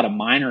really a lot of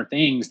minor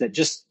things that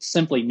just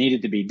simply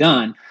needed to be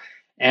done.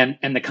 And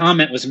the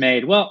comment was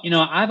made, well,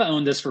 I've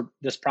owned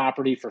this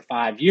property for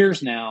 5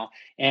 years now,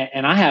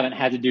 and I haven't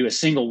had to do a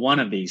single one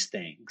of these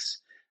things.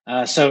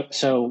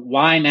 So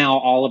why now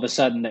all of a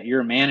sudden that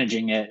you're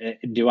managing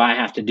it, do I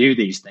have to do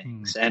these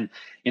things? And,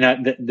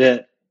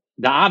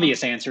 the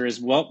obvious answer is,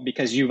 well,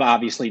 because you've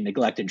obviously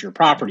neglected your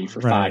property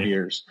for 5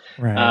 years.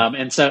 Right.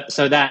 And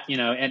so that,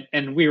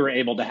 and we were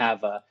able to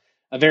have a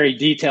very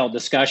detailed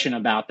discussion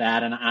about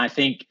that. And I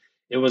think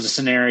it was a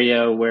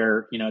scenario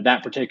where,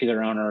 that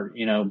particular owner,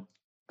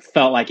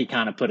 felt like he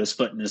kind of put his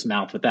foot in his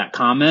mouth with that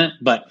comment.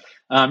 But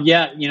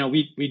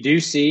we do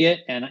see it.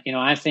 And,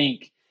 I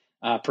think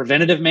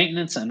preventative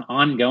maintenance and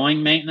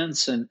ongoing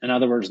maintenance, and in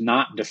other words,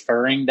 not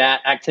deferring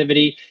that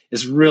activity,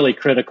 is really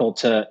critical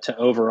to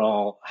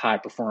overall high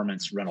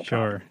performance rental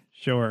property.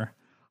 Sure.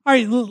 All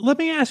right. Let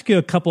me ask you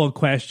a couple of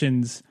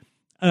questions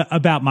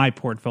about my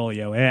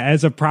portfolio.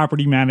 As a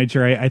property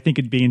manager, I think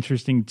it'd be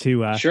interesting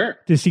to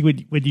see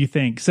what you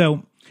think.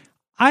 So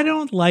I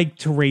don't like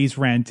to raise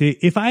rent.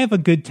 If I have a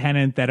good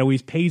tenant that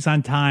always pays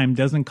on time,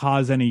 doesn't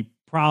cause any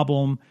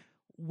problem,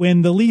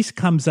 when the lease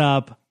comes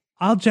up,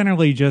 I'll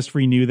generally just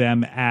renew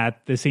them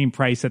at the same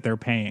price that they're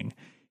paying.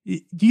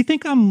 Do you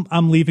think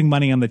I'm leaving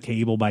money on the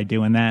table by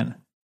doing that?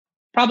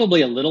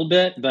 Probably a little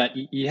bit, but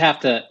you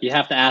have to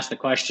ask the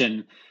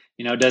question,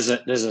 does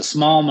a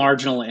small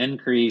marginal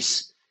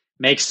increase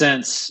make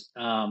sense?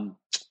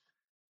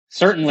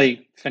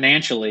 Certainly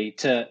financially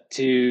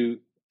to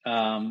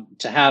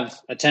have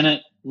a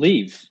tenant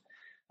leave,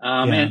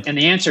 and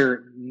the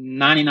answer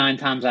 99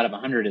 times out of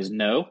 100 is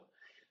no.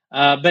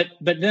 But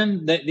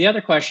then the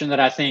other question that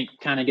I think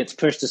kind of gets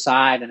pushed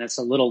aside, and it's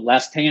a little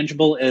less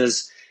tangible,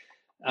 is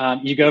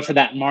you go for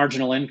that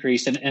marginal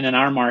increase, and in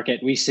our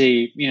market we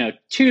see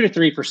 2 to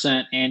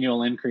 3%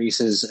 annual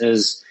increases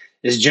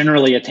is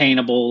generally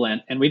attainable,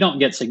 and we don't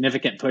get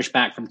significant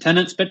pushback from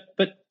tenants,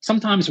 but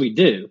sometimes we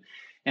do.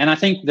 And I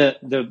think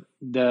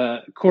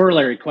the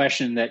corollary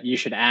question that you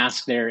should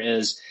ask there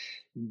is,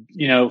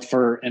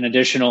 for an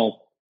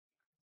additional,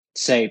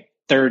 say,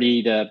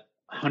 $30 to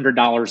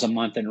 $100 a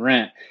month in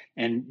rent,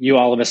 and you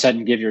all of a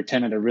sudden give your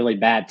tenant a really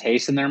bad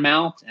taste in their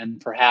mouth,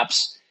 and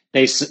perhaps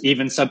they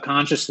even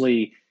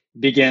subconsciously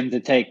begin to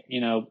take,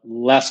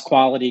 less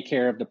quality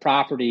care of the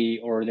property,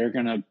 or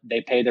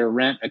they pay their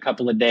rent a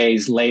couple of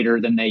days later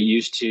than they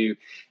used to.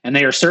 And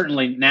they are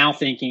certainly now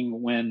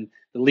thinking when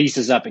the lease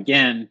is up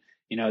again,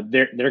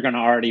 they're going to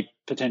already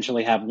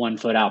potentially have 1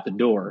 foot out the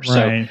door.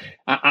 Right. So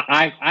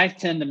I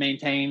tend to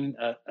maintain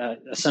a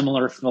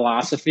similar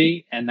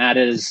philosophy, and that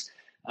is,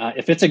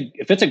 if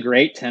it's a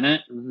great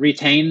tenant,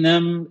 retain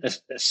them,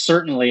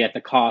 certainly at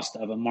the cost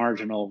of a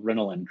marginal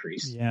rental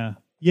increase. Yeah.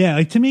 Yeah.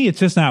 Like, to me, it's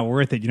just not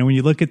worth it. When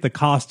you look at the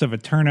cost of a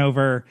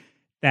turnover,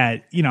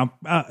 that,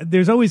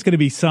 there's always going to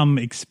be some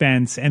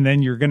expense, and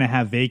then you're going to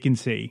have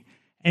vacancy.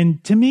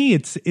 And to me,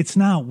 it's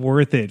not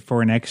worth it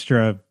for an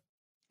extra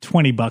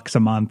 $20 a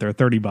month or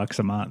 $30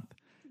 a month.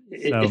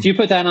 So, if you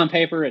put that on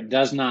paper, it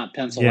does not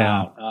pencil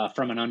out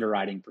from an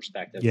underwriting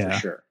perspective, for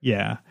sure.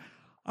 Yeah.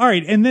 All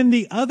right. And then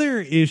the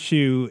other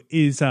issue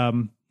is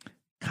kind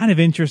of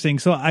interesting.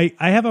 So I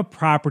have a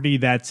property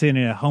that's in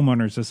a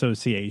homeowners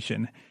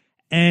association,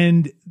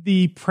 and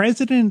the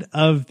president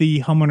of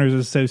the homeowners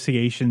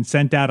association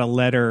sent out a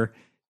letter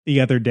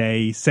the other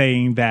day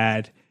saying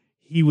that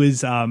he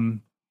was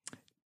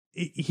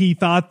he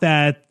thought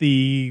that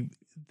the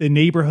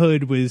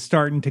neighborhood was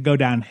starting to go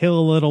downhill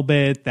a little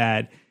bit,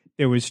 that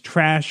there was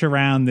trash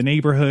around the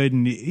neighborhood,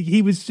 and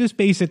he was just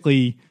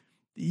basically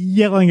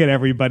yelling at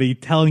everybody,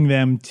 telling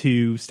them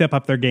to step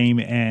up their game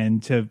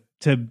and to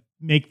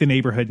make the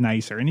neighborhood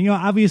nicer. And,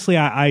 obviously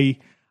I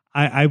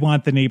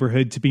want the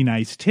neighborhood to be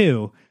nice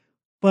too,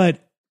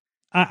 but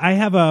I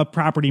have a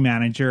property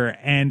manager,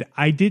 and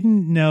I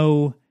didn't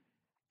know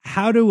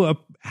how to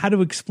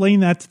explain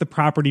that to the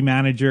property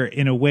manager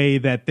in a way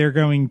that they're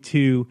going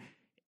to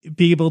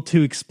be able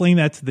to explain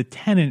that to the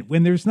tenant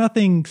when there's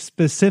nothing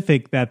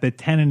specific that the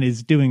tenant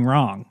is doing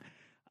wrong.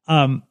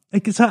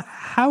 So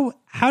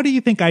how do you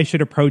think I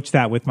should approach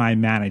that with my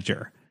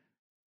manager?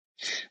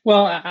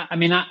 Well,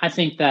 I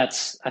think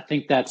that's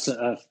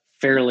a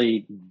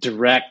fairly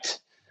direct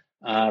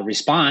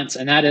response,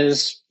 and that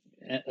is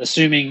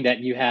assuming that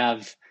you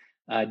have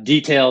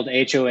detailed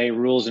HOA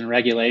rules and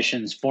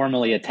regulations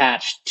formally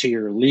attached to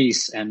your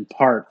lease and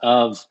part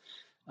of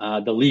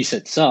the lease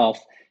itself.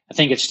 I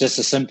think it's just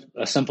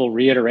a simple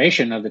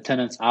reiteration of the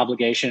tenant's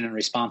obligation and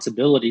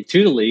responsibility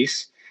to the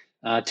lease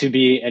to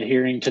be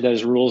adhering to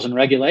those rules and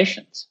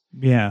regulations.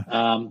 Yeah,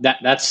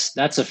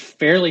 that's a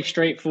fairly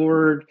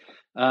straightforward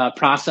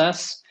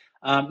process.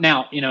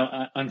 Now,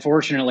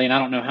 unfortunately, and I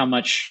don't know how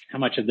much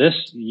of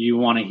this you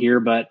want to hear,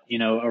 but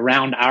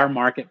around our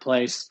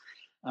marketplace,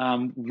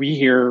 we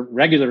hear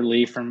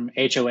regularly from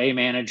HOA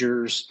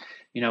managers,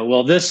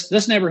 well,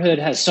 this neighborhood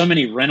has so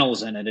many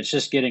rentals in it, it's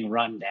just getting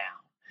run down.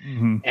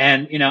 Mm-hmm.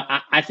 And,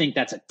 I think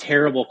that's a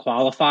terrible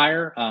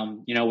qualifier.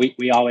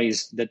 We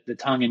always, the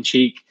tongue in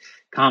cheek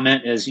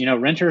comment is,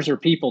 renters are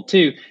people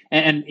too.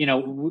 And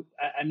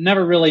I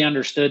never really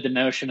understood the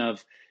notion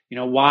of,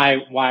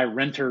 why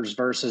renters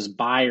versus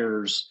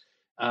buyers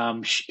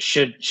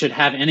should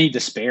have any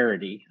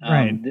disparity.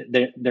 Right.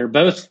 They're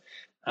both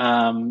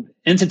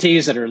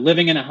entities that are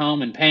living in a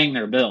home and paying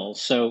their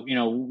bills. So,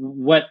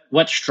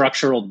 what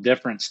structural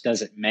difference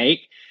does it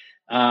make?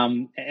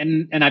 And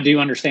I do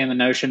understand the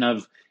notion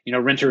of,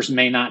 renters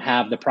may not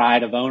have the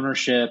pride of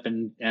ownership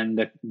and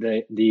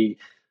the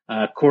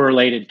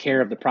correlated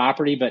care of the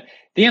property. But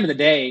at the end of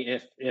the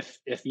day,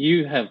 if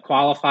you have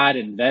qualified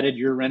and vetted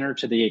your renter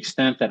to the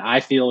extent that I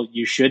feel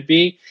you should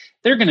be,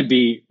 they're going to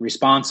be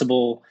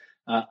responsible,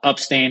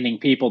 upstanding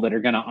people that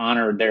are going to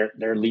honor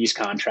their lease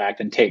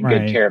contract and take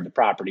good care of the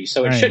property.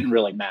 So it shouldn't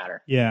really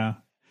matter. Yeah.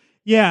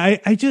 Yeah.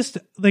 I just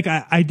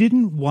I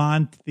didn't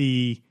want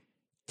the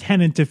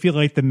tenant to feel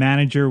like the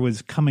manager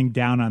was coming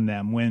down on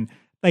them when,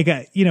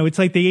 it's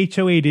like the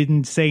HOA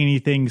didn't say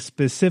anything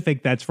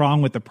specific that's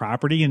wrong with the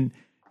property. And,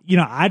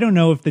 I don't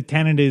know if the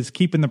tenant is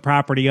keeping the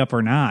property up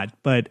or not,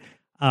 but,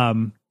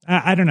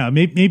 I don't know.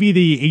 Maybe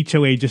the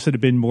HOA just should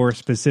have been more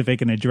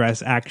specific and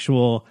address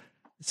actual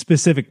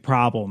specific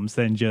problems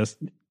than just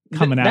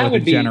coming out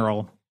with a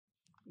general.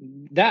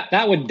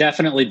 That would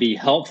definitely be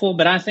helpful.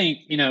 But I think,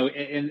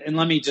 and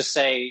let me just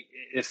say,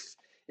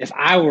 if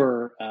I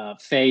were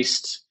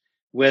faced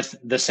with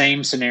the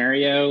same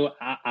scenario,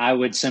 I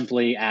would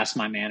simply ask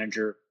my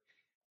manager,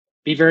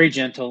 be very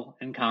gentle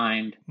and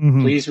kind.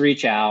 Mm-hmm. Please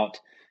reach out.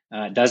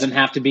 It doesn't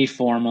have to be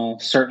formal.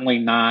 Certainly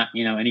not,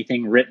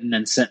 anything written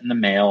and sent in the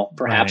mail.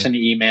 Perhaps an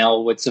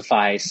email would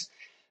suffice,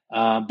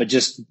 but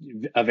just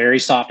a very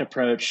soft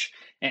approach.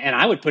 And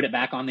I would put it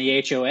back on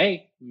the HOA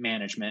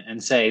management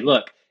and say,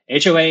 look,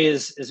 HOA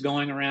is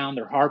going around.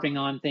 They're harping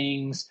on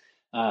things.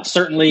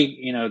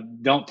 Certainly,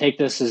 don't take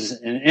this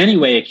as in any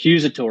way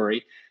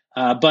accusatory.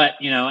 But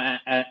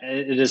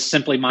it is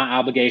simply my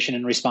obligation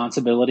and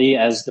responsibility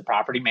as the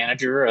property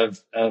manager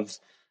of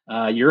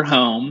your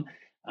home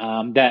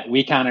that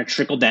we kind of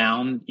trickle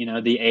down,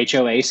 the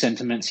HOA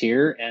sentiments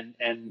here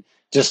and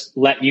just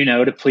let you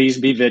know to please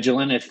be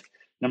vigilant if,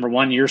 number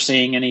one, you're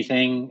seeing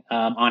anything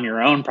on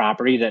your own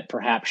property that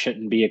perhaps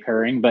shouldn't be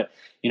occurring. But,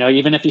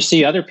 even if you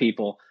see other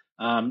people,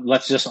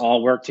 let's just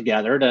all work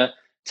together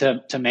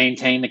to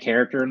maintain the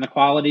character and the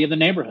quality of the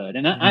neighborhood.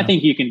 And I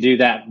think you can do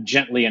that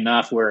gently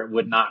enough where it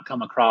would not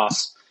come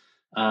across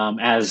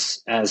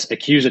as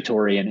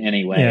accusatory in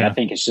any way. Yeah. I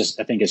think it's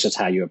just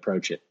how you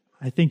approach it.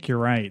 I think you're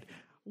right.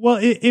 Well,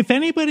 if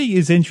anybody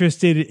is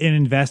interested in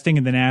investing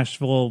in the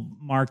Nashville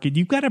market,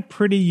 you've got a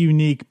pretty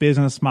unique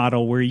business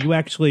model where you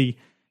actually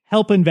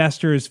help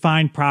investors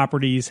find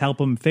properties, help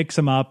them fix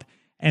them up,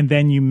 and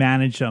then you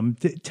manage them.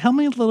 Tell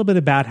me a little bit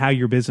about how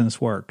your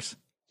business works.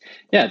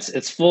 Yeah,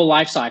 it's full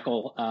life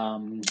cycle,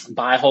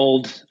 buy,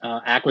 hold,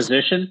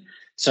 acquisition.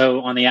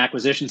 So on the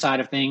acquisition side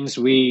of things,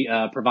 we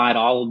provide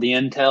all of the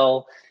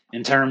intel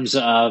in terms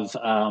of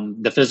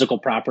the physical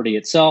property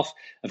itself.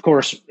 Of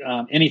course,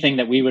 anything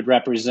that we would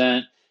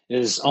represent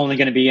is only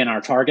going to be in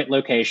our target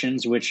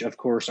locations, which of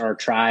course are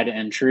tried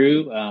and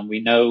true. We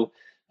know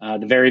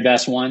the very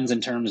best ones in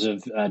terms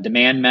of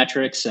demand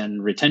metrics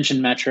and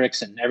retention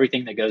metrics and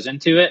everything that goes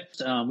into it.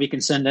 We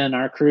can send in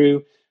our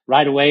crew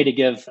right away to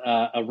give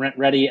a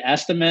rent-ready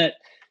estimate,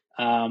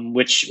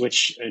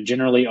 which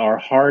generally are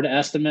hard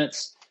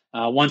estimates.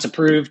 Once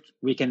approved,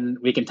 we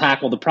can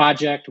tackle the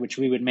project, which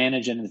we would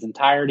manage in its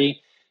entirety.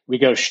 We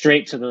go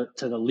straight to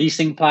the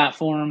leasing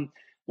platform.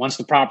 Once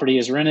the property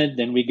is rented,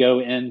 then we go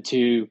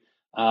into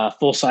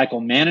full cycle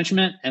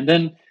management, and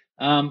then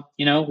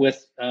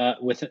with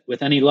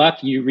any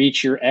luck, you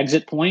reach your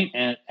exit point,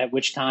 at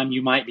which time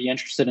you might be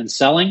interested in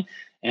selling.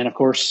 And of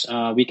course,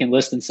 we can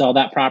list and sell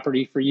that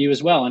property for you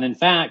as well. And in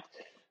fact,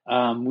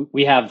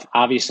 we have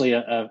obviously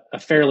a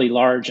fairly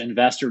large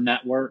investor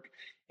network.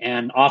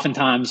 And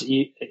oftentimes,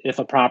 if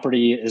a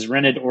property is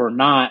rented or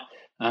not,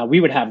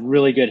 we would have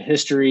really good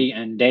history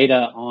and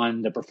data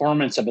on the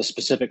performance of a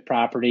specific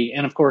property.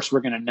 And of course, we're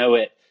going to know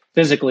it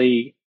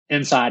physically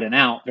inside and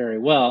out very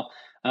well.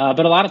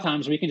 But a lot of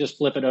times we can just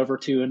flip it over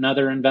to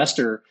another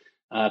investor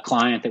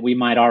client that we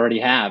might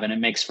already have. And it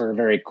makes for a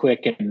very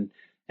quick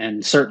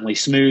and certainly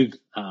smooth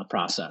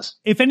process.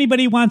 If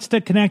anybody wants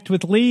to connect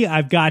with Lee,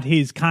 I've got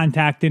his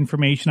contact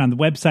information on the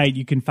website.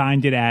 You can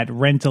find it at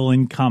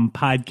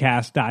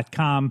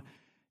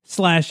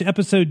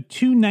rentalincomepodcast.com/episode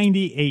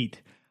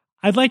 298.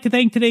 I'd like to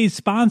thank today's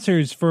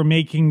sponsors for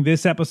making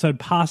this episode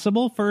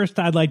possible. First,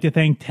 I'd like to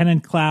thank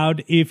Tenant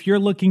Cloud. If you're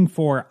looking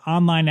for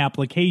online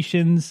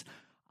applications,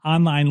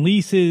 online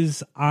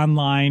leases,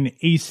 online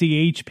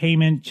ACH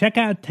payment, check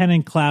out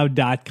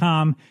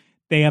tenantcloud.com.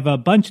 They have a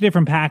bunch of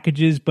different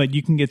packages, but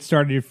you can get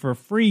started for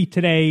free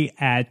today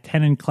at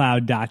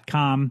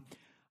tenantcloud.com.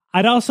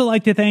 I'd also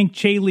like to thank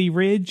Chaley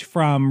Ridge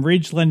from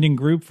Ridge Lending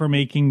Group for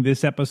making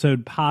this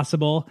episode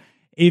possible.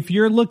 If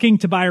you're looking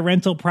to buy a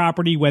rental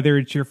property, whether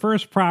it's your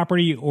first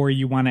property or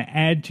you want to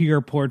add to your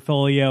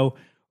portfolio,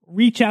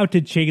 reach out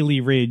to Chaley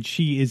Ridge.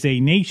 She is a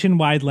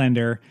nationwide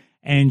lender,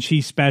 and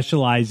she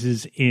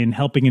specializes in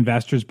helping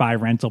investors buy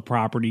rental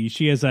properties.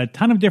 She has a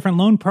ton of different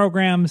loan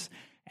programs,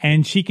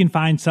 and she can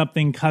find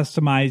something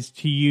customized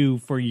to you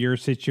for your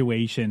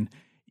situation.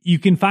 You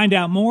can find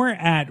out more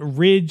at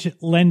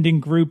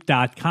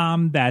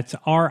ridgelendinggroup.com. That's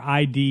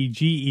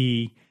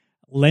RIDGE,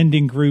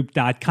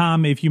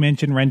 lendinggroup.com. If you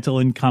mention Rental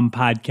Income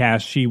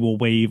Podcast, she will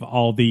waive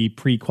all the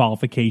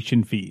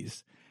pre-qualification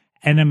fees.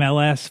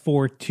 NMLS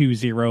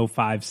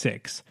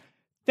 42056.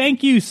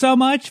 Thank you so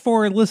much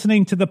for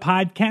listening to the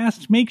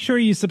podcast. Make sure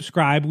you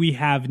subscribe. We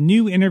have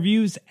new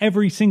interviews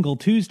every single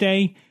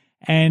Tuesday.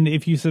 And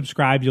if you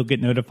subscribe, you'll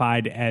get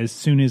notified as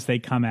soon as they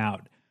come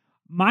out.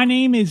 My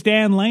name is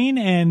Dan Lane,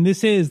 and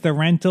this is the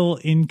Rental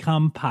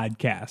Income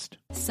Podcast.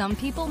 Some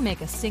people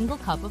make a single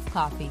cup of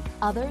coffee,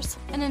 others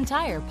an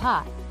entire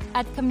pot.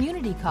 At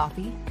Community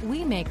Coffee,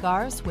 we make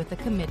ours with a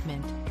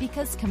commitment,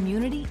 because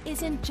community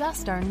isn't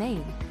just our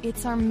name,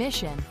 it's our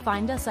mission.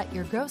 Find us at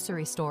your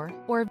grocery store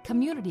or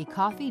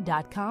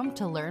communitycoffee.com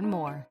to learn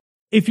more.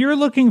 If you're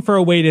looking for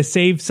a way to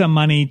save some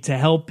money to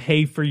help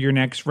pay for your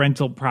next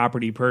rental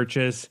property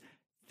purchase,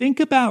 Think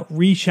about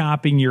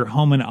reshopping your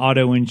home and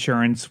auto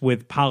insurance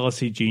with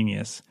Policy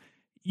Genius.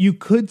 You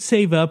could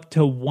save up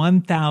to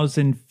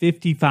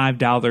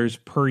 $1,055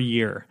 per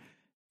year.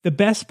 The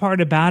best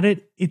part about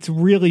it, it's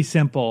really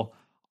simple.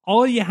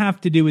 All you have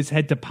to do is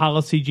head to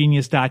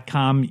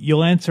PolicyGenius.com.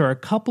 You'll answer a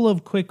couple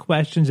of quick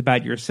questions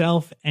about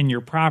yourself and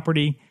your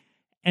property,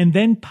 and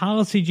then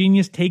Policy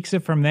Genius takes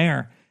it from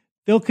there.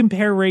 They'll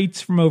compare rates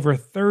from over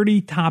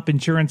 30 top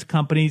insurance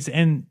companies,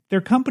 and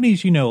they're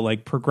companies you know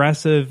like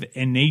Progressive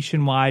and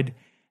Nationwide,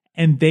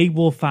 and they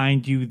will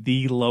find you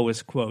the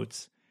lowest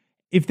quotes.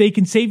 If they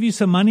can save you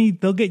some money,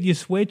 they'll get you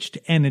switched,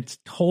 and it's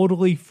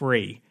totally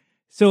free.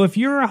 So if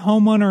you're a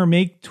homeowner,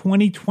 make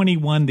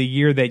 2021 the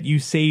year that you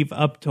save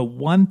up to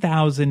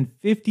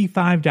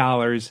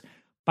 $1,055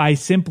 by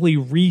simply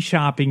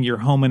reshopping your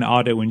home and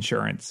auto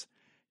insurance.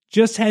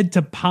 Just head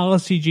to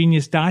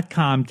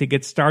PolicyGenius.com to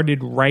get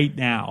started right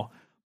now.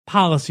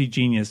 Policy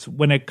Genius.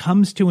 When it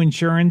comes to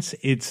insurance,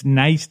 it's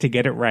nice to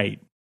get it right.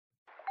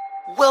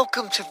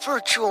 Welcome to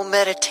Virtual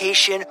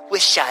Meditation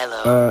with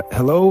Shiloh.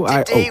 Hello?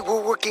 Today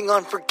we're working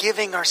on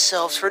forgiving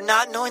ourselves for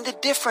not knowing the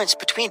difference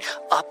between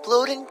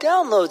upload and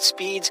download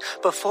speeds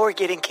before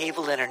getting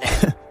cable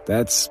internet.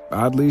 That's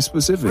oddly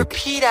specific.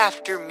 Repeat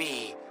after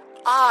me.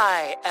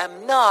 I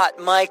am not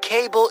my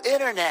cable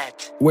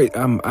internet. Wait,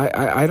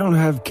 I don't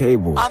have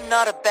cable. I'm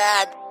not a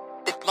bad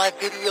if my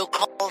video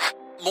calls,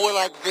 more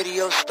like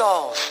video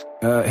stalls.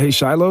 Hey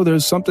Shiloh,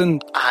 there's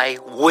something... I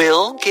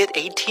will get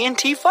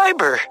AT&T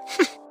fiber.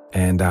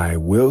 And I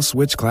will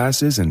switch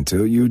classes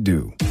until you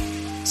do.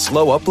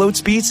 Slow upload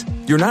speeds?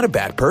 You're not a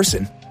bad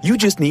person. You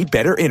just need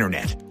better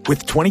internet.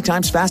 With 20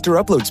 times faster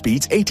upload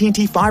speeds,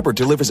 AT&T Fiber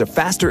delivers a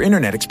faster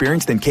internet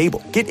experience than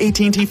cable. Get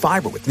AT&T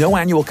Fiber with no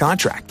annual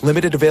contract.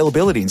 Limited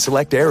availability in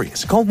select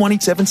areas. Call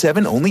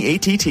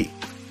 1-877-ONLY-ATT.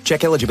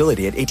 Check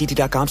eligibility at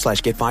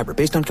att.com/getfiber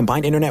based on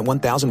combined internet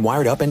 1000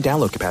 wired up and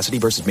download capacity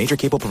versus major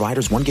cable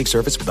providers 1 gig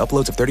service with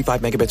uploads of 35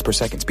 megabits per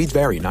second. Speeds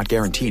vary, not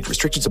guaranteed.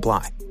 Restrictions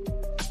apply.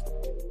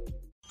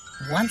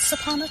 Once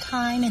upon a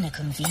time in a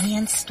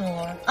convenience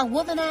store, a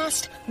woman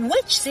asked,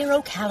 which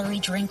zero-calorie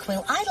drink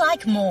will I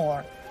like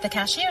more? The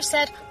cashier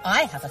said,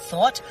 I have a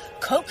thought.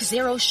 Coke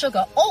Zero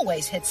Sugar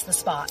always hits the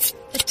spot.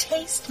 The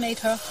taste made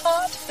her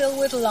heart fill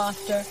with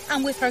laughter,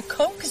 and with her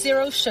Coke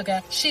Zero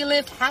Sugar, she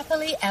lived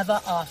happily ever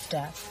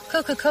after.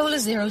 Coca-Cola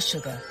Zero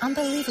Sugar,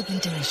 unbelievably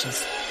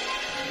delicious.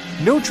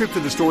 No trip to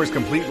the store is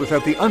complete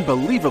without the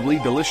unbelievably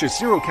delicious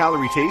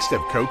zero-calorie taste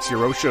of Coke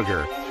Zero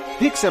Sugar.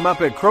 Pick some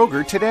up at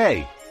Kroger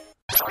today.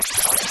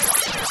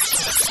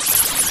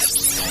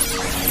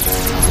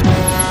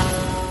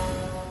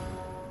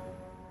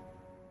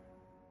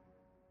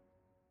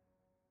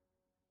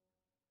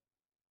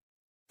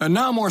 And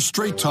now more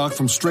Straight Talk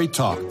from Straight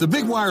Talk. The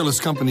big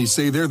wireless companies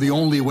say they're the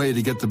only way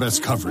to get the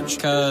best coverage.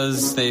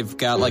 Because they've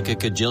got like a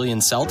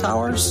gajillion cell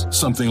towers?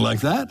 Something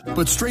like that.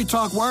 But Straight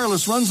Talk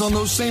Wireless runs on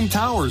those same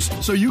towers,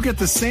 so you get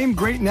the same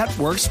great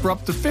networks for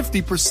up to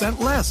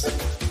 50% less.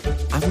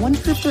 I wonder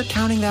if they're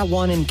counting that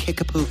one in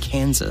Kickapoo,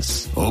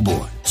 Kansas. Oh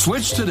boy.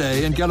 Switch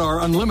today and get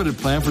our unlimited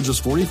plan for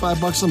just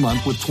 $45 a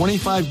month with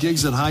 25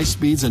 gigs at high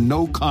speeds and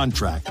no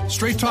contract.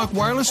 Straight Talk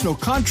Wireless, no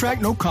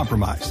contract, no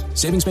compromise.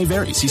 Savings may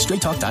vary. See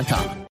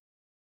straighttalk.com.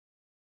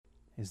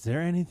 Is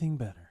there anything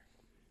better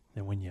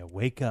than when you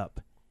wake up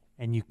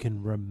and you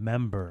can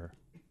remember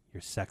your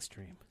sex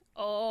dream?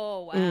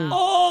 Oh, wow.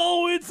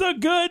 Oh, it's a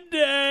good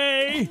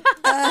day.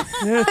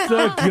 It's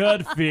a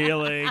good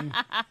feeling.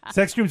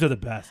 Sex dreams are the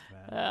best,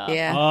 man.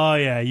 Yeah. Oh,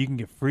 yeah. You can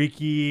get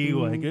freaky.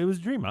 Like, it was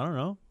a dream. I don't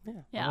know.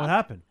 Yeah. What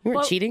happened? You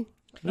weren't cheating?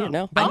 You didn't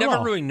know? I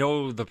never really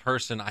know the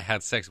person I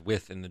had sex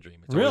with in the dream.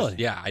 It's Really? Always,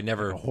 yeah, I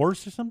never. A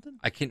horse or something?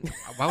 I can.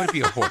 Why would it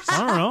be a horse?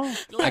 I don't know.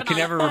 I can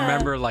never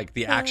remember like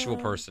the actual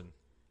person.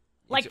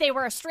 Like they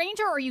were a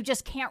stranger, or you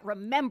just can't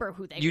remember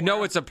who they were? You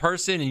know it's a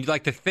person, and you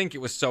like to think it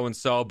was so and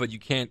so, but you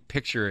can't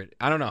picture it.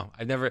 I don't know.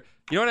 I never.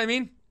 You know what I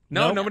mean?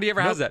 No, Nope. nobody ever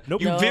has that.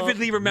 Nope. You No.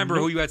 vividly remember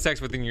Nope. who you had sex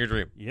with in your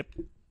dream. Yep.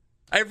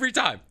 Every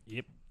time.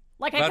 Yep.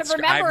 Like I can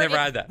remember. I've never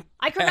had that.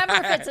 I can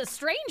remember if it's a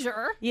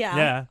stranger. Yeah.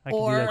 Yeah, I can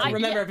do or that too.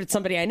 remember if it's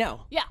somebody I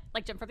know. Yeah,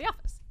 like Jim for the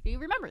Office. Do you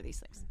remember these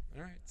things?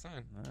 All right, it's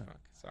fine. Fuck,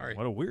 sorry.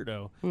 What a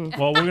weirdo.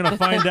 Well, we're going to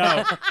find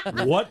out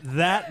what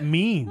that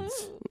means.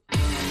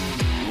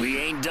 We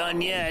ain't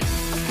done yet.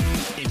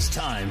 It's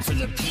time for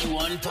the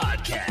P1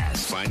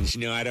 Podcast. Fun's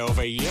not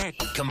over yet.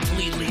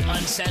 Completely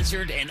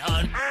uncensored and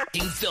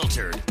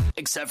unfiltered,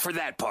 except for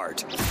that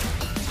part.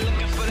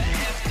 Looking for the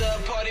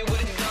after party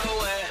with it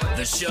going.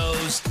 The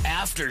show's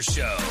after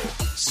show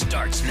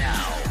starts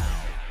now.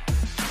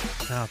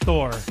 Now,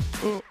 Thor,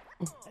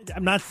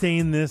 I'm not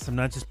saying this. I'm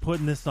not just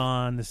putting this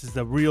on. This is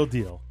the real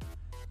deal.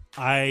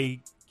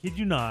 I kid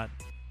you not.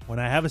 When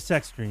I have a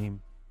sex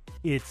dream,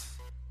 it's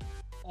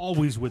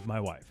always with my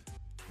wife.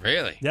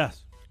 Really?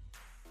 Yes.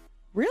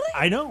 Really?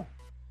 I know.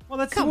 Well,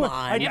 that's Come the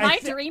on. Am I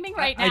dreaming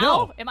right now? I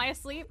know. Am I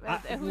asleep?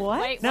 What?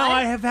 Wait, Now, what?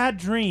 I have had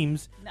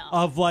dreams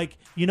of like,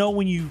 you know,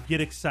 when you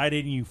get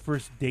excited and you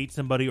first date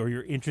somebody or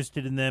you're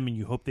interested in them and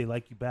you hope they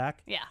like you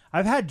back. Yeah.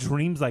 I've had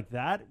dreams like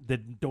that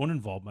don't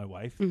involve my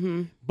wife.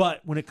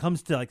 But when it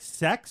comes to like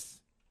sex,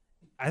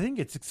 I think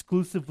it's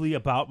exclusively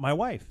about my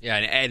wife. Yeah,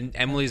 and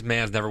Emily's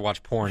man's never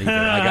watched porn either.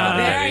 I got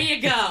it. There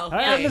you go.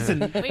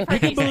 Listen, you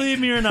can believe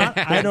me or not,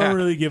 I don't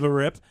really give a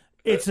rip.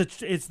 It's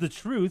the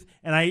truth,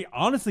 and I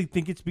honestly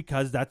think it's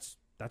because that's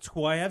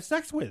who I have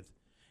sex with.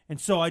 And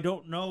so I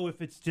don't know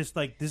if it's just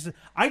like this.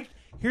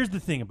 Here's the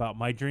thing about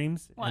my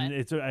dreams,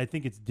 and I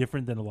think it's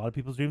different than a lot of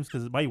people's dreams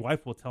because my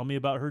wife will tell me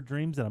about her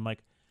dreams, and I'm like,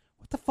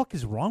 what the fuck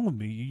is wrong with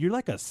me? You're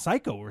like a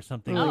psycho or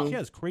something. Like, she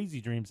has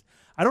crazy dreams.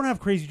 I don't have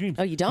crazy dreams.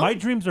 Oh, you don't? My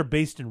dreams are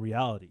based in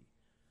reality.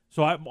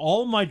 So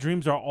all my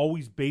dreams are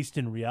always based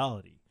in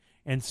reality.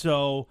 And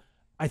so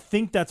I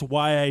think that's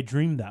why I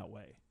dream that way.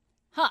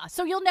 Huh.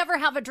 So you'll never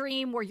have a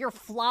dream where you're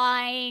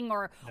flying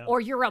or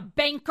you're a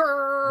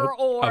banker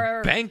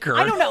or... A banker?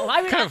 I don't know.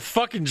 What kind of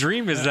fucking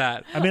dream is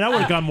that? I mean, I would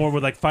have gone more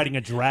with like fighting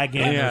a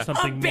dragon or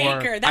something more.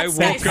 Banker, I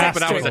woke up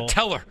and I was a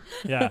teller.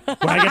 Yeah. Where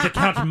I get to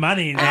count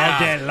money all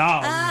day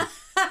long.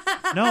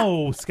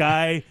 No,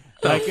 Sky.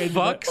 Like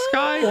fuck,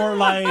 Sky? Or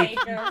like,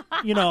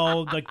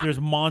 like there's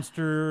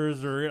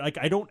monsters or like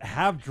I don't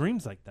have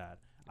dreams like that.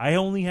 I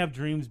only have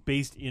dreams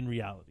based in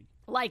reality.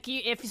 Like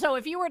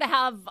if you were to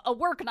have a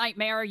work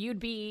nightmare, you'd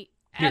be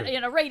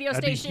in a radio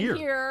station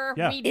here.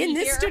 Yeah. We'd be in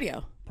this here.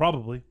 studio.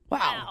 Probably.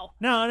 Wow.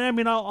 No, and I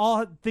mean,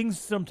 I'll things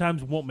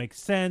sometimes won't make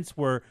sense.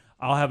 Where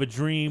I'll have a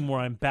dream where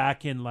I'm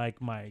back in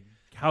like my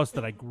house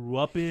that I grew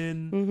up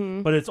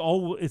in, but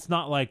it's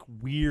not like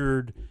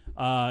weird,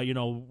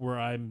 where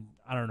I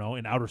don't know,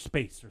 in outer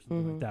space or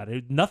something like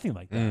that. Nothing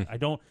like that. I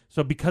don't.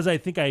 So because I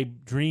think I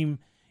dream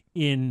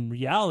in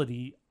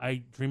reality,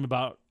 I dream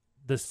about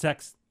the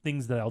sex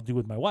things that I'll do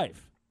with my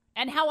wife.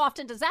 And how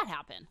often does that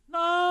happen?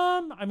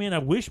 I mean, I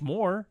wish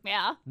more.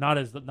 Yeah. Not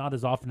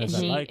as often as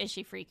I like. Is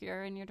she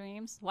freakier in your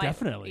dreams?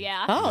 Definitely.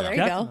 Yeah. Oh, there you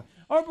go.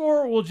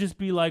 Or we'll just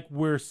be like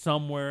we're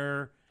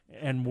somewhere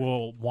and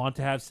we'll want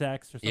to have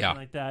sex or something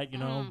like that,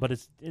 But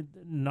it's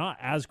not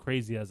as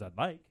crazy as I'd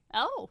like.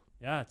 Oh.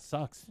 Yeah, it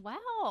sucks.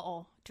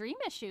 Wow. Dream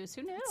issues.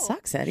 Who knew?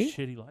 Sucks, Eddie.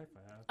 Shitty life I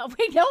have. Oh,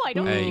 wait, no, I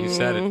don't. Hey, you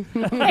said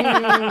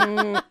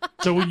it.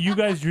 So when you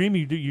guys dream,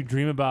 you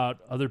dream about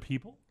other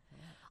people?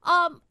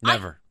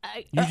 Never.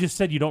 You just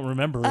said you don't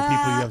remember people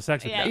you have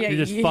sex with. Yeah.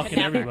 You're just fucking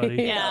everybody.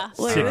 Yeah.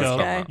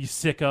 Sicko. You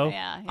sicko.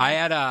 Yeah.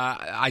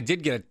 I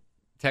did get a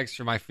text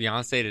from my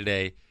fiance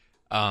today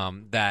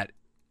that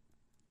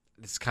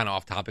this is kind of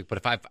off topic, but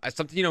if I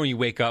something when you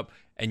wake up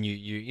and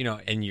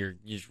you're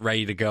just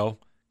ready to go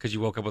because you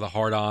woke up with a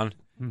hard on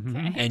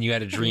and you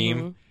had a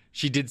dream.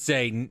 She did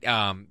say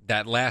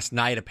that last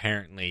night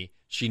apparently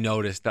she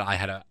noticed that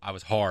I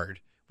was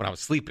hard when I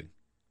was sleeping,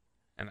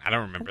 and I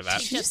don't remember that.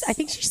 I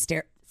think she's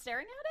staring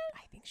at it.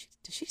 I think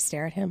does she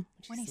stare at him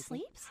when he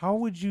sleeps?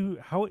 How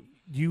do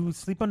you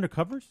sleep under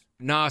covers?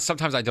 No,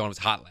 sometimes I don't. It was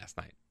hot last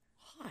night,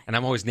 and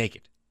I'm always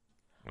naked.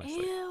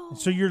 Ew.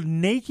 So you're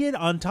naked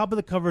on top of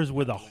the covers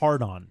with a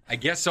hard on. I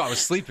guess so. I was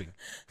sleeping.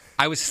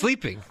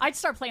 I'd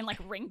start playing like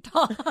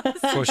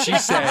ringtones. Well, she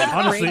said,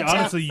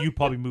 honestly, you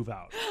probably move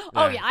out.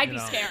 Oh yeah, I'd be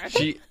scared.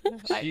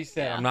 She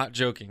said, I'm not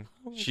joking.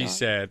 She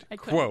said,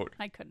 quote.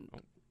 I couldn't.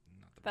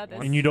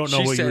 And you don't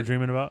know what you were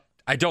dreaming about?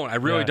 I don't. I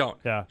really don't.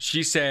 Yeah.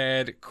 She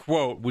said,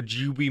 quote, would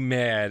you be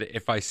mad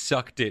if I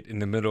sucked it in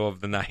the middle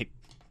of the night?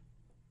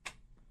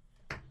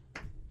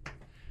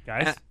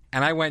 Guys?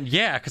 And I went,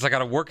 yeah, because I got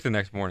to work the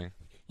next morning.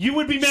 You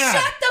would be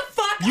mad. Shut the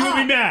fuck up. You would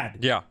be mad.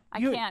 Yeah. I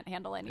can't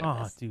handle any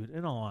of this. Dude,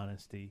 in all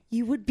honesty.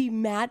 You would be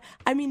mad.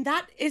 I mean,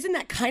 isn't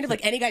that kind of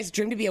like any guy's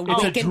dream to be It's a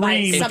awakened by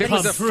dream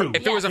somebody come true.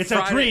 If it was a it's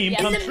Friday, a dream in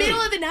come the true.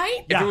 middle of the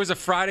night? If it was a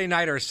Friday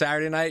night or a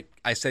Saturday night,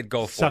 I said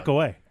go for Suck it.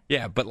 away.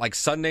 Yeah, but like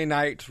Sunday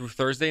night through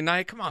Thursday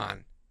night, come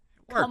on.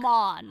 Work. Come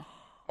on.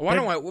 Why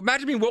don't I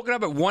imagine being woken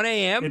up at 1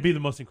 a.m.? It'd be the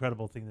most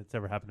incredible thing that's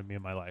ever happened to me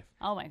in my life.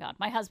 Oh my God.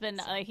 My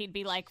husband, he'd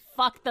be like,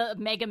 fuck the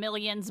Mega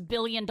Millions $1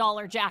 billion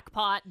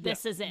jackpot.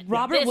 This is it.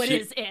 Robert this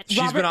is it.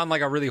 She's been on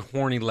like a really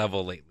horny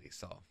level lately,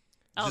 so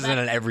this isn't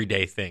an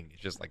everyday thing.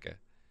 It's just like a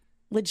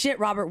legit.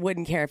 Robert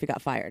wouldn't care if he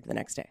got fired the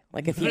next day.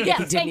 Like if he,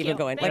 Yes, if he didn't even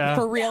go in. Like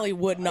for real, he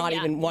would not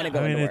even want to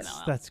go into work.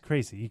 That's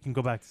crazy. You can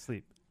go back to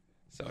sleep.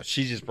 So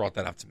she just brought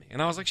that up to me,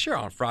 and I was like, sure,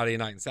 on Friday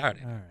night and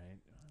Saturday. All right.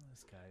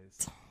 This guy is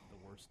the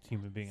worst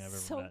human being I've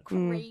ever met.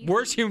 Crazy.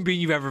 Worst human being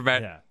you've ever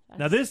met. Yeah.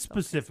 Now this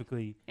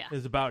specifically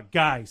is about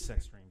guys'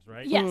 sex dreams,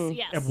 right? Yes,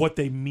 yes. And what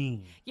they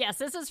mean. Yes,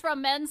 this is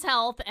from Men's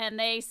Health, and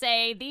they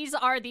say these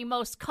are the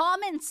most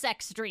common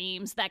sex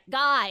dreams that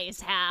guys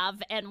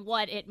have and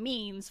what it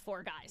means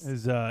for guys.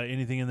 Is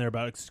anything in there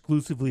about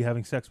exclusively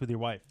having sex with your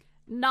wife?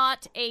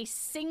 Not a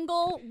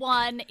single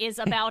one is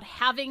about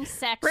having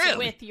sex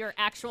with your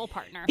actual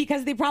partner.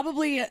 Because they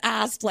probably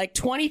asked like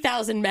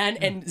 20,000 men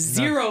and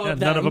zero of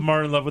them. None of them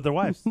are in love with their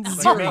wives.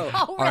 Zero.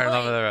 Oh, All right, really?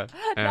 love her.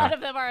 Yeah. None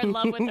of them are in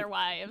love with their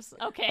wives.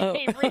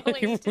 Okay,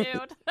 really,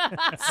 dude.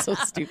 So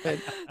stupid.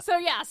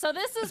 So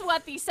this is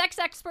what the sex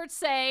experts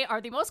say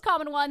are the most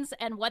common ones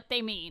and what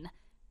they mean.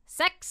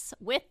 Sex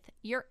with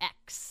your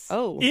ex.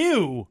 Oh.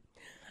 Ew.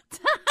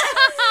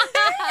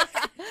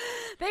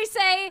 They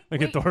say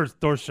Look at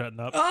doors shutting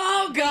up.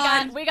 Oh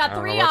God. we got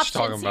three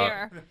options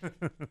here.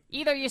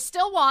 Either you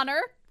still want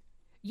her,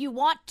 you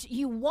want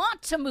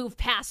to move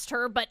past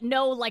her, but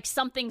know like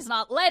something's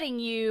not letting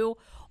you,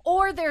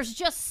 or there's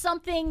just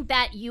something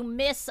that you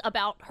miss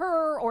about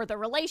her or the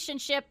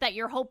relationship that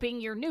you're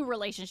hoping your new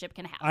relationship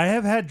can have. I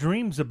have had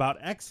dreams about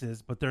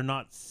exes, but they're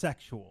not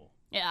sexual.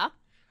 Yeah.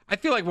 I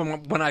feel like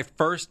when I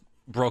first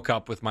broke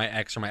up with my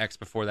ex or my ex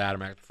before that or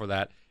my ex before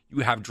that,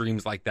 you have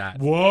dreams like that.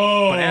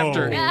 Whoa! But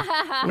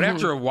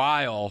after a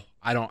while,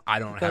 I don't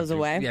have goes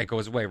away. Yeah, it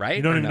goes away, right?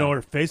 You don't even know what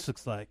her face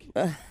looks like.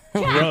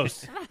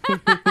 Gross.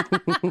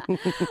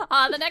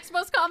 The next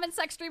most common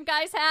sex dream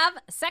guys have: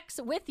 sex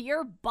with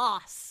your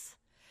boss.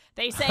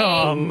 They say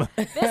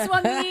this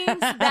one means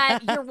that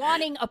you're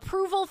wanting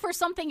approval for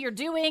something you're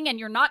doing and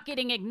you're not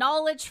getting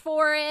acknowledged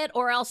for it,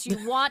 or else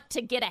you want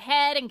to get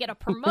ahead and get a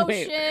promotion.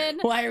 Wait,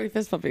 why are we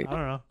fist pumping?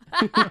 I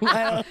don't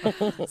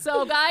know.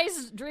 So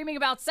guys dreaming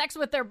about sex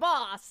with their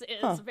boss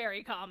is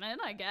very common,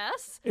 I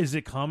guess. Is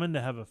it common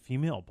to have a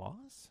female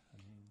boss?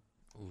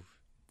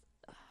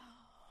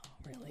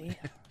 Really?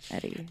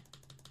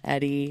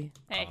 Eddie.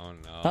 Hey. Oh,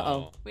 no.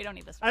 Uh-oh. We don't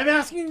need this. I'm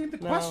asking you the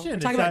question. We're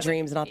talking about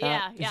dreams, not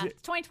that. Yeah.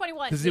 It's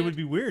 2021. Because it would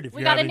be weird if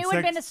we you're got a having new sex.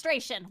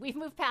 administration. We've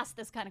moved past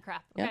this kind of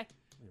crap. Okay. Yep.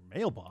 Your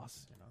male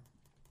boss, you know.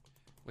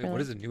 Wait, what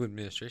does the new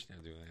administration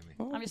have to do with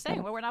anything? I'm just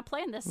saying, we're not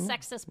playing this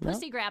sexist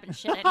pussy grabbing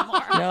shit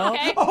anymore. No.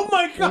 Okay? Oh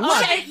my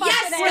god! Okay,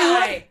 Yes,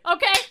 Sky.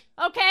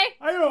 Okay.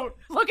 I don't.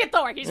 Look at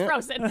Thor. He's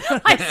frozen.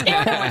 I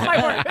stand there with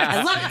my word.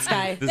 I love it,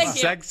 Sky. The Thank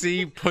you.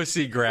 sexy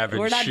pussy grabbing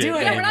We're not shit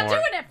doing it. Yeah, we're anymore. not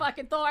doing it,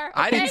 fucking Thor. Okay?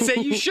 I didn't say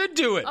you should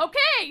do it.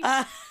 Okay.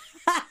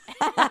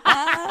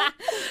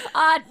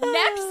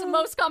 Next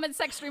most common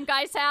sex dream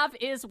guys have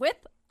is with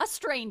a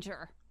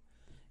stranger.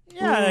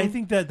 Yeah, I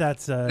think that's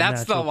That's a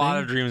natural lot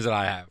thing. of dreams that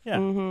I have.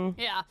 Yeah.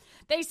 Yeah.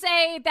 They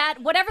say that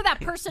whatever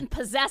that person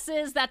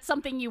possesses, that's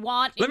something you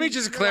want. Let and me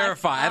just you're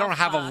clarify. like, I don't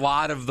have a fuck.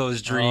 lot of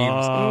those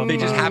dreams. They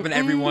just happen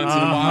every once in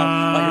a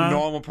while, like a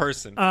normal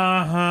person.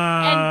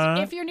 And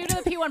if you're new to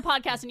the P1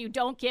 podcast and you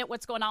don't get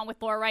what's going on with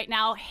Laura right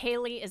now,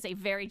 Haley is a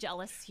very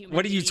jealous human.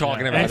 What are you being.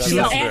 talking Yeah. about? And That's she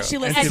not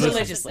listens. true.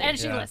 religiously. And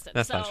she Yeah. listens.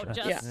 That's so not true.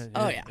 just, Yeah.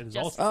 Oh, yeah. It is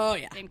just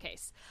also. in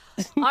case.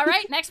 All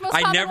right, next most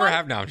I common never one.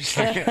 have now. I'm just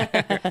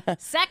kidding.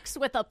 Sex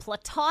with a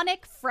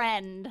platonic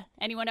friend.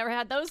 Anyone ever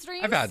had those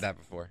dreams? I've had that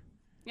before.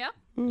 Yeah?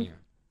 Yeah.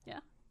 Yeah.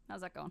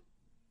 How's that going?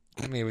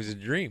 I mean, it was a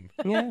dream.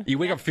 Yeah. You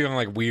wake up feeling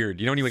like weird.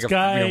 You don't even wake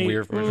Sky up feeling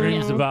weird for a dream.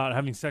 dreams about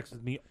having sex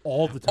with me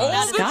all the time.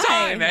 All the Sky.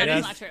 time, That Eddie.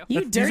 is not true.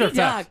 You These dirty are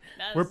facts. dog.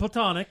 That We're is-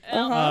 platonic,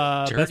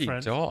 best Dirty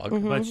friends,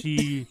 dog. but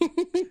she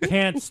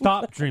can't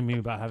stop dreaming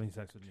about having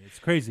sex with me. It's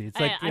crazy. It's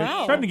like I it's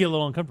know. starting to get a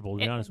little uncomfortable.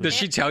 To be honest with Does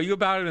she tell you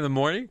about it in the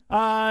morning? you.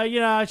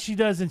 Yeah, she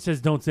does and says,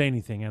 "Don't say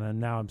anything," and then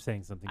now I'm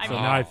saying something. I So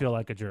mean- now I feel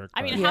like a jerk.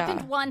 I mean, it but-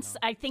 happened once,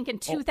 I think, in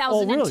Oh,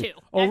 2002. really?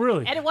 Oh,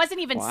 really? And it wasn't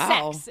even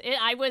Wow. sex.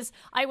 I was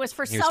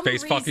for He was some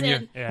face fucking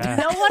reason, you? Yeah.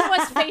 no one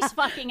was face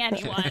fucking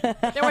anyone.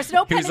 There was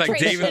no He was penetration. like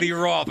David Lee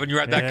Roth when you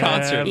were at that Yeah,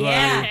 concert. buddy.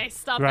 Yeah, okay,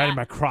 stop Riding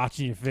my that. crotch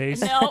in your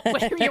face. No,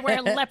 when you're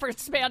wearing leopard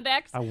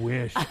spandex. I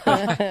wish.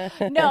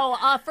 No,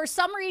 for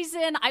some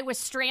reason, I was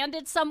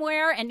stranded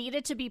somewhere and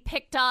needed to be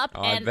picked up.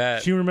 Oh, I and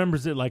bet. She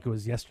remembers it like it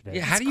was yesterday.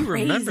 Yeah, how do you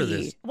remember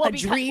this? Well, a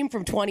because- dream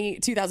from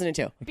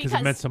 2002. Because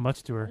it meant so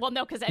much to her. Well,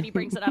 no, because Eddie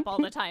brings it up all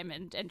the time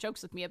and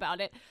jokes with me about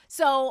it.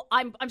 So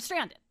I'm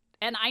stranded.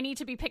 And I need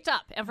to be picked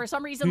up. And for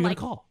some reason, Who you like,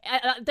 gonna call?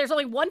 There's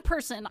only one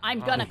person I'm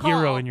gonna a call.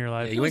 hero in your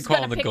life. Yeah, you ain't Who's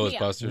calling the gonna pick me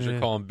up? Ghostbusters. You're Yeah.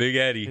 calling Big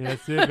Eddie.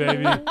 That's it,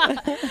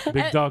 baby.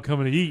 Big dog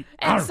coming to eat.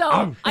 And Arr, so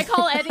arr. I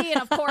call Eddie,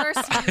 and of course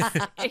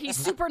he's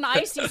super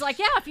nice. He's like,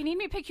 "Yeah, if you need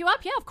me to pick you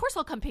up, yeah, of course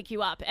I'll come pick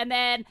you up." And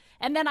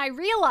then I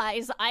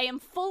realize I am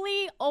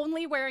fully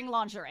only wearing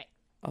lingerie.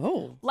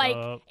 Oh. Like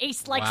Wow.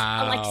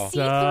 like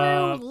see-through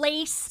Sup.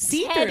 lace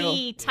See-through.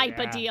 teddy type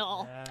of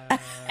deal.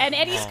 And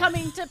Eddie's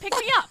coming to pick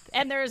me up,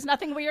 and there's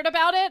nothing weird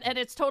about it, and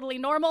it's totally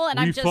normal. And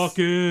We I'm just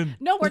fucking.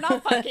 no, we're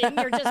not fucking.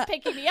 You're just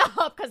picking me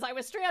up because I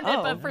was stranded,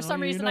 Oh. but for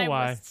some Oh, you reason know I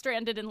why. was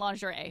stranded in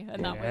lingerie,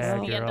 and that Yeah,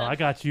 was the end girl, I of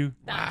got you.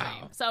 that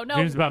dream. So no,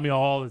 Dreams about me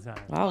all the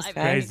time. Wow, I- Sky.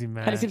 Crazy,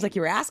 man. Kind of seems like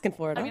you were asking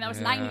for it. I mean, that was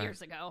Yeah. 9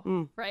 years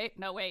ago, right?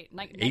 No, wait,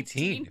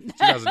 18. 19?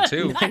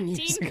 2002.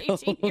 19,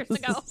 18 years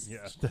ago.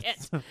 Yeah.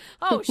 Shit.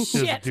 Oh, She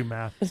doesn't shit. do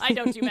math. I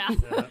don't do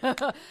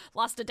math.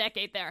 Lost a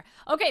decade there.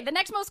 Okay, the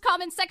next most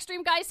common sex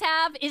dream guys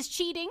have is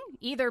cheating,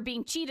 either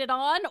being cheated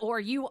on or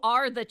you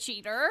are the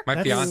cheater.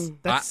 My fiance.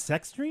 That's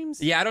sex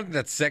dreams? Yeah, I don't think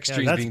that's sex Yeah,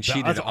 dreams that's being ba-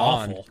 cheated that's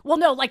on. awful. Well,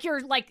 no, like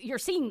you're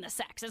seeing the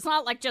sex. It's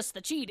not like just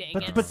the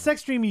cheating. But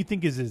sex dream you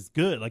think is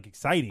good, like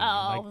exciting.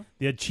 Oh. Like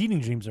the cheating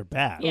dreams are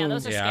bad. Yeah,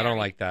 those are Yeah, I scary. don't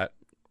like that.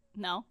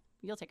 No,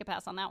 you'll take a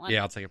pass on that one.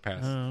 Yeah, I'll take a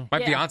pass. Oh. My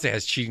Yeah. fiance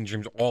has cheating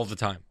dreams all the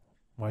time.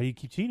 Why do you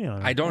keep cheating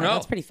on her? I don't know.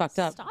 That's pretty fucked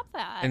up. Stop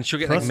that. And she'll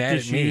get Trust like mad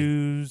at me.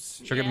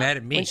 issues. She'll get mad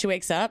at me. When she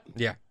wakes up.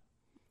 Yeah.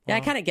 Yeah, I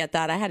kind of get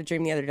that. I had a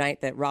dream the other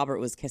night that Robert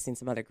was kissing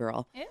some other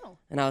girl. Ew.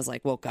 And I was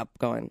like, woke up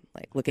going,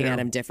 like, looking They at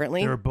were- him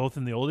differently. They were both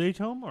in the old age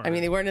home? Or? I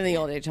mean, they weren't in the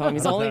old age home.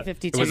 He's only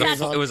 52 It was a years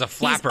fl- old. it was a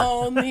flapper. He's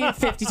only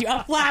 52.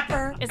 A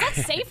flapper. Is that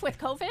safe with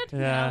COVID? Yeah. You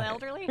know, the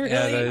elderly? Yeah,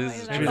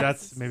 that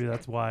is maybe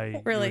that's why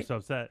you Really? were so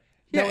upset.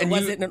 No, Yeah, it and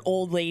wasn't an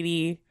old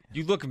lady.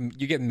 You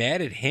get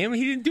mad at him.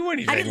 He didn't do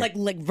anything. I didn't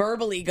like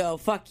verbally go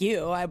 "fuck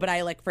you," but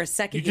I like for a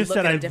second. You just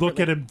said I look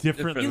at him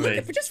differently. You look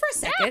at just for a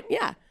second,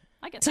 yeah.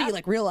 I get so that. you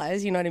like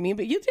realize, you know what I mean?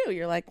 But you do.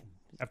 You're like,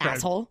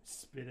 asshole.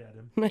 Spit at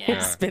him. Yeah.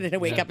 Spit it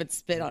and wake up and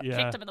spit on.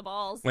 Kicked him in the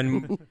balls.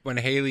 When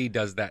Haley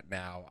does that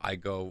now, I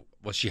go,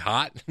 "Was she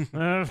hot?"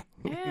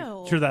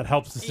 Ew. Sure, that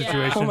helps the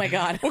situation. Oh my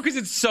god. Well, because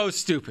it's so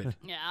stupid.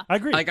 Yeah. I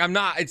agree. Like I'm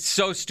not. It's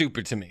so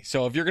stupid to me.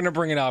 So if you're gonna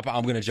bring it up,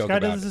 I'm gonna joke Sky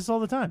about does it. this all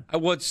the time.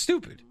 Well, it's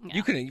stupid.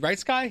 You couldn't, right,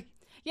 Sky?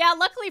 Yeah,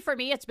 luckily for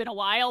me, it's been a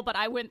while, but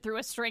I went through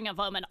a string of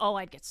them, and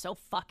I'd get so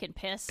fucking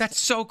pissed. That's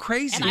so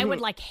crazy. And I would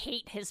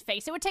hate his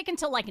face. It would take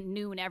until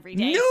noon every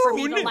day Noon? for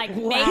me to make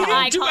He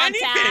eye didn't do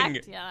contact.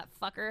 anything. Yeah, that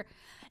fucker.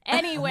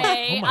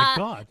 Anyway, Oh my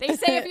God. they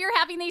say if you're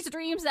having these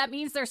dreams, that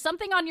means there's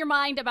something on your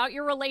mind about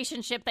your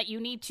relationship that you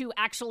need to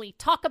actually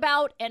talk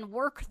about and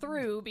work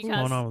through What's because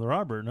going on with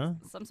Robert, huh?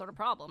 some sort of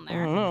problem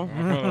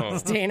there.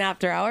 Staying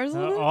after hours.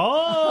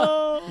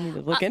 Oh. Need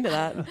to look into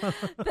that.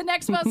 The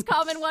next most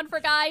common one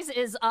for guys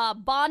is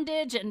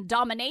bondage and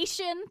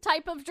domination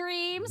type of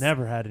dreams.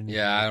 Never had any.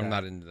 Yeah, I'm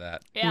not into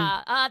that.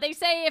 Yeah, they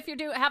say if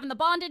you're having the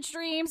bondage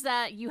dreams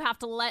that you have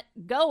to let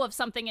go of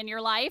something in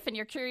your life and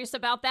you're curious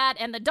about that.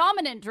 And the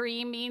dominant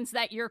dream means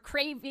that you're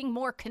craving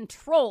more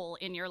control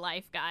in your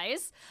life,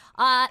 guys.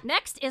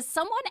 Next is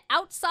someone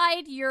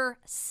outside your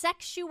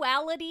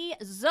sexuality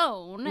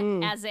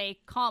zone as a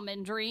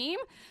common dream.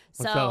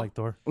 What's that like,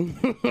 Thor?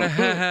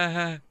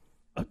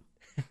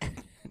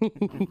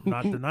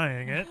 Not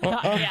denying it.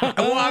 Yeah.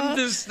 Well, I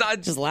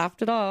just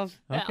laughed it off.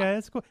 Okay,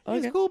 that's cool.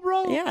 It's cool,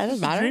 bro. Yeah, it doesn't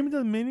Just a matter. Dream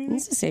doesn't mean anything.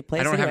 It's a safe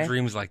place. I don't anyway. have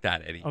dreams like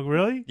that, Eddie. Oh,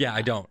 really? Yeah,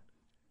 I don't.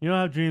 You don't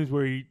have dreams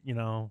where you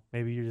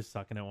maybe you're just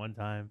sucking at one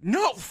time.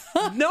 No,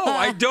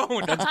 I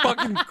don't. That's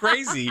fucking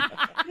crazy.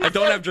 I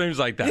don't have dreams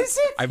like that. Is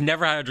it? I've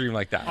never had a dream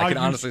like that. I can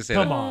honestly say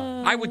that. Come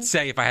on. I would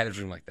say if I had a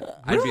dream like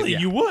that. Really?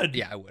 You would?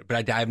 Yeah, I would.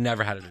 But I've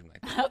never had a dream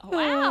like that.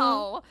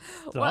 Wow.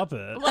 Stop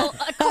it. Well,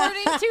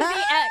 according to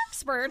the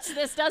experts,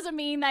 this doesn't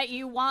mean that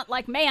you want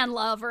man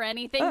love or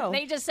anything. Oh.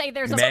 They just say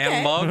there's a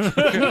Man love?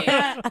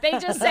 Yeah, they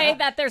just say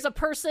that there's a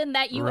person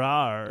that you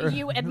Rawr.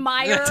 you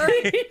admire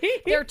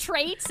their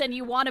traits and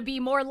you want to be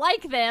more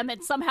like them,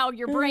 and somehow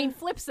your brain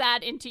flips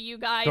that into you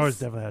guys. Thor's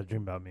definitely had a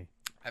dream about me.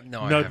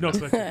 No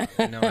question.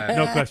 No,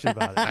 No question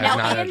about it. I have not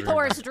Now, had a in dream.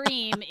 Thor's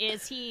dream,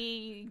 is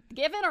he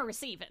giving or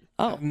receiving?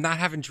 I'm not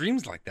having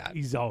dreams like that.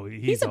 He's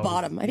always He's a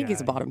bottom. I think he's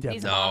a bottom.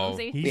 He's a No.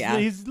 bottomsy? He's,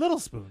 he's little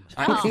spoon.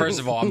 First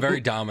of all, I'm very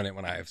dominant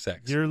when I have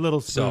sex. You're a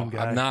little So spoon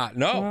guy. I'm not.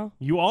 No.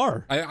 You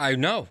are. I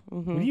know.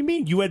 What do you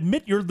mean? You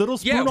admit you're little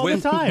spoon Yeah, all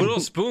with the time.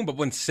 little spoon, but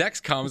when sex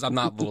comes, I'm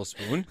not little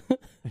spoon.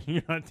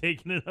 You're not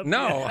taking it up.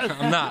 No, yet.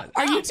 I'm not.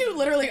 Are you two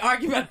literally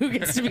arguing about who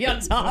gets to be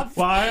on top?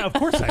 Why? Of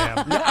course I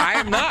am. No, I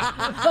am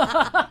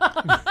not.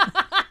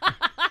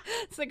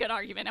 It's a good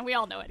argument, and we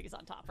all know Eddie's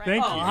on top, right?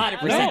 Thank Oh, you.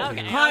 100%.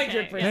 Okay,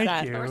 100%.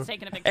 Thank you. Thor's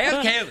taking a big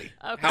Ask Haley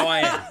how I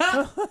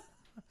am.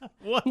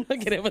 Look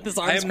at it with his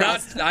I arms am not.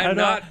 crossed. I am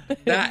not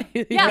that.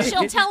 Yeah,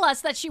 she'll tell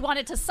us that she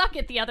wanted to suck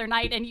it the other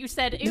night, and you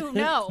said, "Ew,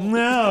 no."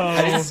 No.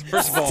 I didn't,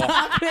 first of all,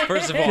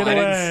 Get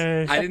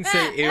away. I didn't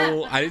say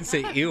ill. I didn't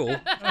say ill.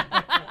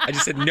 I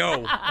just said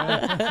no.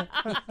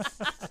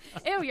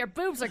 Ew, your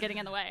boobs are getting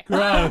in the way.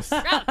 Gross.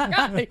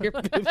 Gross. Your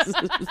boobs.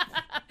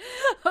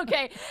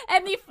 Okay,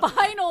 and the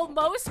final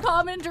most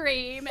common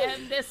dream,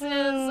 and this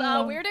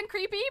is weird and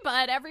creepy,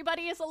 but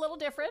everybody is a little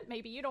different.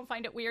 Maybe you don't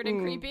find it weird and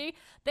creepy.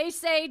 They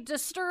say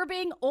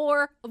disturbing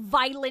or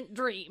violent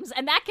dreams,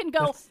 and that can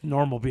go. That's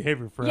normal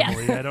behavior for Yeah.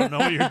 Emily. I don't know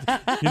what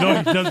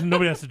you're.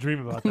 Nobody has to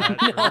dream about that.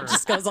 for It her.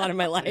 just goes on in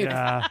my life.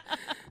 Yeah.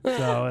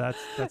 So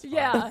that's fine.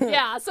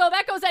 Yeah. So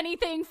that goes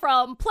anything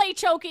from play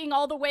choking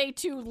all the way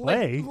to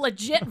Play?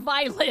 legit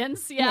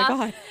violence. Yeah.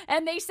 God.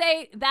 And they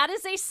say that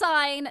is a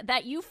sign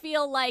that you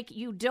feel like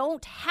you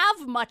don't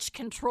have much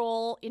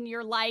control in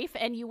your life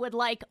and you would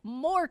like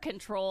more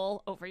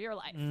control over your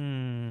life.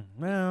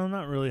 Well,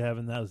 not really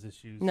having those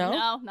issues. No?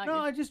 No, not No,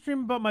 good. I just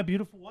dream about my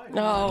beautiful wife.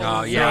 No.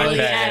 Oh, yeah, I Really,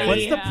 bet. Eddie?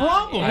 What's the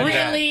problem? I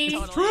bet. Really?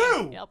 It's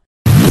true. Yep.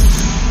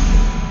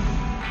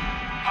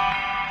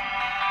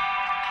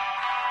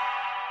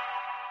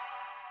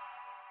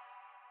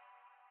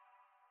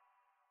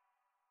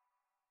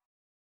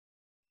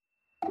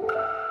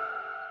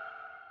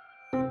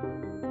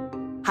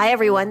 Hi,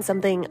 everyone.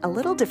 Something a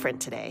little different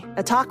today.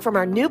 A talk from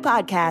our new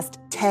podcast,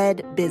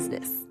 TED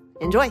Business.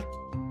 Enjoy.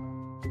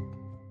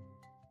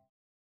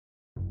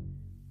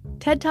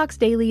 TED Talks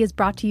Daily is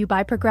brought to you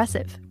by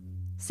Progressive.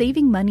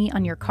 Saving money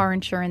on your car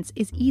insurance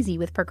is easy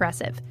with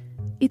Progressive.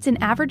 It's an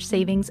average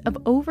savings of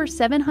over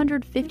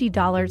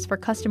 $750 for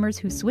customers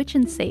who switch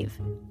and save.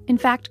 In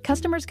fact,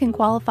 customers can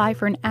qualify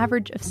for an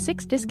average of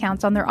 6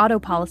 discounts on their auto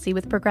policy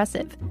with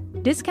Progressive.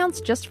 Discounts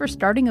just for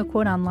starting a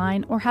quote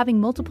online or having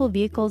multiple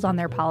vehicles on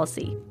their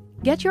policy.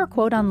 Get your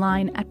quote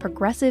online at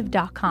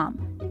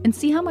Progressive.com and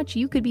see how much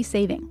you could be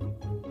saving.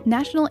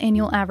 National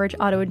annual average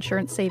auto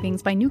insurance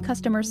savings by new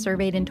customers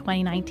surveyed in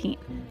 2019.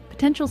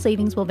 Potential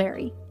savings will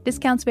vary.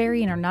 Discounts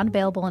vary and are not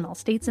available in all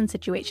states and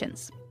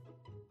situations.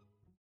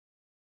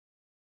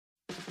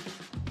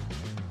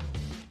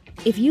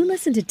 If you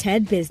listen to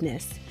TED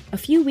Business, A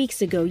few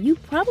weeks ago, you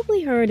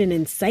probably heard an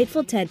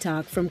insightful TED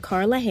Talk from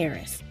Carla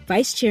Harris,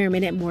 Vice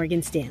Chairman at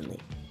Morgan Stanley.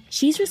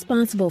 She's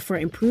responsible for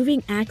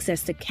improving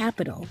access to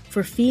capital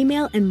for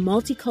female and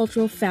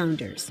multicultural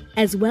founders,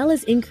 as well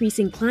as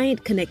increasing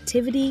client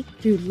connectivity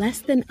through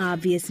less than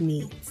obvious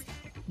means.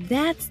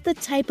 That's the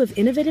type of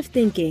innovative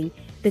thinking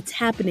that's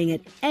happening at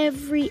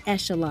every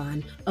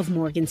echelon of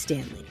Morgan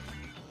Stanley.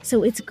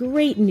 So it's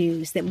great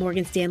news that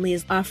Morgan Stanley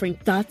is offering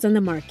Thoughts on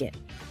the Market.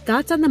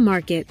 Thoughts on the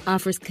Market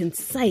offers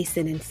concise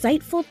and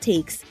insightful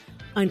takes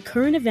on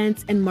current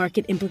events and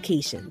market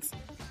implications,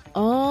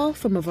 all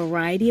from a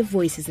variety of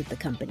voices at the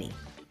company.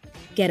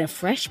 Get a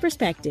fresh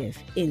perspective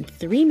in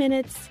 3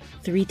 minutes,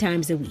 3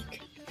 times a week.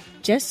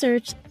 Just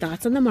search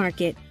Thoughts on the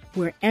Market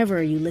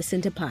wherever you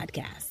listen to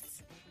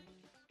podcasts.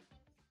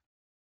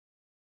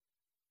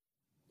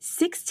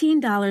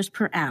 $16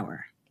 per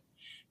hour.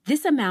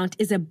 This amount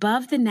is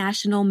above the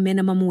national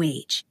minimum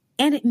wage,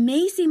 and it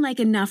may seem like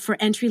enough for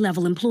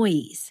entry-level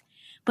employees.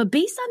 But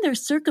based on their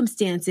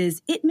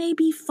circumstances, it may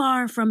be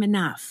far from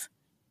enough.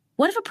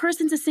 What if a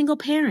person's a single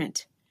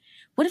parent?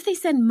 What if they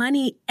send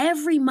money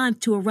every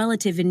month to a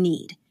relative in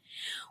need?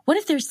 What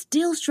if they're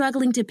still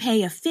struggling to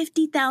pay a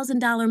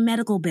 $50,000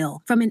 medical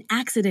bill from an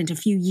accident a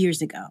few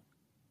years ago?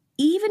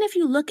 Even if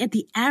you look at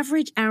the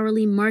average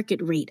hourly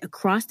market rate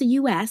across the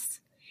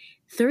U.S.,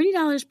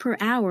 $30 per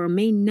hour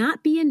may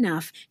not be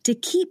enough to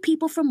keep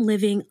people from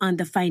living on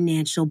the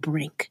financial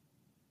brink.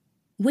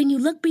 When you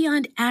look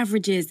beyond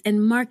averages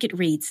and market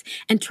rates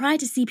and try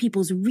to see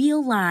people's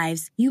real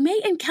lives, you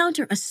may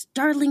encounter a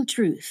startling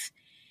truth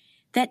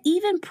that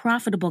even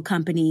profitable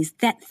companies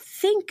that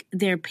think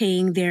they're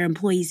paying their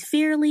employees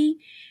fairly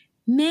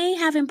may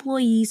have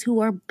employees who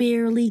are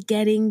barely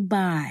getting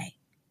by.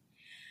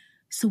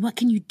 So what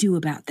can you do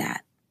about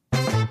that?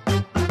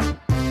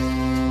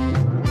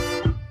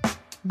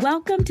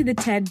 Welcome to the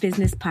TED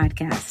Business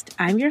Podcast.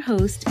 I'm your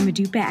host,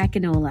 Modupe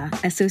Akinola,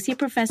 Associate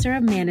Professor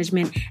of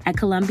Management at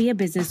Columbia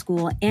Business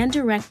School and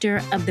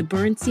Director of the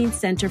Bernstein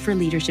Center for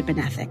Leadership and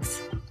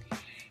Ethics.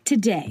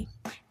 Today,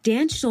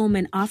 Dan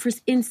Schulman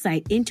offers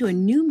insight into a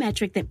new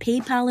metric that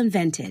PayPal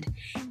invented,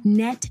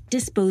 net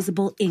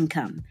disposable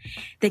income,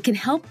 that can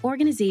help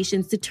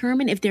organizations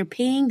determine if they're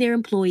paying their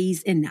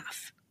employees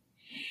enough.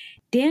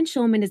 Dan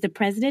Schulman is the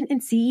president and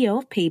CEO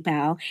of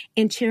PayPal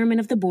and chairman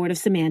of the board of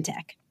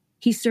Symantec.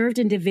 He served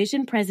in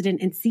division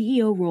president and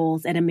CEO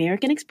roles at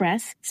American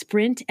Express,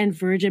 Sprint, and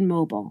Virgin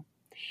Mobile.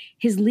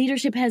 His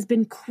leadership has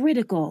been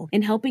critical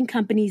in helping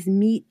companies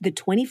meet the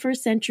 21st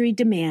century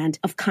demand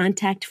of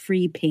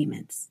contact-free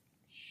payments.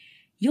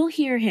 You'll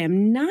hear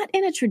him not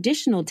in a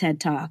traditional TED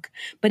Talk,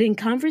 but in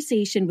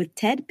conversation with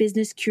TED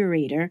Business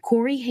curator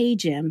Corey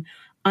Hajim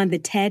on the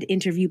TED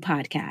Interview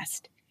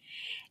podcast.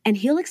 And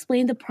he'll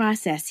explain the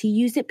process he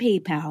used at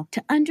PayPal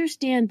to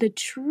understand the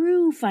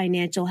true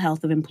financial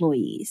health of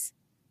employees.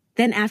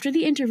 Then after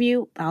the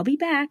interview, I'll be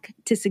back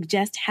to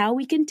suggest how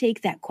we can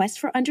take that quest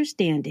for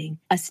understanding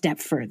a step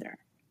further.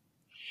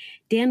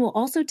 Dan will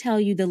also tell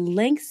you the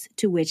lengths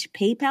to which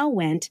PayPal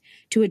went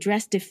to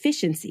address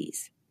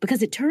deficiencies,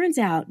 because it turns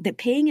out that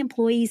paying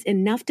employees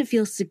enough to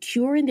feel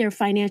secure in their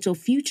financial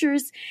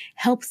futures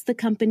helps the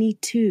company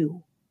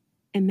too.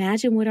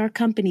 Imagine what our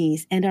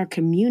companies and our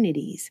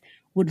communities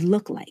would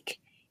look like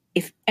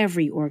if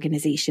every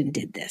organization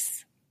did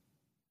this.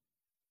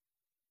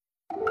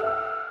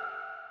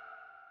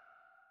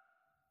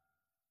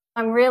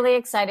 I'm really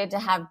excited to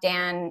have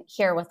Dan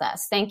here with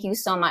us. Thank you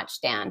so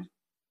much, Dan.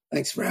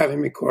 Thanks for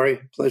having me,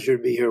 Corey. Pleasure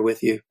to be here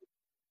with you.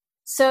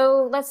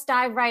 So let's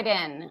dive right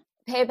in.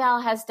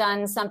 PayPal has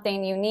done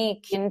something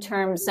unique in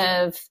terms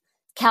of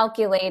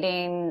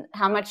calculating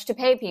how much to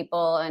pay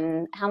people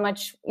and how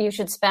much you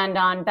should spend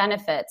on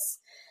benefits.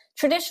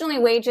 Traditionally,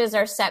 wages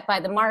are set by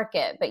the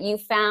market, but you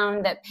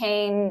found that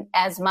paying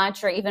as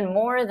much or even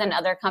more than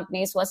other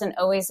companies wasn't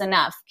always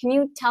enough. Can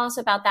you tell us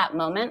about that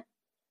moment?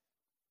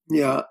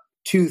 Yeah.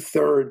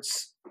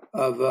 2/3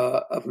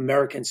 of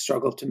Americans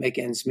struggle to make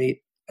ends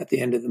meet at the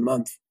end of the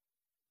month.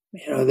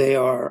 They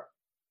are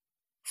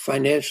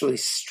financially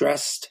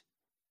stressed,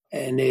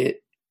 and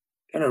it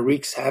kind of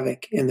wreaks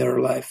havoc in their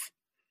life.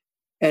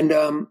 And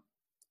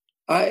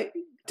I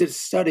did a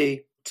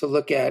study to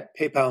look at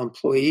PayPal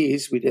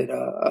employees. We did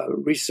a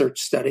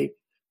research study,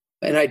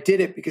 and I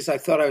did it because I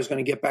thought I was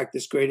going to get back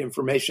this great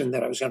information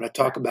that I was going to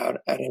talk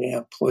about at an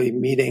employee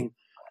meeting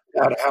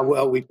about how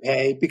well we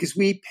pay, because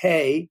we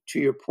pay, to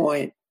your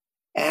point,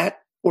 at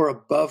or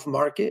above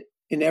market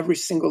in every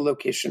single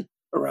location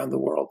around the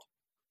world.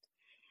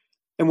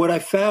 And what I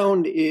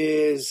found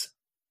is,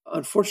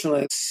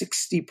 unfortunately,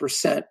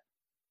 60%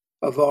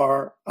 of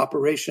our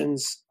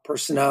operations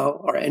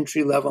personnel, our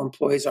entry-level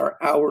employees, our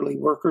hourly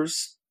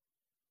workers,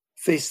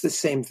 face the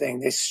same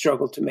thing. They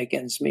struggle to make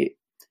ends meet.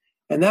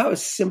 And that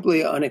was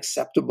simply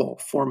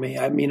unacceptable for me.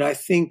 I mean, I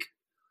think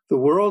the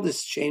world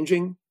is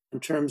changing in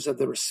terms of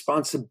the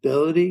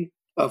responsibility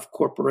of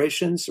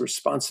corporations, the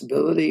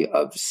responsibility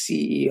of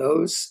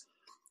CEOs.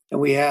 And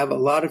we have a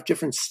lot of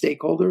different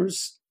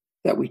stakeholders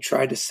that we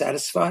try to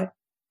satisfy,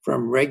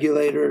 from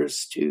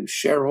regulators to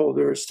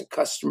shareholders to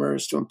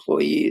customers to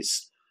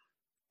employees.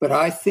 But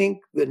I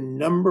think the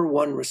number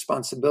one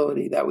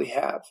responsibility that we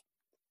have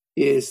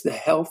is the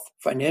health,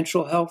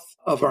 financial health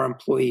of our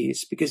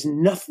employees, because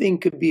nothing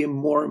could be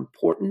more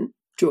important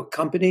to a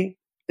company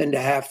than to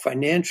have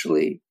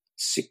financially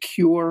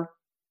secure,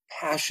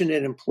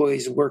 passionate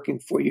employees working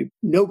for you.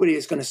 Nobody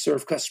is going to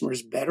serve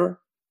customers better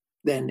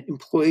than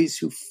employees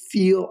who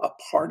feel a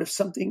part of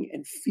something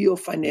and feel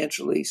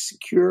financially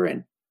secure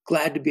and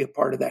glad to be a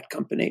part of that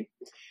company.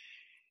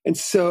 And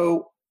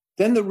so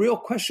then the real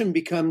question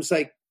becomes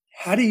like,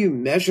 how do you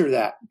measure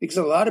that? Because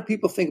a lot of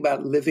people think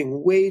about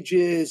living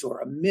wages or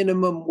a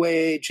minimum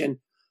wage, and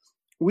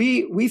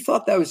we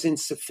thought that was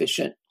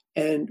insufficient.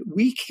 And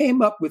we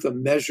came up with a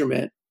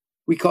measurement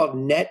we called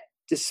net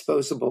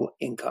disposable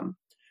income,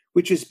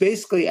 which is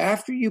basically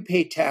after you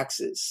pay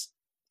taxes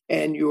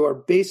and your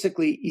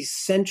basically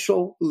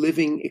essential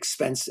living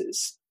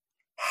expenses,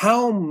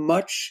 how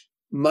much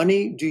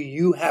money do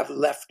you have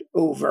left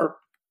over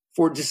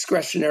for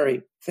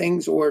discretionary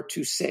things or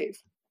to save?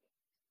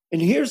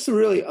 And here's the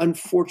really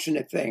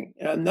unfortunate thing,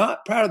 and I'm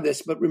not proud of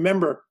this, but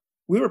remember,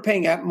 we were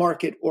paying at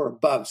market or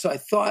above. So I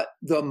thought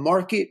the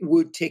market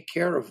would take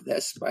care of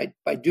this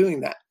by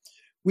doing that.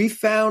 We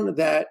found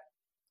that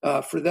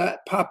for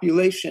that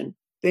population,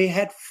 they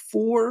had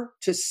 4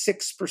 to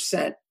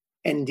 6%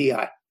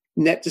 NDI,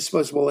 net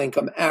disposable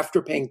income,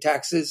 after paying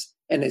taxes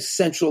and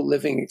essential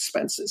living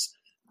expenses.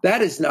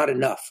 That is not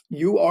enough.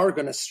 You are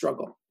going to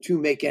struggle to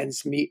make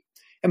ends meet.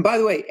 And by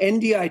the way,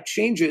 NDI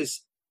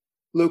changes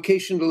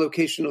location to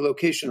location to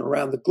location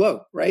around the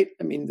globe, right?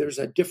 I mean, there's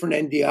a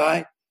different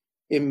NDI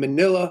in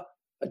Manila,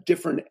 a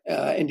different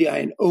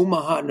NDI in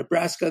Omaha,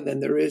 Nebraska than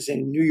there is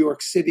in New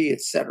York City,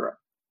 et cetera.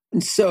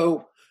 And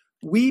so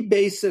we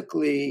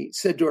basically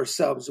said to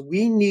ourselves,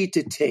 we need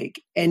to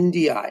take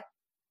NDI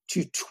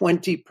to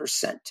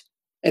 20%.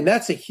 And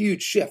that's a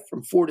huge shift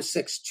from 4 to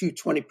 6 to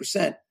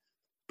 20%.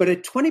 But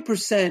at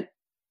 20%,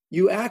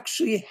 you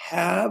actually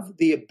have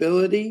the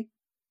ability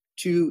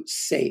to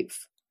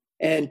save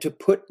and to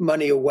put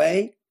money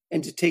away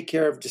and to take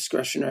care of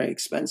discretionary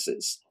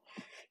expenses.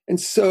 And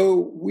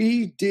so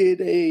we did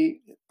a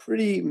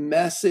pretty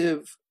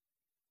massive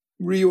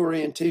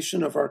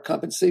reorientation of our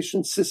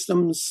compensation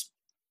systems.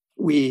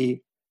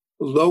 We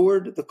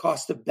lowered the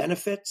cost of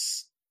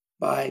benefits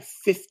by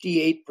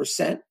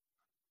 58%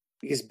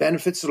 because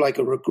benefits are like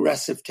a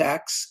regressive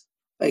tax.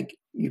 Like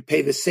you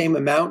pay the same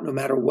amount no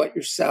matter what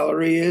your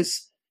salary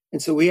is.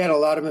 And so we had a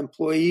lot of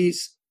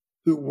employees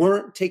who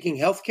weren't taking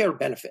healthcare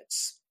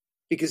benefits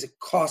because it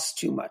costs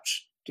too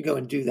much to go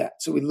and do that.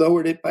 So we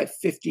lowered it by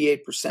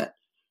 58%.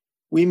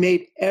 We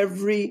made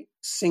every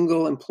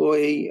single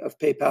employee of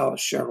PayPal a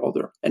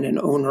shareholder and an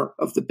owner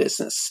of the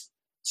business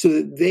so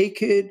that they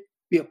could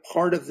be a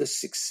part of the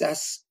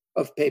success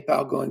of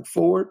PayPal going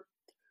forward.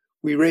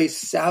 We raised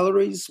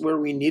salaries where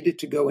we needed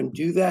to go and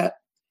do that.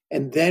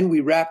 And then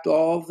we wrapped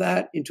all of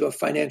that into a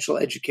financial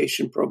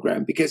education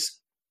program because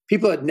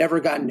people had never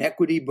gotten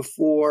equity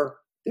before.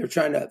 They're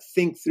trying to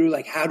think through,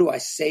 like, how do I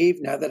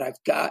save now that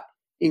I've got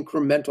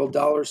incremental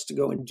dollars to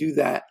go and do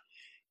that?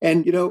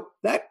 And,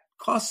 that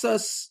costs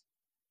us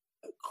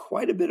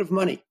quite a bit of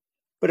money.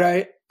 But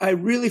I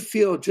really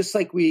feel, just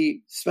like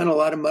we spent a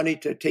lot of money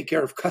to take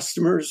care of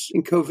customers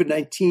in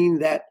COVID-19,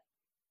 that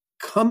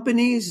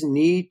companies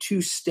need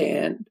to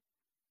stand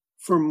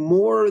for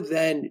more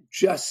than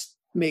just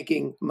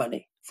making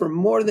money, for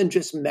more than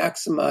just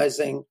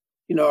maximizing,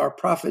 our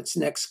profits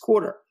next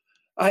quarter.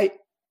 I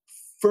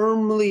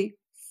firmly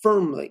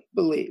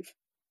believe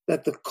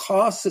that the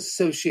costs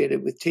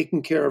associated with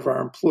taking care of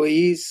our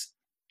employees,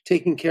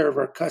 taking care of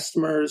our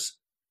customers,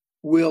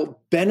 will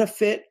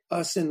benefit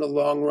us in the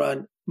long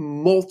run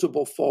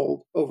multiple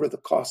fold over the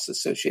costs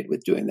associated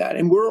with doing that.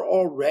 And we're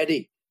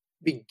already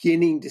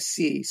beginning to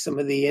see some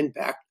of the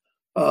impact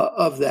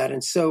of that.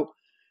 And so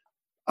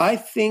I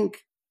think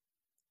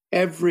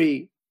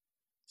every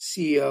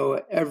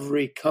CEO,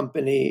 every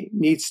company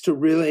needs to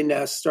really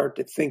now start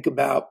to think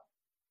about,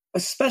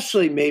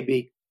 especially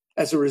maybe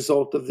as a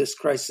result of this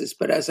crisis.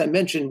 But as I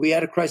mentioned, we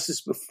had a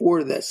crisis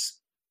before this.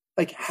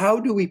 Like, how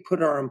do we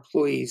put our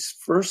employees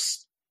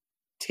first,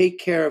 take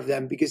care of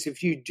them? Because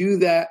if you do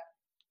that,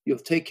 you'll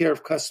take care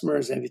of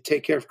customers. And if you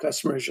take care of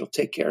customers, you'll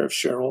take care of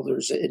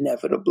shareholders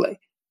inevitably.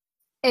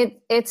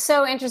 It's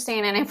so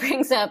interesting, and it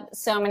brings up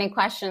so many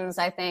questions,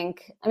 I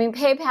think. I mean,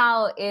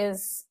 PayPal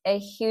is a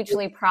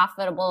hugely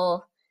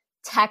profitable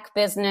tech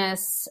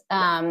business,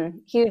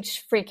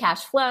 huge free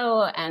cash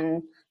flow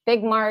and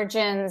big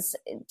margins.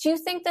 Do you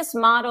think this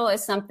model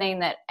is something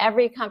that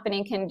every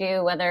company can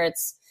do, whether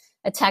it's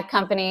a tech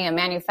company, a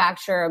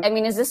manufacturer? I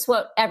mean, is this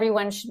what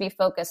everyone should be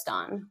focused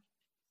on?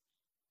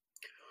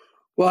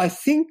 Well, I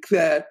think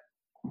that,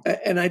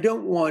 and I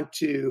don't want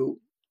to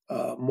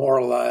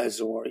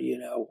moralize or,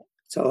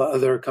 tell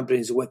other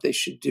companies what they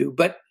should do,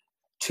 but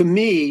to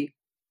me, I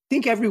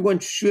think everyone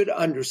should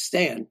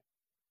understand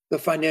the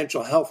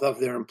financial health of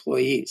their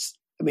employees.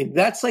 I mean,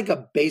 that's like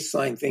a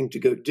baseline thing to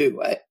go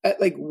do.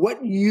 Like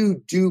what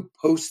you do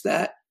post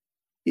that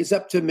is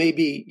up to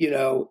maybe,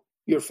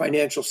 your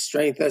financial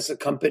strength as a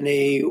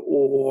company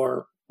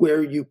or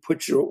where you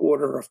put your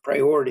order of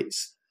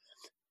priorities.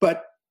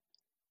 But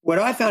what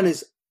I found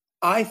is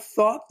I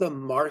thought the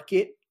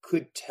market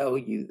could tell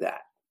you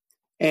that.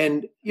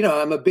 And,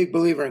 I'm a big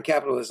believer in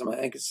capitalism. I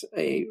think it's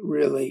a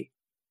really,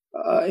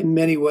 in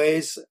many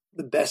ways,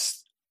 the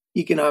best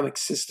economic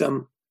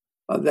system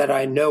that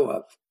I know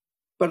of.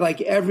 But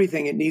like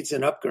everything, it needs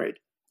an upgrade.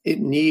 It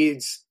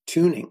needs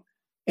tuning.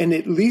 And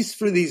at least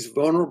for these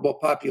vulnerable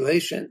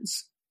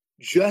populations,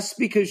 just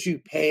because you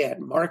pay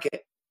at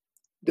market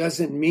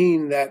doesn't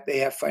mean that they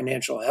have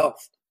financial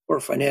health or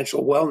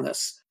financial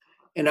wellness.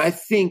 And I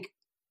think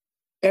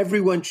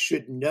everyone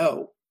should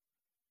know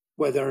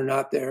whether or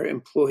not their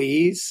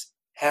employees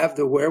have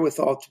the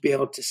wherewithal to be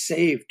able to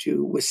save,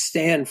 to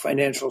withstand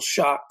financial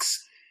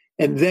shocks,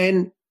 and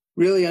then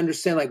really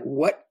understand, like,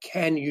 what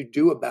can you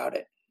do about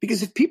it?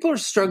 Because if people are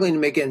struggling to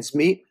make ends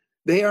meet,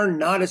 they are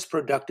not as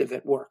productive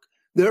at work.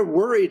 They're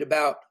worried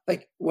about,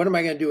 like, what am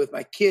I going to do with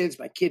my kids?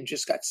 My kid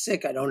just got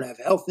sick. I don't have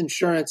health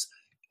insurance.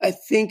 I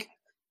think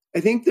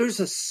there's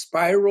a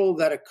spiral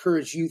that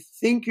occurs. You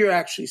think you're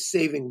actually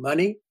saving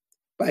money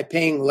by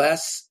paying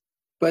less,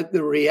 but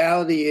the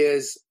reality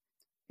is,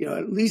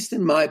 at least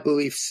in my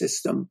belief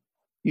system,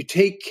 you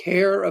take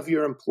care of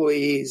your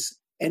employees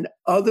and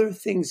other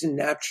things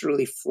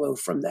naturally flow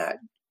from that.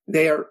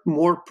 They are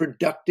more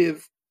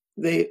productive.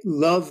 They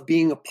love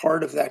being a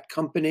part of that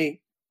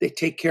company. They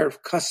take care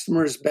of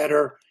customers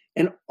better.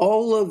 And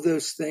all of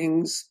those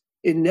things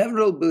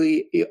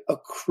inevitably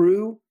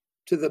accrue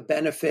to the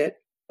benefit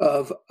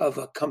of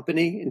a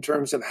company in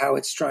terms of how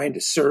it's trying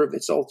to serve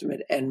its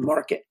ultimate end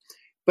market.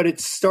 But it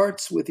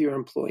starts with your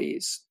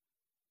employees.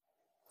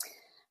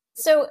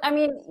 So,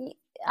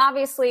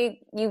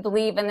 obviously you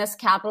believe in this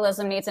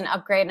capitalism needs an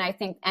upgrade, and I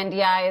think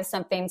NDI is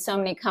something so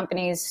many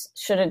companies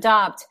should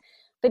adopt.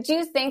 But do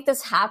you think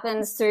this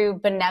happens through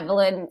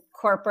benevolent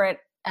corporate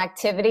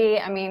activity?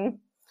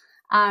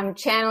 I'm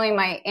channeling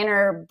my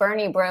inner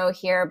Bernie bro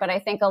here, but I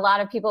think a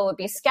lot of people would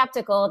be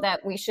skeptical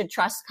that we should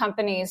trust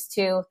companies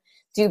to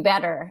do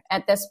better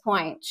at this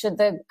point. Should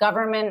the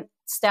government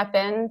step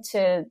in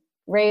to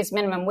raise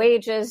minimum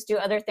wages, do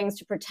other things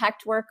to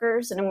protect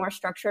workers in a more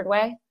structured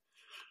way?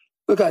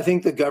 Look, I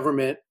think the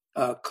government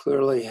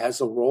clearly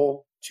has a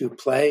role to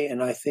play,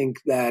 and I think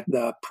that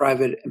the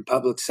private and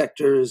public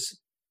sectors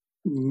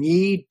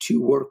need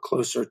to work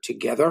closer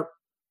together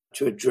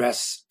to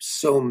address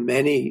so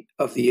many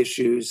of the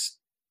issues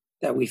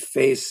that we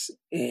face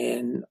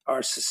in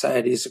our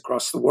societies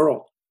across the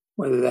world,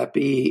 whether that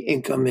be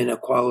income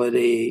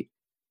inequality,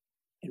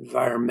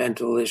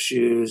 environmental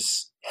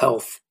issues,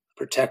 health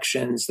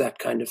protections, that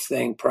kind of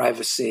thing,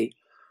 privacy.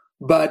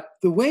 But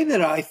the way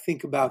that I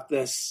think about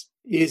this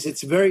is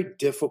it's very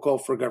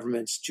difficult for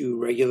governments to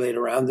regulate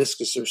around this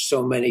because there's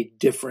so many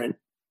different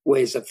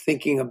ways of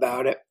thinking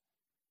about it.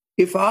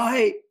 If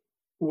I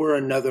were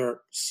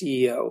another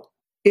CEO,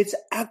 it's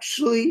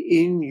actually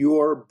in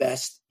your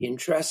best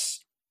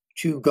interest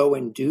to go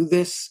and do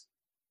this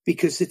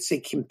because it's a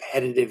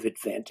competitive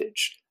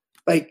advantage.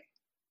 Like,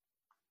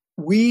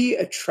 we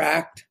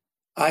attract,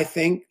 I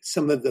think,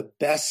 some of the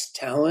best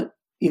talent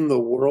in the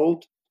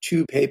world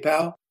to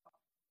PayPal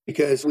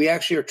because we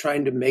actually are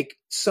trying to make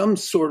some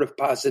sort of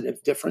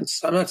positive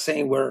difference. I'm not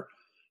saying we're,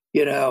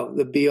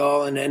 the be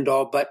all and end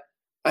all, but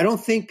I don't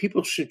think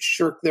people should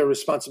shirk their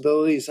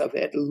responsibilities of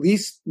at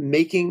least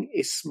making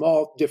a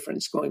small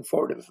difference going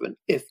forward.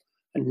 If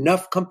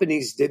enough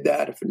companies did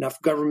that, if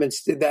enough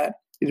governments did that,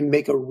 it'd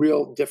make a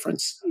real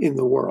difference in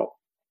the world.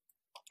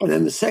 And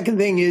then the second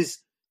thing is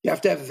you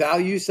have to have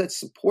values that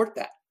support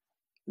that.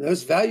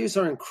 Those values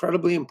are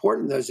incredibly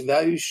important. Those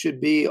values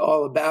should be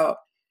all about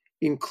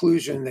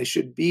inclusion. They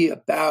should be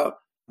about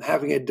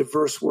having a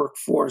diverse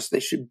workforce. They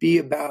should be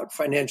about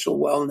financial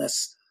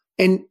wellness.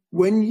 And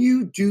when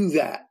you do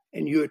that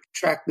and you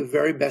attract the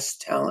very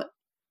best talent,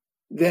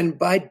 then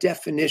by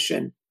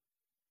definition,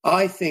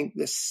 I think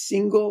the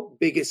single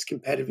biggest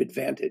competitive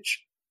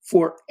advantage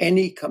for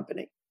any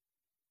company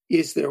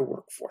is their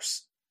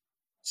workforce.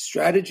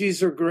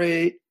 Strategies are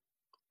great.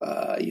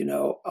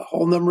 A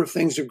whole number of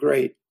things are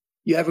great.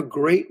 You have a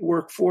great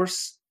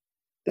workforce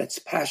that's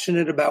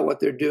passionate about what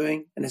they're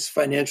doing and is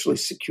financially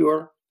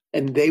secure,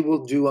 and they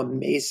will do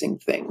amazing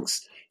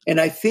things.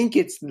 And I think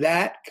it's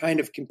that kind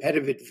of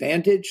competitive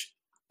advantage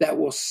that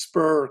will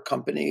spur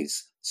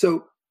companies.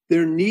 So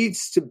there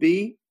needs to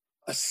be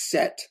a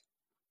set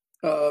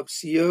of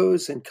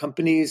CEOs and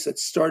companies that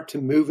start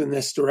to move in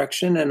this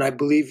direction. And I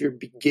believe you're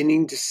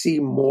beginning to see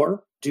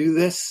more do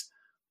this.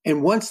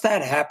 And once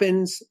that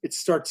happens, it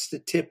starts to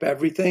tip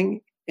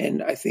everything.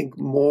 And I think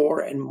more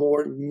and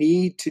more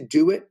need to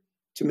do it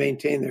to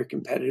maintain their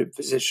competitive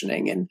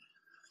positioning. And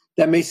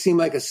that may seem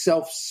like a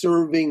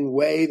self-serving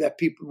way that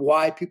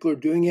why people are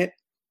doing it.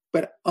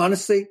 But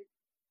honestly,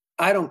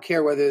 I don't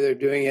care whether they're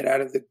doing it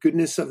out of the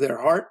goodness of their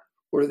heart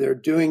or they're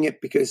doing it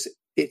because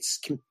it's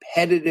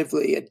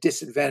competitively a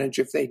disadvantage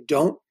if they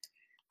don't.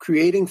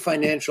 Creating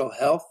financial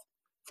health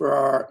for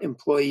our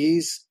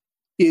employees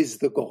is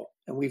the goal,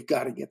 and we've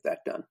got to get that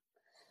done.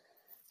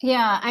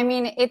 Yeah,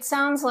 it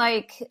sounds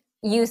like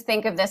you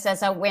think of this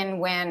as a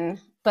win-win,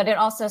 but it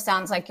also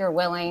sounds like you're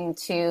willing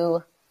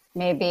to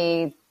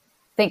maybe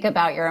think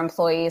about your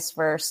employees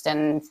first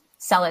and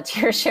sell it to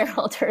your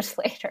shareholders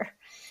later.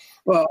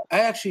 Well, I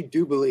actually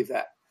do believe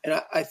that.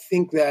 And I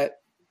think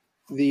that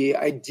the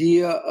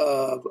idea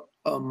of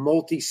a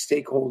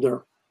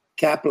multi-stakeholder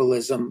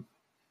capitalism,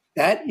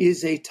 that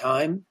is a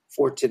time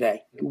for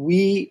today.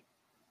 We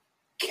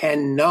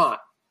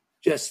cannot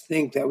just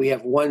think that we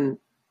have one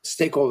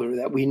stakeholder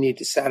that we need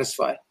to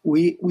satisfy.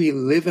 We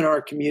live in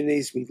our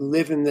communities. We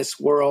live in this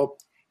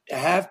world. To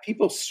have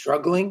people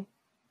struggling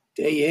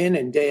day in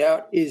and day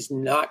out is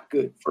not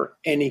good for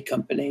any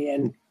company.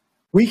 And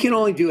we can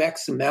only do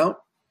X amount,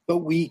 but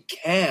we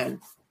can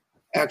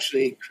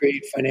actually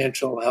create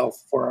financial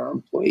health for our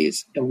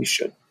employees, and we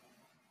should.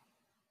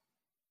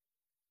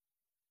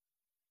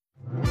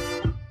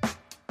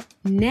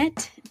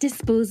 Net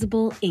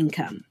disposable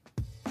income.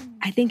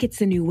 I think it's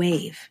the new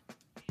wave.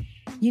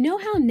 You know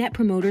how Net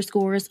Promoter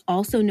Scores,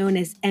 also known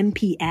as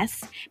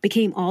NPS,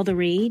 became all the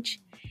rage?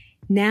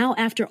 Now,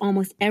 after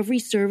almost every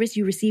service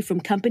you receive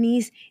from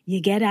companies,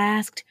 you get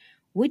asked,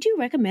 would you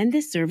recommend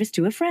this service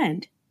to a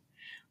friend?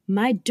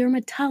 My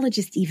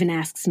dermatologist even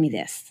asks me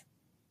this.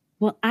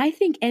 Well, I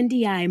think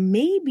NDI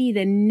may be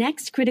the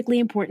next critically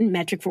important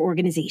metric for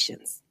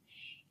organizations.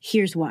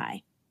 Here's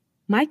why.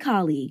 My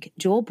colleague,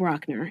 Joel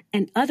Brockner,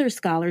 and other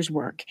scholars'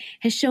 work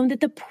has shown that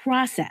the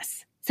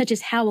process, such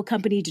as how a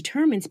company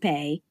determines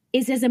pay,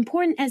 is as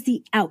important as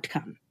the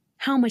outcome,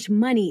 how much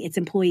money its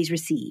employees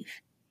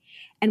receive.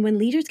 And when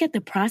leaders get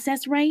the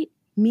process right,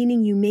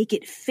 meaning you make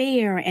it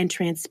fair and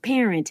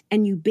transparent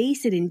and you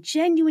base it in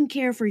genuine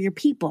care for your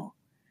people,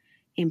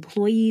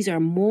 employees are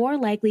more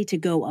likely to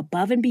go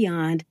above and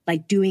beyond,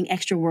 like doing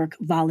extra work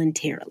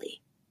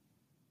voluntarily.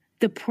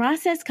 The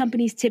process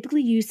companies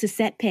typically use to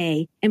set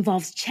pay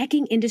involves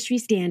checking industry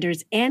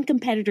standards and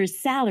competitors'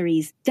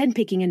 salaries, then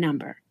picking a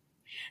number.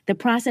 The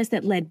process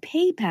that led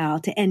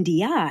PayPal to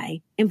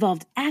NDI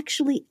involved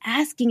actually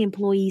asking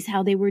employees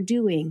how they were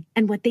doing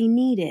and what they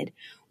needed,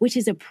 which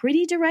is a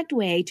pretty direct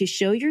way to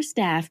show your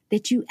staff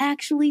that you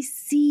actually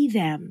see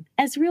them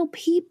as real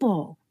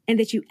people and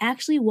that you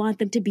actually want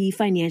them to be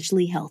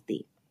financially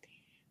healthy,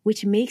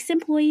 which makes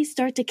employees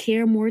start to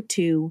care more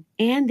too,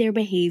 and their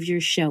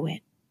behaviors show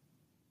it.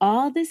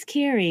 All this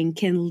caring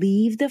can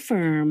leave the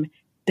firm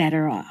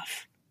better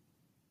off.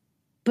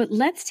 But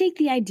let's take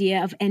the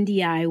idea of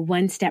NDI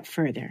one step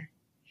further.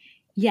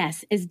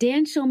 Yes, as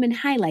Dan Schulman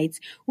highlights,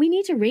 we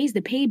need to raise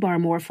the pay bar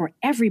more for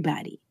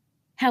everybody.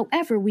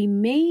 However, we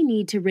may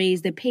need to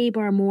raise the pay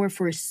bar more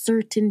for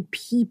certain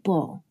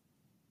people.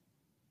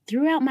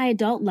 Throughout my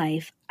adult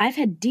life, I've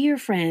had dear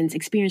friends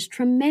experience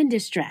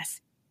tremendous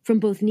stress from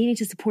both needing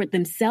to support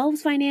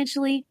themselves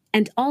financially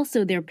and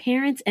also their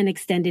parents and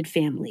extended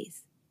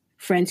families.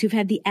 Friends who've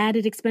had the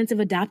added expense of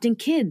adopting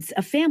kids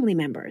of family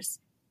members.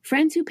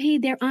 Friends who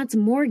paid their aunt's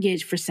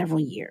mortgage for several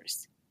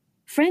years.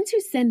 Friends who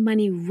send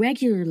money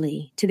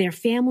regularly to their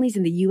families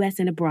in the U.S.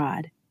 and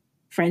abroad.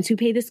 Friends who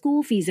pay the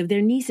school fees of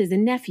their nieces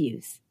and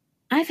nephews.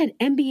 I've had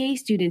MBA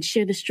students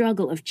share the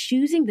struggle of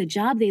choosing the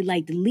job they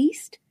liked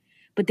least,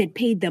 but that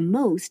paid the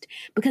most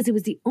because it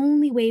was the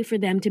only way for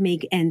them to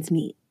make ends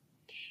meet.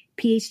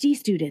 PhD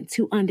students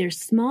who, on their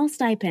small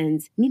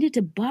stipends, needed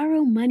to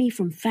borrow money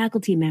from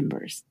faculty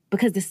members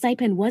because the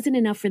stipend wasn't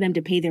enough for them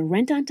to pay their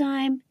rent on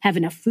time, have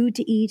enough food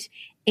to eat,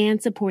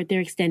 and support their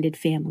extended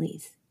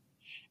families.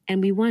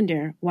 And we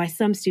wonder why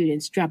some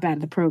students drop out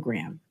of the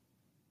program.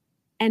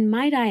 And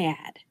might I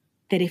add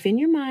that if in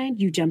your mind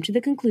you jump to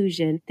the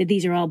conclusion that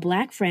these are all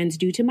Black friends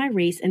due to my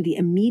race and the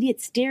immediate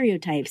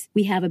stereotypes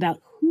we have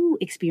about who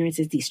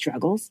experiences these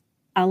struggles,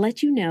 I'll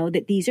let you know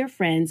that these are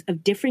friends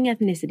of differing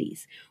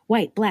ethnicities,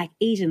 white, Black,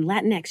 Asian,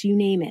 Latinx, you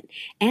name it,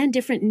 and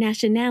different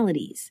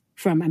nationalities,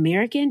 from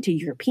American to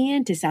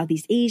European to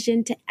Southeast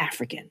Asian to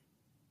African.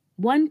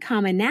 One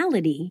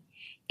commonality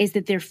is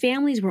that their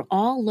families were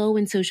all low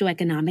in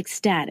socioeconomic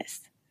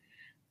status.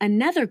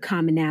 Another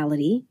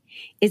commonality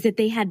is that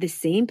they had the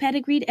same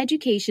pedigreed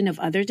education of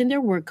others in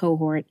their work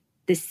cohort,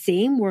 the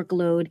same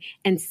workload,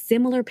 and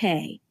similar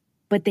pay,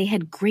 but they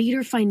had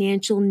greater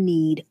financial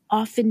need,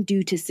 often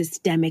due to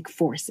systemic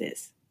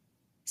forces.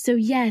 So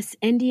yes,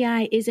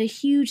 NDI is a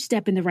huge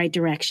step in the right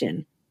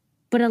direction,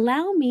 but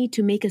allow me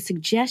to make a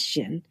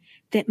suggestion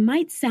that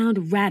might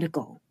sound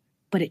radical,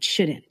 but it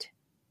shouldn't.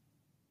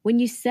 When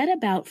you set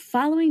about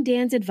following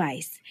Dan's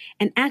advice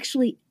and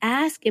actually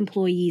ask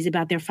employees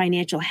about their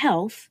financial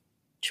health,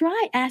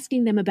 try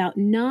asking them about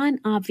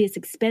non-obvious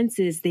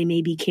expenses they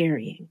may be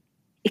carrying.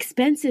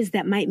 Expenses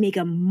that might make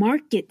a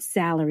market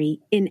salary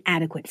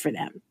inadequate for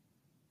them.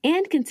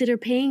 And consider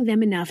paying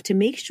them enough to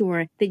make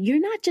sure that you're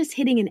not just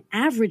hitting an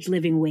average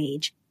living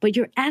wage, but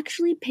you're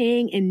actually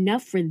paying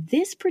enough for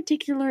this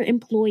particular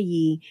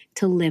employee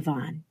to live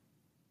on.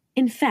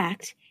 In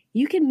fact,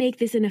 you can make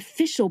this an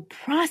official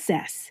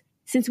process,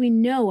 since we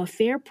know a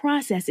fair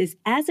process is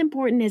as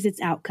important as its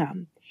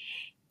outcome.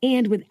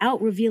 And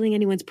without revealing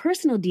anyone's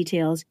personal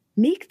details,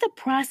 make the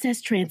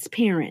process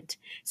transparent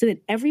so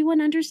that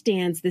everyone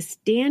understands the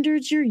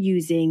standards you're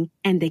using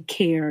and the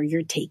care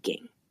you're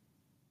taking.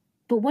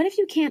 But what if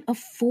you can't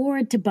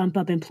afford to bump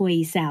up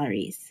employee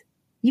salaries?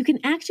 You can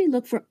actually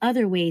look for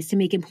other ways to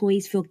make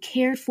employees feel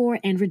cared for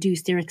and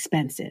reduce their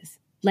expenses,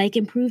 like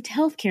improved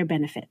healthcare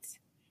benefits,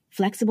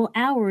 flexible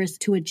hours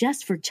to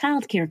adjust for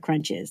childcare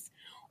crunches,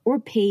 or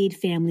paid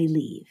family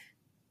leave.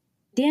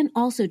 Dan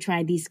also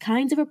tried these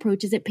kinds of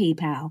approaches at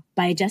PayPal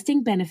by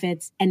adjusting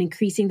benefits and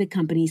increasing the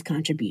company's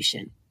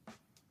contribution.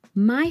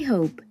 My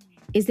hope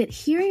is that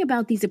hearing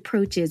about these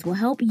approaches will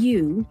help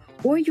you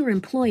or your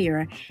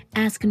employer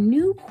ask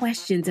new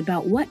questions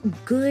about what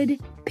good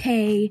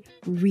pay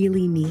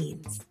really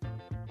means.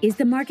 Is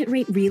the market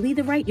rate really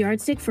the right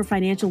yardstick for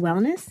financial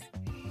wellness?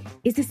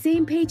 Is the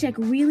same paycheck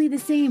really the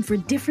same for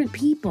different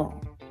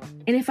people?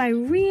 And if I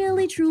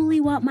really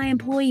truly want my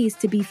employees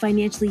to be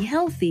financially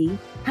healthy,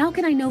 how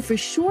can I know for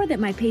sure that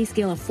my pay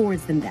scale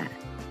affords them that?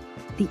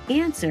 The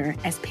answer,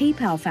 as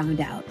PayPal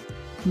found out,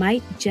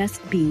 might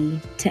just be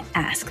to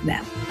ask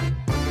them.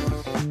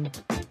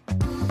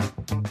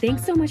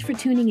 Thanks so much for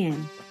tuning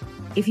in.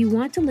 If you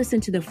want to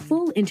listen to the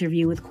full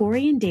interview with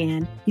Corey and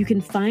Dan, you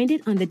can find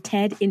it on the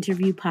TED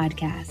Interview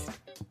podcast.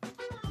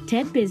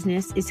 TED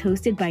Business is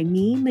hosted by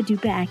me,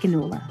 Modupe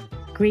Akinola.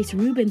 Grace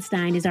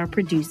Rubenstein is our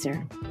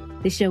producer.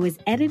 The show is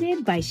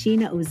edited by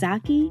Sheena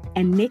Ozaki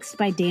and mixed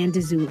by Dan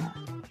Dzula.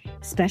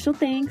 Special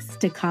thanks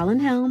to Colin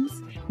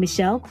Helms,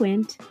 Michelle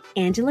Quint,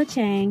 Angela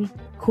Chang,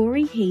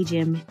 Corey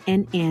Hajim,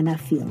 and Anna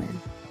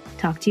Phelan.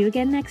 Talk to you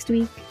again next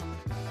week.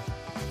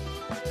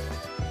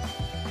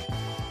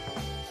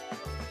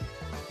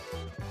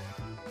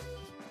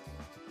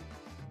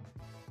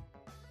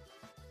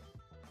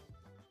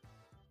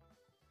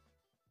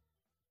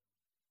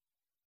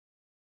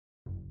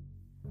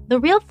 The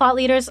real thought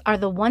leaders are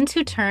the ones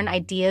who turn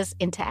ideas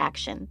into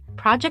action.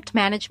 Project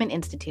Management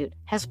Institute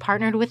has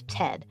partnered with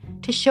TED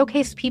to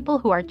showcase people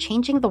who are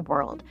changing the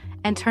world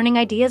and turning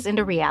ideas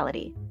into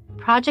reality.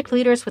 Project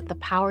leaders with the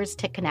powers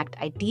to connect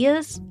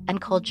ideas and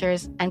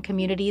cultures and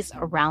communities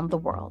around the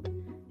world.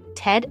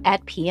 TED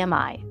at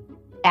PMI.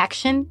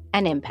 Action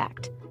and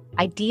impact.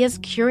 Ideas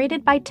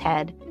curated by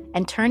TED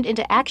and turned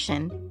into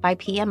action by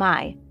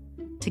PMI.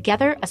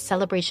 Together, a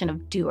celebration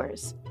of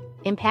doers,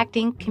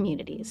 impacting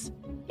communities,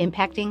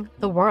 impacting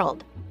the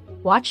world.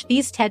 Watch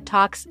these TED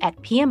Talks at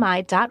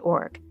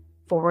pmi.org/TED.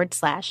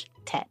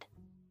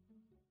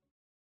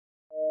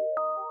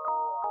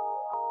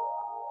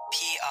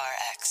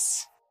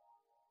 PRX.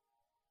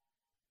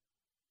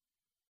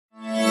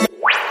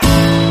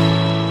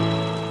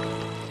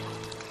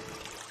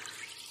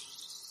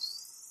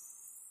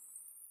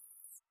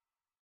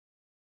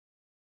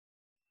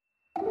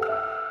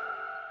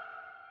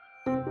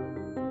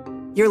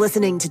 You're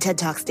listening to TED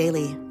Talks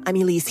Daily. I'm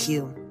Elise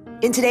Hu.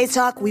 In today's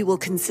talk, we will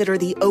consider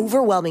the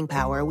overwhelming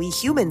power we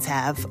humans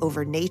have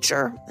over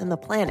nature and the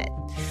planet.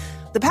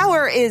 The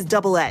power is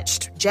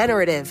double-edged,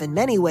 generative in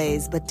many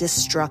ways, but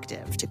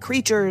destructive to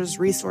creatures,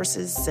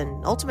 resources,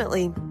 and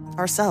ultimately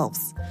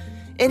ourselves.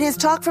 In his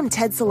talk from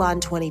TED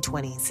Salon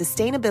 2020,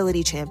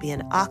 sustainability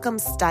champion Occam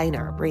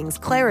Steiner brings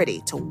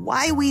clarity to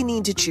why we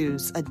need to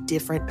choose a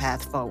different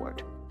path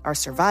forward. Our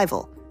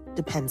survival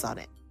depends on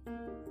it.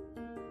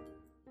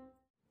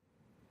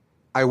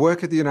 I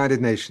work at the United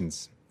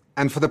Nations.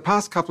 And for the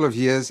past couple of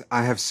years,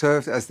 I have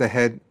served as the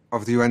head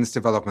of the UN's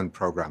development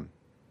program.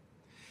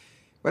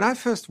 When I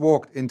first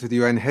walked into the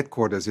UN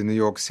headquarters in New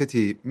York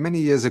City many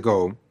years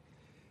ago,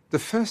 the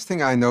first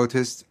thing I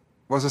noticed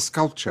was a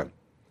sculpture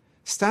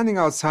standing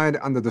outside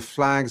under the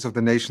flags of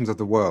the nations of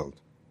the world.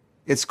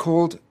 It's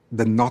called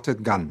the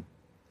Knotted Gun,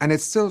 and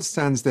it still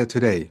stands there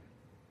today.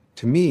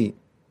 To me,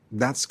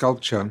 that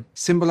sculpture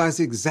symbolized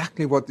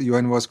exactly what the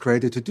UN was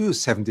created to do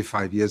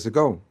 75 years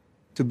ago.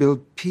 To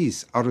build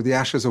peace out of the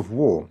ashes of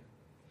war.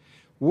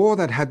 War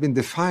that had been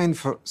defined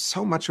for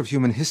so much of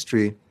human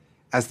history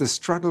as the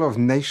struggle of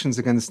nations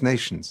against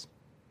nations,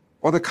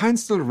 or the kind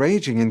still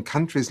raging in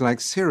countries like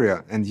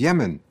Syria and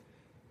Yemen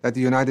that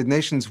the United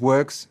Nations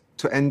works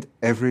to end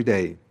every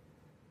day.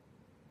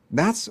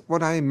 That's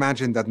what I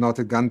imagined that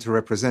Knotted Gun to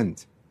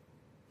represent.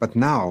 But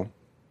now,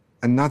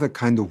 another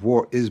kind of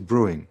war is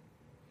brewing,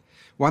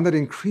 one that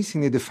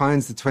increasingly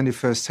defines the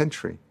 21st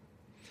century,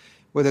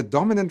 where the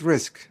dominant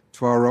risk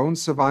to our own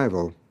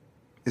survival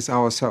is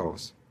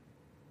ourselves.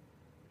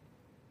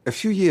 A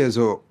few years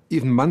or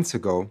even months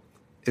ago,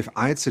 if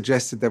I had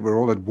suggested that we're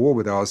all at war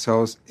with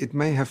ourselves, it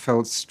may have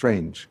felt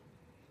strange.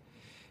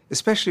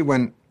 Especially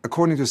when,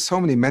 according to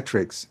so many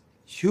metrics,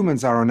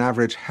 humans are on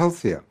average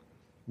healthier,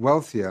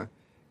 wealthier,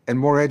 and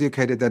more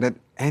educated than at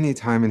any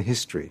time in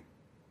history.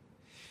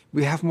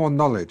 We have more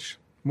knowledge,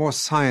 more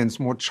science,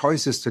 more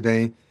choices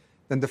today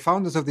than the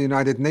founders of the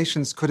United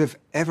Nations could have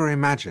ever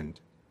imagined.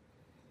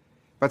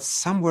 But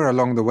somewhere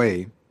along the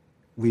way,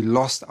 we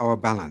lost our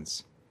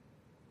balance.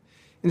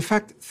 In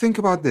fact, think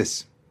about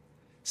this.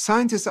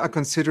 Scientists are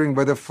considering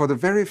whether for the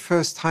very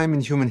first time in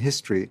human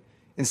history,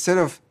 instead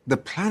of the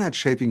planet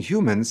shaping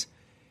humans,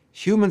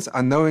 humans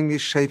are knowingly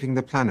shaping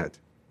the planet.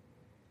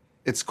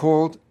 It's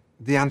called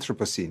the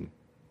Anthropocene,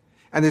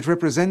 and it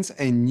represents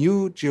a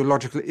new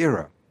geological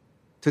era.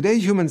 Today,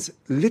 humans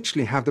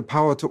literally have the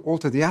power to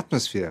alter the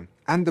atmosphere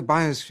and the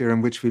biosphere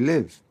in which we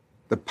live,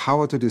 the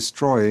power to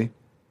destroy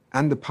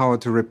and the power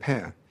to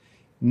repair.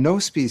 No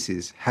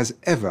species has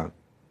ever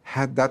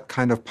had that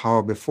kind of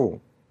power before.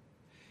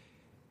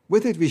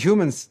 With it, we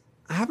humans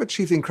have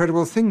achieved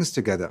incredible things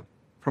together,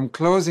 from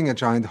closing a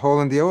giant hole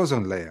in the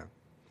ozone layer,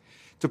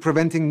 to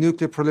preventing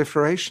nuclear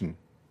proliferation,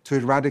 to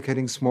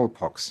eradicating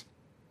smallpox.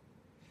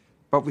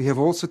 But we have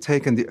also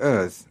taken the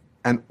Earth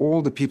and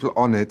all the people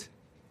on it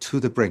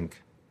to the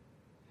brink.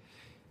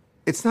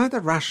 It's neither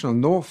rational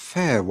nor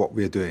fair what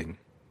we're doing.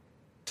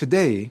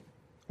 Today,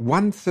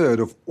 1/3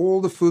 of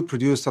all the food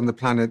produced on the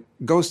planet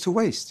goes to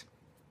waste,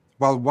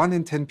 while 1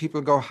 in 10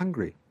 people go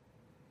hungry.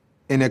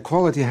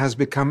 Inequality has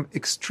become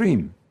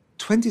extreme.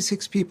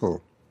 26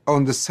 people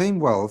own the same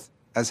wealth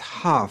as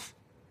half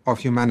of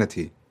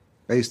humanity,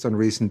 based on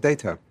recent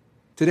data.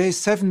 Today,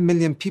 7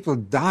 million people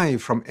die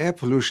from air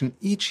pollution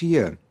each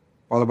year,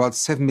 while about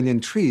 7 million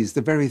trees,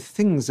 the very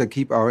things that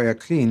keep our air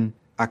clean,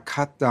 are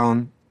cut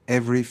down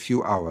every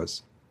few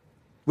hours.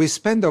 We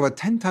spend over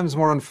 10 times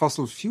more on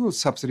fossil fuel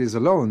subsidies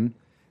alone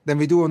than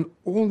we do on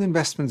all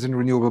investments in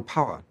renewable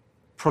power,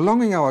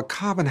 prolonging our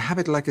carbon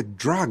habit like a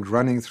drug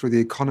running through the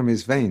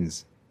economy's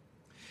veins.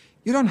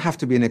 You don't have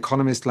to be an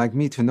economist like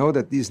me to know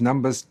that these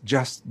numbers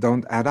just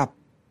don't add up,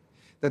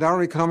 that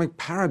our economic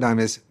paradigm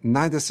is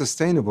neither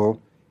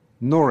sustainable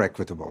nor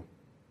equitable.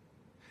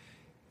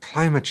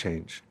 Climate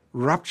change,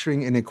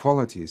 rupturing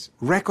inequalities,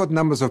 record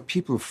numbers of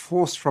people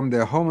forced from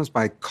their homes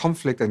by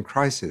conflict and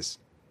crisis.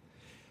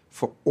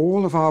 For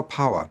all of our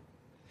power,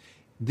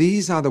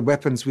 these are the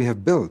weapons we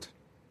have built.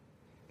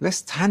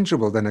 Less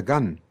tangible than a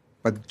gun,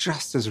 but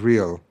just as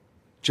real,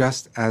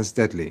 just as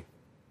deadly.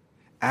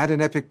 Add an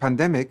epic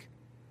pandemic,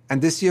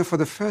 and this year, for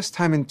the first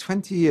time in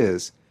 20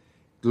 years,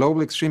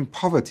 global extreme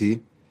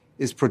poverty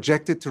is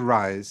projected to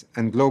rise,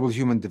 and global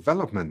human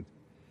development,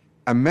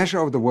 a measure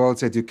of the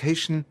world's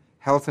education,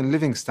 health, and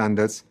living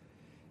standards,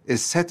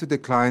 is set to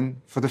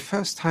decline for the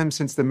first time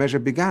since the measure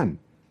began,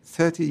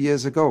 30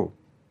 years ago.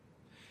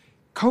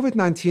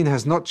 COVID-19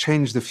 has not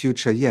changed the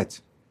future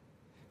yet,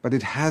 but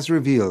it has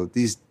revealed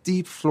these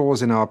deep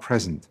flaws in our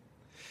present,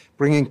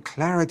 bringing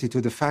clarity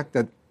to the fact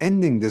that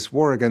ending this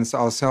war against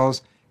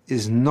ourselves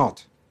is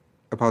not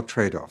about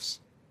trade-offs.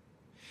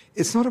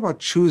 It's not about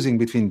choosing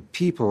between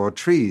people or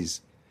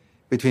trees,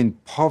 between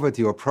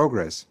poverty or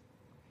progress.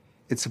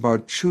 It's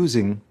about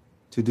choosing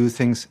to do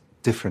things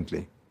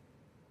differently.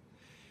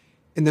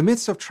 In the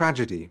midst of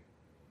tragedy,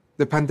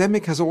 the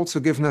pandemic has also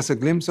given us a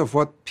glimpse of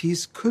what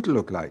peace could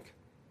look like,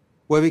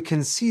 where we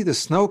can see the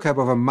snowcap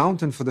of a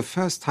mountain for the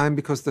first time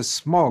because the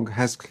smog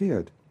has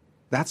cleared.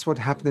 That's what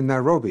happened in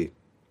Nairobi,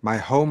 my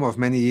home of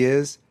many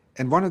years,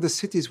 and one of the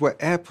cities where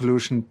air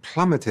pollution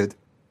plummeted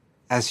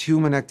as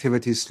human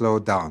activity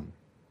slowed down,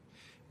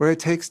 where it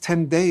takes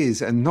 10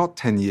 days and not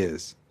 10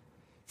 years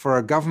for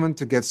a government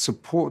to get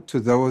support to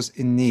those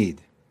in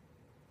need.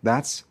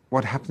 That's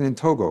what happened in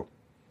Togo,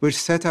 which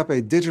set up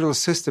a digital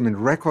system in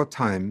record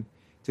time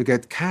to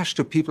get cash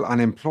to people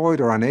unemployed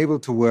or unable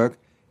to work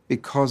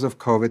because of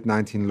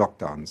COVID-19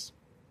 lockdowns.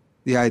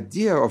 The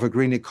idea of a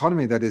green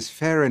economy that is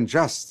fair and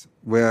just,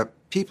 where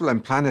people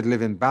and planet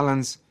live in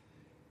balance,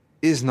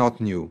 is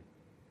not new.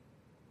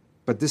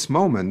 But this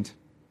moment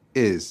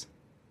is.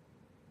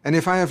 And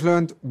if I have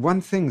learned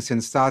one thing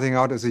since starting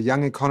out as a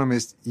young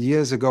economist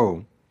years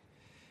ago,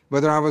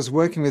 whether I was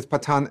working with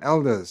Pathan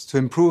elders to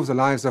improve the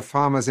lives of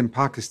farmers in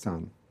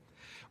Pakistan,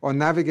 or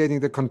navigating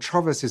the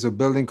controversies of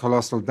building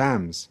colossal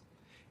dams,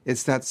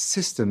 it's that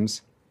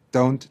systems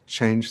don't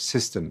change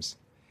systems.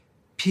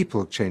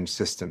 People change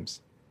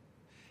systems.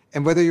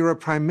 And whether you're a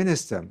prime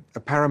minister, a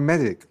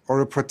paramedic,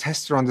 or a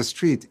protester on the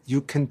street,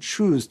 you can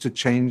choose to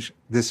change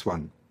this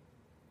one.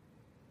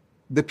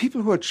 The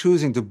people who are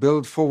choosing to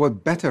build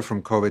forward better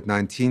from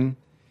COVID-19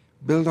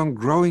 build on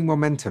growing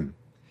momentum.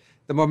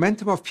 The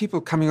momentum of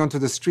people coming onto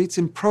the streets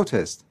in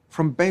protest,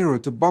 from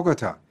Beirut to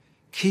Bogota,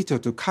 Quito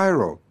to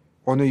Cairo,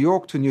 or New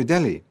York to New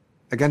Delhi,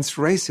 against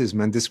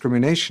racism and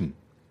discrimination,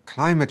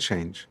 climate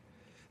change,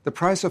 the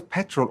price of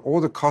petrol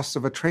or the cost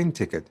of a train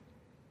ticket,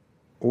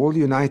 all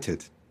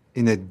united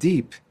in a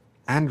deep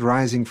and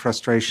rising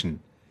frustration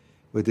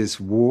with this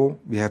war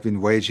we have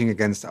been waging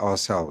against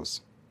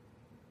ourselves.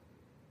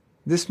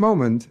 This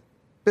moment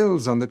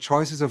builds on the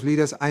choices of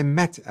leaders I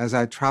met as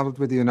I traveled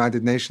with the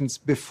United Nations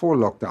before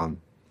lockdown.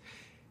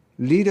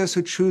 Leaders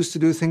who choose to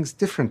do things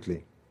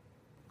differently.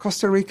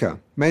 Costa Rica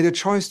made a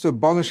choice to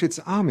abolish its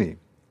army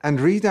and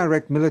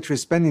redirect military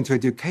spending to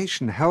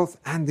education, health,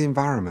 and the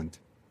environment.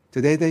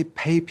 Today they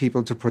pay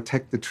people to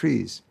protect the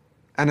trees.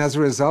 And as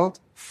a result,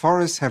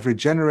 forests have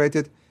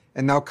regenerated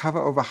and now cover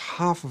over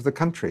half of the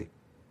country.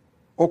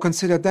 Or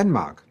consider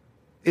Denmark.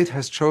 It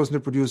has chosen to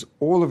produce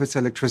all of its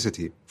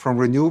electricity from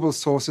renewable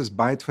sources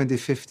by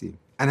 2050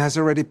 and has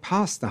already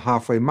passed the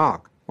halfway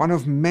mark, one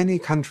of many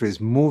countries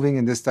moving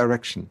in this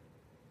direction.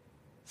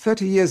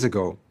 30 years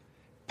ago,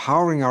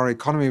 powering our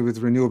economy with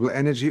renewable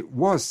energy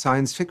was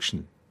science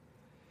fiction.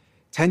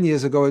 10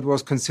 years ago, it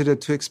was considered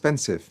too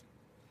expensive.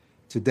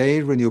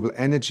 Today, renewable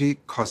energy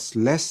costs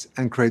less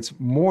and creates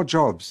more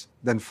jobs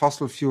than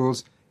fossil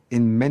fuels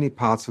in many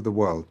parts of the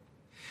world,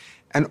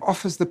 and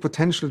offers the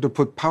potential to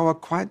put power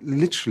quite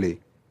literally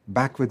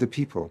back with the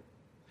people.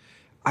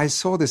 I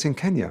saw this in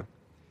Kenya.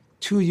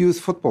 2 youth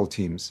football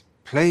teams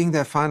playing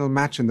their final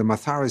match in the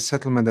Mathare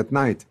settlement at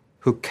night,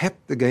 who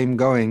kept the game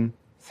going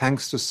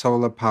thanks to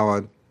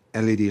solar-powered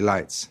LED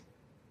lights.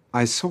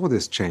 I saw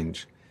this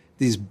change,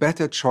 these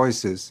better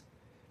choices,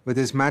 with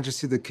His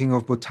Majesty the King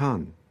of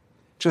Bhutan,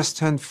 just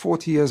turned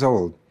 40 years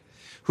old,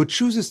 who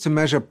chooses to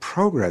measure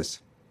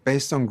progress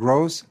based on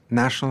gross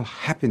national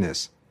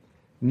happiness,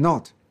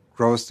 not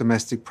gross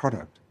domestic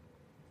product.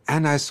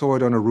 And I saw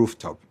it on a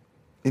rooftop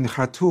in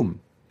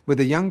Khartoum with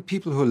the young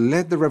people who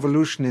led the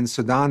revolution in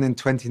Sudan in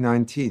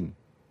 2019.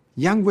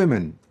 Young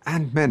women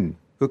and men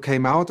who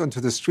came out onto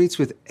the streets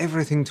with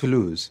everything to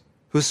lose,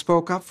 who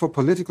spoke up for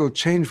political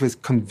change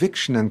with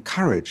conviction and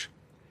courage,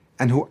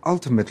 and who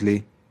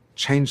ultimately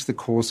changed the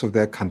course of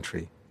their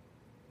country.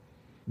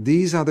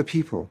 These are the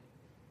people,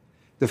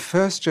 the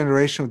first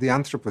generation of the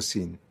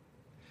Anthropocene,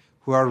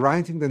 who are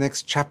writing the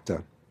next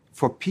chapter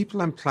for people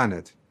and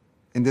planet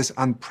in this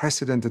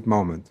unprecedented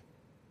moment.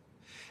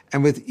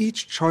 And with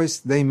each choice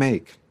they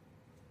make,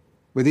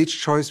 with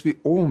each choice we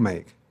all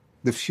make,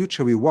 the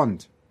future we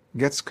want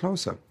gets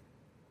closer.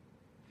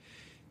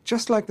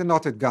 Just like the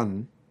knotted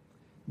gun,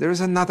 there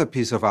is another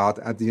piece of art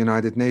at the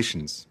United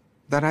Nations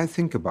that I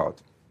think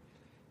about.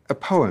 A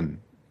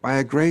poem by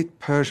a great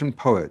Persian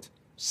poet,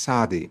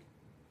 Saadi.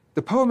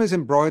 The poem is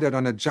embroidered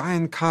on a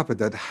giant carpet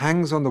that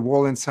hangs on the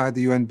wall inside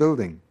the UN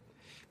building,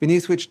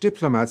 beneath which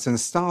diplomats and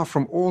staff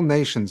from all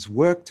nations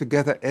work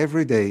together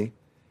every day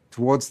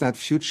towards that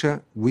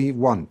future we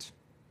want.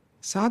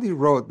 Saadi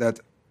wrote that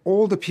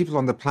all the people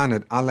on the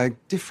planet are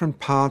like different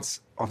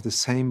parts of the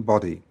same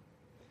body,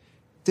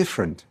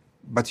 different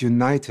but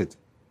united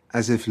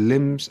as if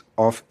limbs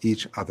of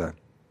each other.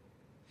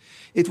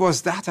 It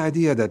was that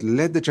idea that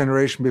led the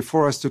generation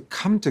before us to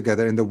come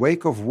together in the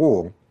wake of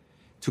war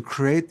to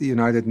create the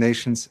United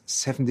Nations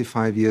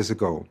 75 years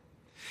ago.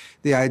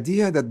 The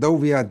idea that though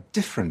we are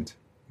different,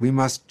 we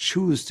must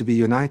choose to be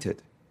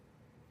united.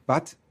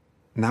 But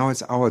now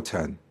it's our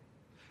turn.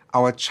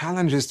 Our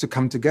challenge is to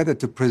come together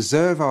to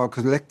preserve our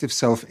collective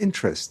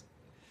self-interest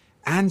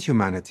and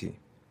humanity,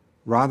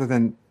 rather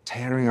than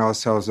tearing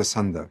ourselves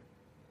asunder.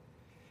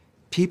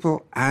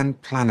 People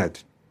and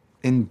planet,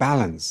 in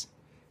balance,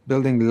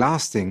 building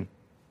lasting,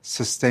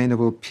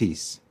 sustainable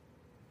peace.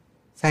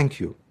 Thank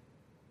you.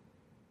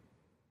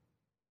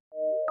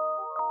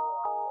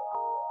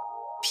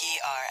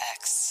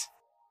 PRX.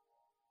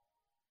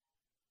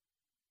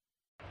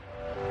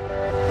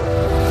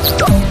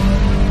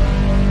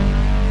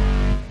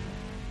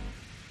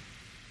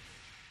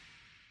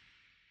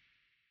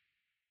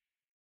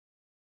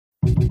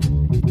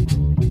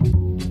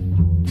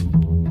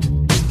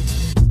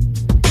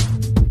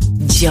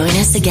 Join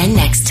us again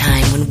next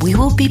time when we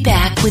will be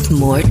back with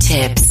more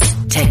tips,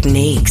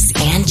 techniques,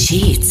 and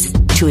cheats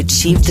to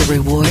achieve the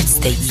rewards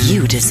that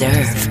you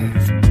deserve.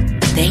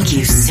 Thank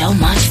you so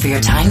much for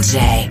your time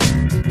today.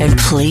 And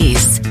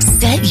please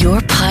set your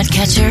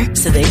podcatcher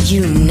so that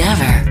you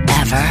never,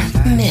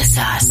 ever miss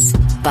us.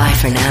 Bye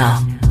for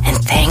now. And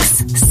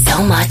thanks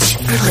so much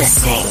for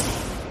listening.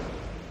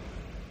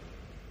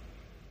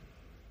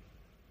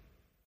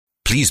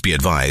 Please be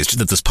advised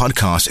that this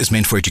podcast is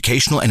meant for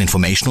educational and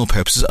informational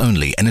purposes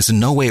only and is in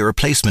no way a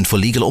replacement for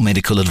legal or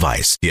medical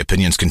advice. The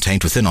opinions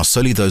contained within are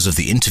solely those of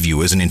the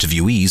interviewers and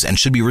interviewees and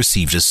should be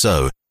received as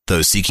so.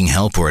 Those seeking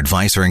help or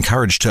advice are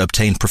encouraged to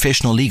obtain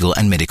professional legal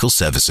and medical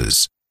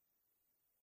services.